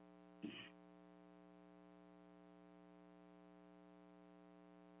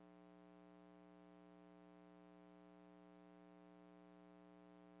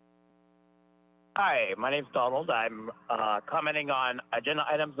 Hi, my name's Donald. I'm commenting on agenda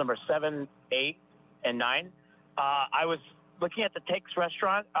items number 7, 8, and 9. I was looking at the Takes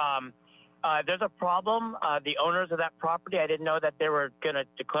restaurant. There's a problem. The owners of that property, I didn't know that they were going to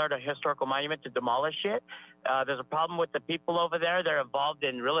declare it a historical monument to demolish it. There's a problem with the people over there. They're involved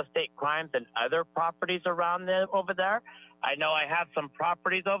in real estate crimes and other properties around them over there. I know I have some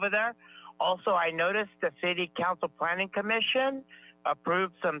properties over there. Also, I noticed the City Council Planning Commission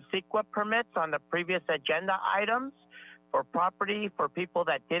approved some CEQA permits on the previous agenda items for property for people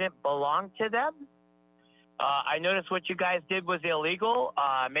that didn't belong to them. I noticed what you guys did was illegal.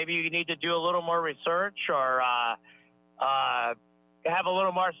 Maybe you need to do a little more research or have a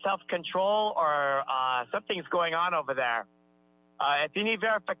little more self-control or something's going on over there. If you need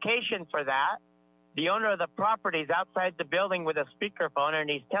verification for that, the owner of the property is outside the building with a speakerphone and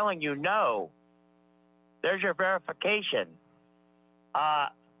he's telling you no. There's your verification.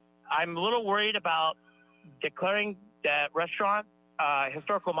 I'm a little worried about declaring that restaurant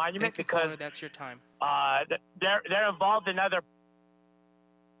historical monument because caller, that's your time. They're involved in other.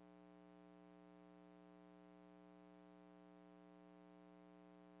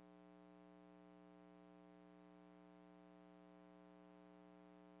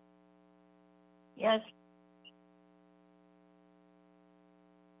 Yes.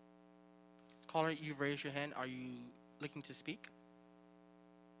 Caller, you've raised your hand. Are you looking to speak?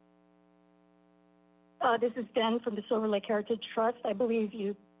 This is Jen from the Silver Lake Heritage Trust. I believe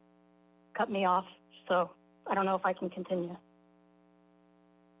you cut me off, so I don't know if I can continue.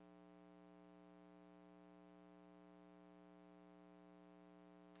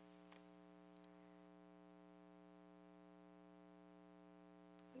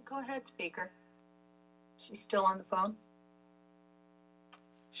 Go ahead, speaker. She's still on the phone?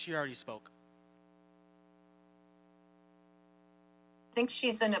 She already spoke. I think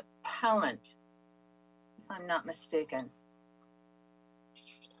she's an appellant, if I'm not mistaken.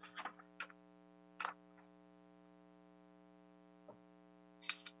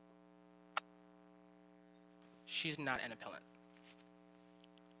 She's not an appellant.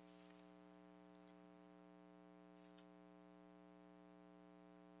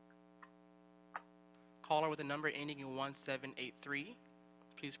 Caller with a number ending in 1783,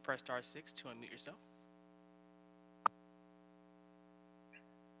 please press *6 to unmute yourself.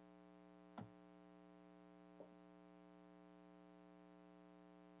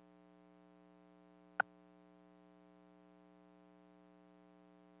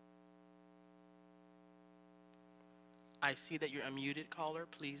 I see that you're unmuted, caller.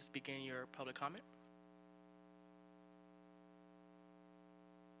 Please begin your public comment.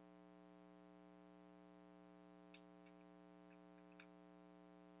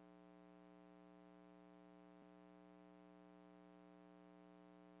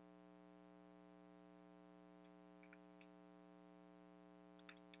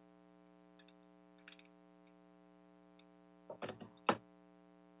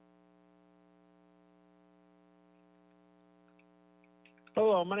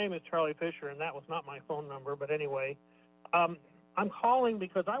 Hello, my name is Charlie Fisher, and that was not my phone number, but anyway. I'm calling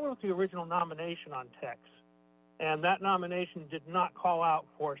because I wrote the original nomination on Tex, and that nomination did not call out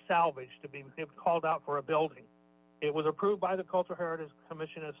for salvage to be, it called out for a building. It was approved by the Cultural Heritage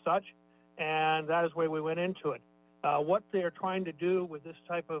Commission as such, and that is the way we went into it. What they're trying to do with this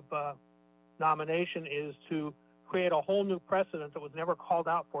type of nomination is to create a whole new precedent that was never called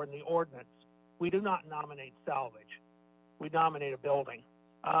out for in the ordinance. We do not nominate salvage. We nominate a building.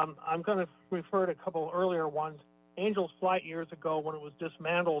 I'm going to refer to a couple earlier ones. Angel's Flight years ago, when it was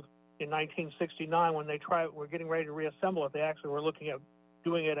dismantled in 1969, when they were getting ready to reassemble it, they actually were looking at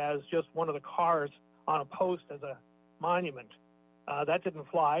doing it as just one of the cars on a post as a monument. That didn't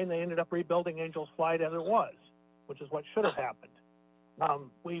fly, and they ended up rebuilding Angel's Flight as it was, which is what should have happened.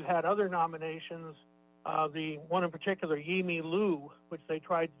 We've had other nominations. The one in particular, Yimi Lu, which they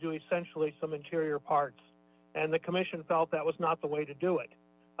tried to do essentially some interior parts. And the commission felt that was not the way to do it.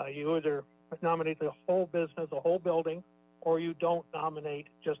 You either nominate the whole business, the whole building, or you don't nominate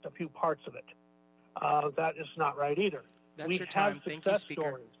just a few parts of it. That is not right either. That's your time. Thank you, Speaker.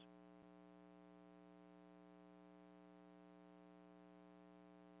 Stories.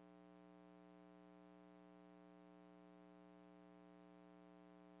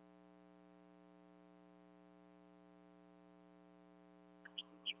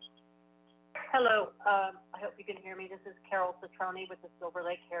 Hello, I hope you can hear me. This is Carol Citroni with the Silver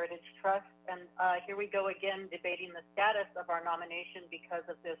Lake Heritage Trust, and here we go again debating the status of our nomination because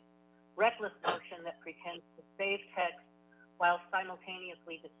of this reckless motion that pretends to save text while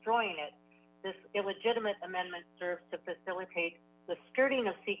simultaneously destroying it. This illegitimate amendment serves to facilitate the skirting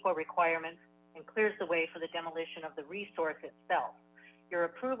of CEQA requirements and clears the way for the demolition of the resource itself. Your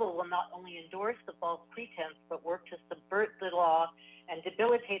approval will not only endorse the false pretense, but work to subvert the law and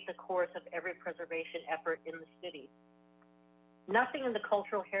debilitate the course of every preservation effort in the city. Nothing in the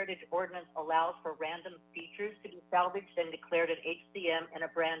Cultural Heritage Ordinance allows for random features to be salvaged and declared an HCM in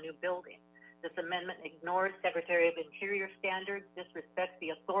a brand new building. This amendment ignores Secretary of Interior standards, disrespects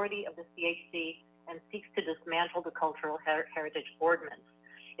the authority of the CHC, and seeks to dismantle the Cultural Heritage Ordinance.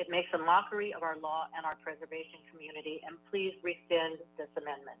 It makes a mockery of our law and our preservation community, and please rescind this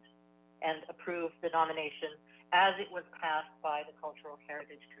amendment and approve the nomination as it was passed by the Cultural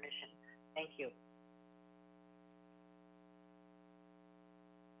Heritage Commission. Thank you.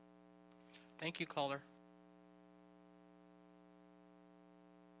 Thank you, caller.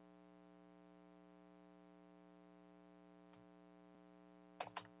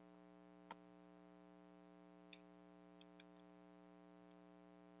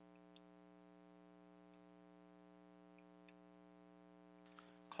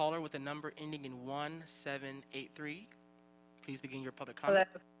 Caller with a number ending in 1783. Please begin your public comment.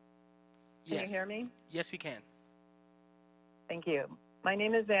 Hello. Yes. Can you hear me? Yes, we can. Thank you. My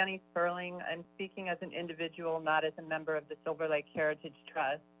name is Annie Sperling. I'm speaking as an individual, not as a member of the Silver Lake Heritage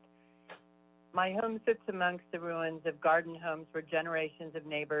Trust. My home sits amongst the ruins of garden homes where generations of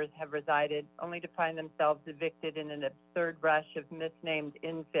neighbors have resided, only to find themselves evicted in an absurd rush of misnamed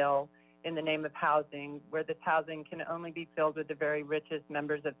infill in the name of housing, where this housing can only be filled with the very richest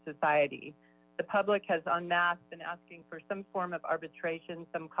members of society. The public has en masse been asking for some form of arbitration,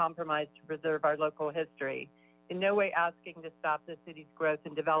 some compromise to preserve our local history, in no way asking to stop the city's growth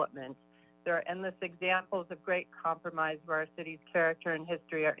and development. There are endless examples of great compromise where our city's character and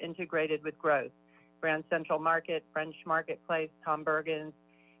history are integrated with growth. Grand Central Market, French Marketplace, Tom Bergen's.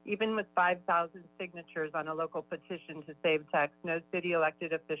 Even with 5,000 signatures on a local petition to save Tex, no city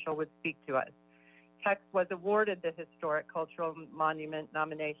elected official would speak to us. Tex was awarded the Historic Cultural Monument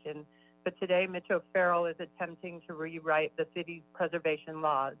nomination, but today Mitch O'Farrell is attempting to rewrite the city's preservation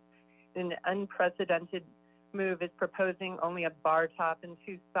laws. An unprecedented move is proposing only a bar top and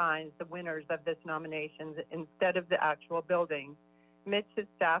 2 signs, the winners of this nomination, instead of the actual building. Mitch, his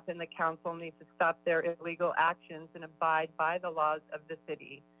staff, and the council need to stop their illegal actions and abide by the laws of the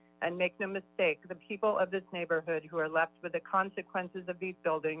city. And make no mistake, the people of this neighborhood who are left with the consequences of these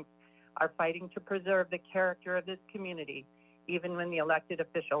buildings are fighting to preserve the character of this community, even when the elected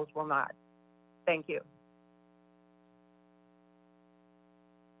officials will not. Thank you.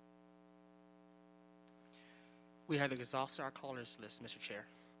 We have exhausted our callers list, Mr. Chair.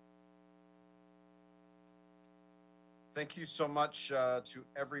 Thank you so much to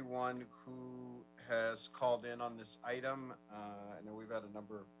everyone who has called in on this item. I know we've had a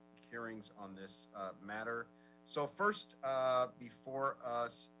number of hearings on this matter. So first before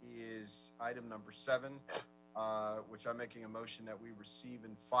us is item number 7, which I'm making a motion that we receive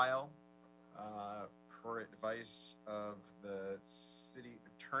and file per advice of the city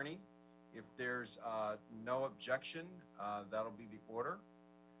attorney. If there's no objection, that'll be the order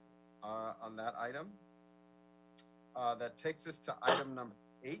on that item. That takes us to item number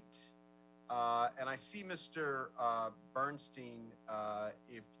 8. And I see Mr. Bernstein,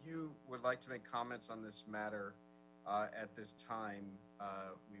 if you would like to make comments on this matter at this time,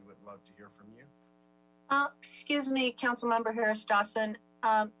 we would love to hear from you. Excuse me, Councilmember Harris Dawson.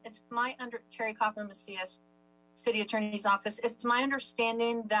 It's my Terry Kaufman Macias, City Attorney's Office. It's my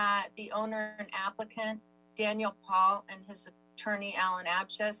understanding that the owner and applicant, Daniel Paul, and his attorney, Alan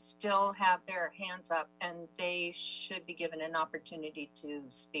Abshes, still have their hands up, and they should be given an opportunity to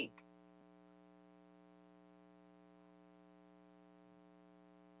speak.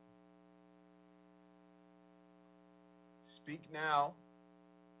 Speak now.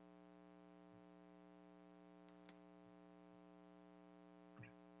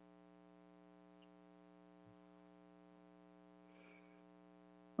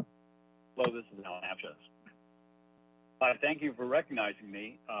 Hello, this is Alan Abshes. Thank you for recognizing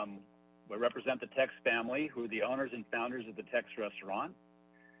me. I represent the Tex family, who are the owners and founders of the Tex restaurant.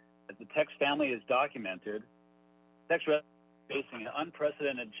 As the Tex family is documented, Tex restaurant is facing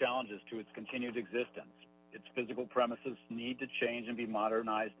unprecedented challenges to its continued existence. Its physical premises need to change and be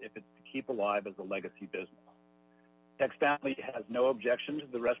modernized if it's to keep alive as a legacy business. Tex family has no objection to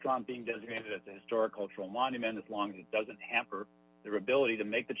the restaurant being designated as a historic cultural monument as long as it doesn't hamper their ability to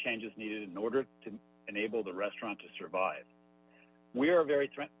make the changes needed in order to enable the restaurant to survive. We are very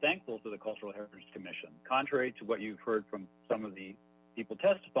thankful to the Cultural Heritage Commission. Contrary to what you've heard from some of the people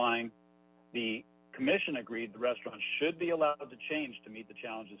testifying, the commission agreed the restaurant should be allowed to change to meet the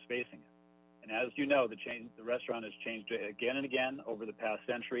challenges facing it. And as you know, the restaurant has changed again and again over the past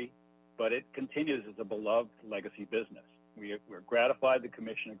century, but it continues as a beloved legacy business. We're gratified the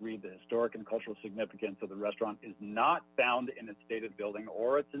commission agreed the historic and cultural significance of the restaurant is not found in its stated building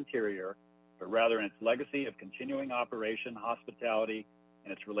or its interior, but rather in its legacy of continuing operation, hospitality,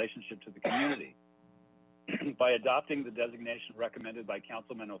 and its relationship to the community. By adopting the designation recommended by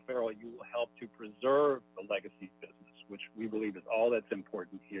Councilman O'Farrell, you will help to preserve the legacy business, which we believe is all that's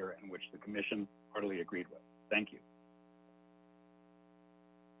important here and which the commission heartily agreed with. Thank you.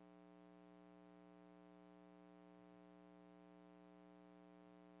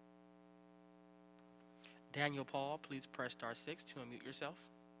 Daniel Paul, please press *6 to unmute yourself.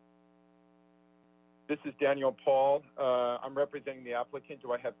 This is Daniel Paul. I'm representing the applicant.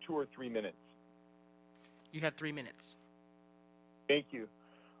 Do I have 2 or 3 minutes? You have 3 minutes. Thank you.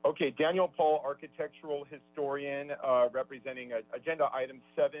 Okay, Daniel Paul, architectural historian, representing agenda items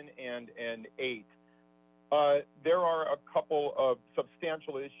 7 and 8. There are a couple of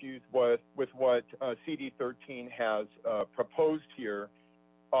substantial issues with what CD 13 has proposed here.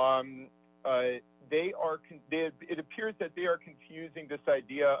 It appears that they are confusing this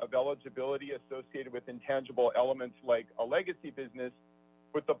idea of eligibility associated with intangible elements like a legacy business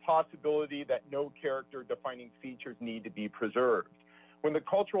with the possibility that no character-defining features need to be preserved. When the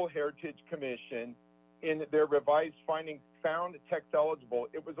Cultural Heritage Commission, in their revised findings, found text eligible,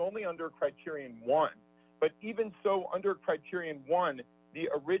 it was only under Criterion 1. But even so, under Criterion 1, the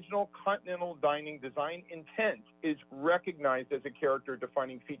original Continental Dining design intent is recognized as a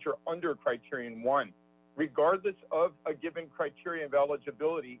character-defining feature under Criterion 1. Regardless of a given criteria of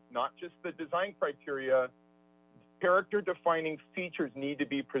eligibility, not just the design criteria, character-defining features need to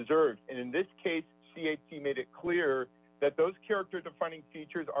be preserved. And in this case, CHC made it clear that those character-defining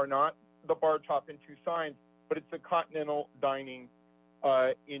features are not the bar top and 2 signs, but it's the Continental Dining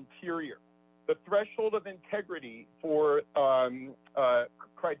interior. The threshold of integrity for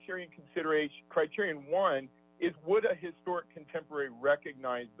Criterion 1 is, would a historic contemporary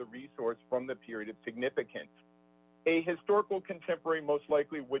recognize the resource from the period of significance? A historical contemporary most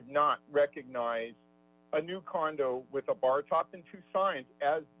likely would not recognize a new condo with a bar top and 2 signs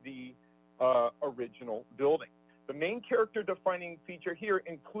as the original building. The main character-defining feature here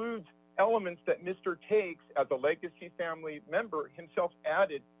includes elements that Mr. Takes, as a legacy family member, himself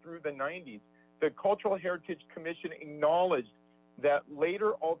added through the 90s. The Cultural Heritage Commission acknowledged that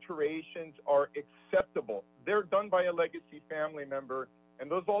later alterations are acceptable. They're done by a legacy family member, and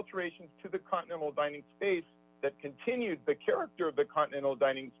those alterations to the Continental Dining space that continued the character of the Continental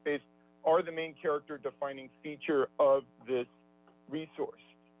Dining space are the main character-defining feature of this resource.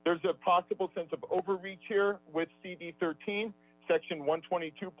 There's a possible sense of overreach here with CD 13. Section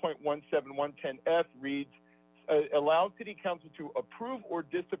 122.17110F reads, allows City Council to approve or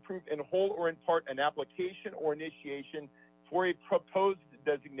disapprove in whole or in part an application or initiation for a proposed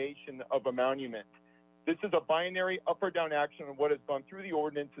designation of a monument. This is a binary up or down action on what has gone through the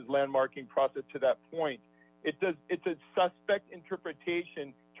ordinance's landmarking process to that point. It's a suspect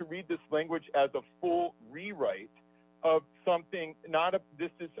interpretation to read this language as a full rewrite of something, this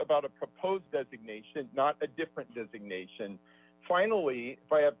is about a proposed designation, not a different designation. Finally,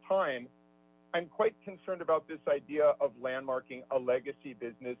 if I have time, I'm quite concerned about this idea of landmarking a legacy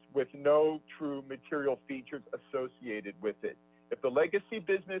business with no true material features associated with it. If the legacy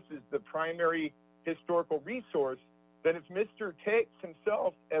business is the primary historical resource, then if Mr. Takes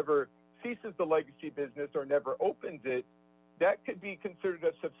himself ever ceases the legacy business or never opens it, that could be considered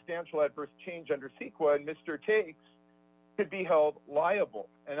a substantial adverse change under CEQA, and Mr. Takes could be held liable.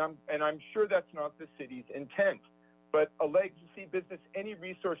 And I'm sure that's not the city's intent. But a legacy business, any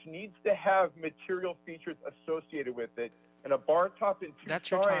resource needs to have material features associated with it. And a bar top and 2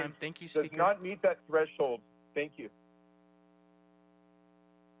 That's your time. Thank you, Speaker. Does not meet that threshold. Thank you.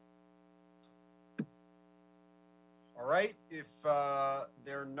 All right. If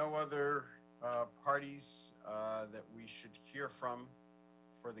there are no other parties that we should hear from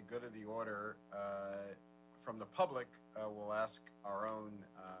for the good of the order, from the public, we'll ask our own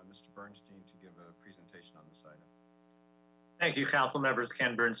Mr. Bernstein to give a presentation on this item. Thank you, Council members.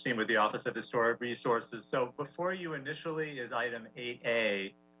 Ken Bernstein with the Office of Historic Resources. So before you initially is item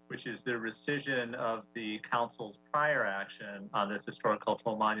 8A, which is the rescission of the council's prior action on this historic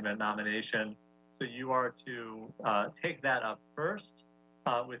cultural monument nomination. So you are to take that up first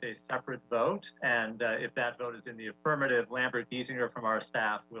with a separate vote. And if that vote is in the affirmative, Lambert Giesinger from our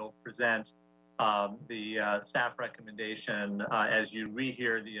staff will present the staff recommendation as you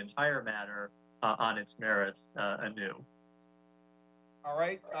rehear the entire matter on its merits anew. All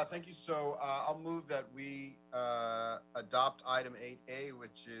right, thank you. So I'll move that we adopt item 8A,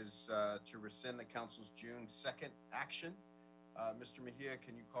 which is to rescind the council's June 2nd action. Mr. Mejia,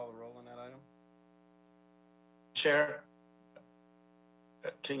 can you call the roll on that item? Chair,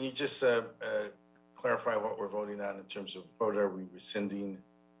 Can you just clarify what we're voting on in terms of vote? Are we rescinding?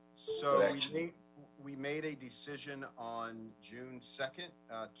 So what we action? made a decision on June 2nd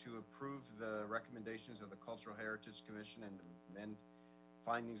to approve the recommendations of the Cultural Heritage Commission and amend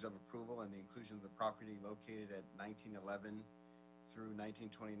findings of approval and the inclusion of the property located at 1911 through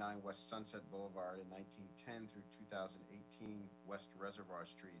 1929 West Sunset Boulevard and 1910 through 2018 West Reservoir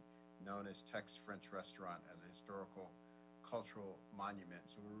Street, known as Tex French Restaurant, as a historical cultural monument.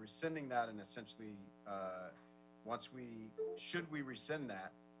 So we're rescinding that, and essentially, should we rescind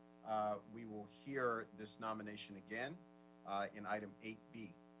that, we will hear this nomination again in item 8B.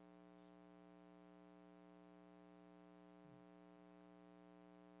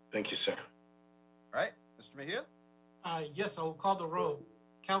 Thank you, sir. All right, Mr. Mejia? Yes, I will call the roll.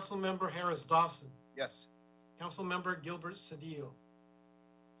 Councilmember Harris Dawson. Yes. Councilmember Gilbert Cedillo.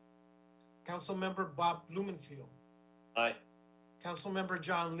 Councilmember Bob Blumenfield. Aye. Councilmember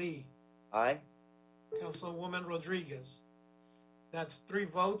John Lee. Aye. Councilwoman Rodriguez. That's 3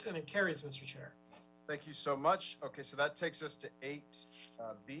 votes and it carries, Mr. Chair. Thank you so much. Okay, so that takes us to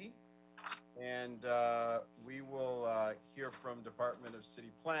 8B. And we will hear from Department of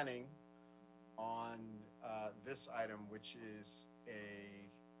City Planning on this item, which is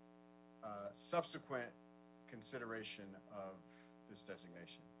a subsequent consideration of this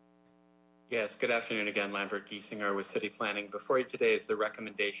designation. Yes, good afternoon again. Lambert Giesinger with City Planning. Before you today is the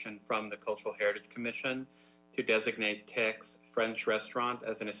recommendation from the Cultural Heritage Commission to designate Tex French Restaurant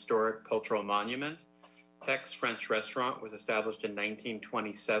as an historic cultural monument. Tex French Restaurant was established in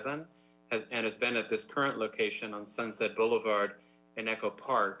 1927 and has been at this current location on Sunset Boulevard in Echo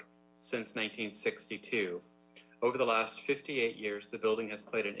Park since 1962. Over the last 58 years, the building has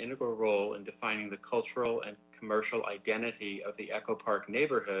played an integral role in defining the cultural and commercial identity of the Echo Park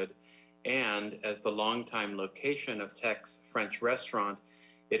neighborhood, and as the longtime location of Tex French Restaurant,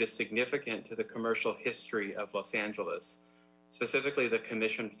 it is significant to the commercial history of Los Angeles. Specifically, the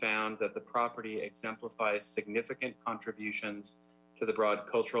Commission found that the property exemplifies significant contributions to the broad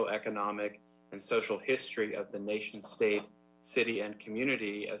cultural, economic, and social history of the nation state, city, and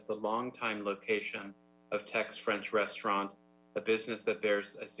community as the longtime location of Tex French Restaurant, a business that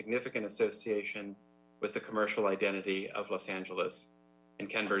bears a significant association with the commercial identity of Los Angeles. And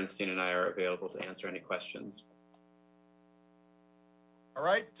Ken Bernstein and I are available to answer any questions. All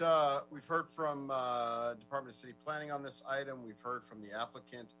right, we've heard from Department of City Planning on this item. We've heard from the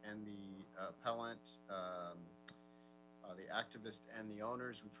applicant and the appellant, the activist and the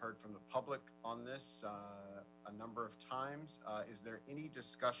owners. We've heard from the public on this a number of times. Is there any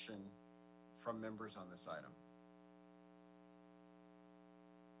discussion from members on this item?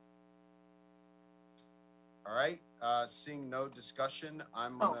 All right, seeing no discussion,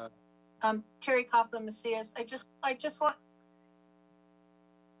 I'm gonna. Terry Coughlin Macias, I just want.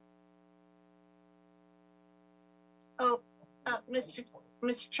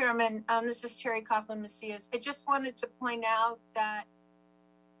 Mr. Chairman, this is Terry Coughlin Macias. I just wanted to point out that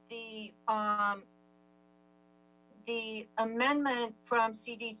the amendment from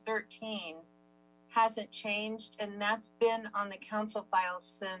CD 13 hasn't changed, and that's been on the council file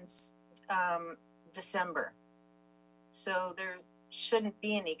since December. So there shouldn't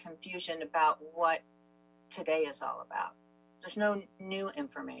be any confusion about what today is all about. There's no new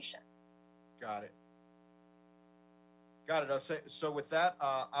information. Got it. Got it. I'll say, so with that,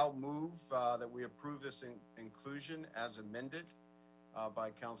 I'll move that we approve this inclusion as amended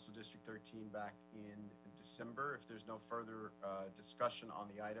by Council District 13 back in December. If there's no further discussion on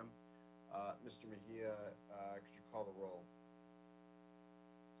the item, Mr. Mejia, could you call the roll?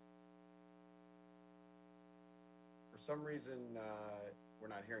 For some reason, we're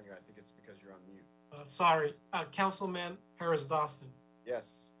not hearing you. I think it's because you're on mute. Sorry, Councilman Harris Dawson.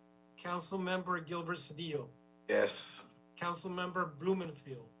 Yes. Councilmember Gilbert Cedillo. Yes. Councilmember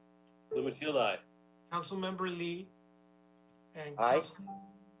Blumenfield. Blumenfield, aye. Councilmember Lee. And Aye.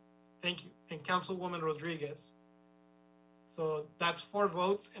 Thank you. And Councilwoman Rodriguez. So that's 4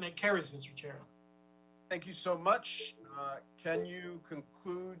 votes and it carries, Mr. Chair. Thank you so much. Can you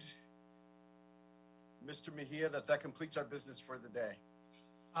conclude, Mr. Mejia, that completes our business for the day?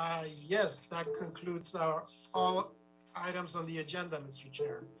 Yes, that concludes all items on the agenda, Mr.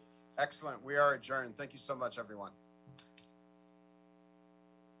 Chair. Excellent. We are adjourned. Thank you so much, everyone.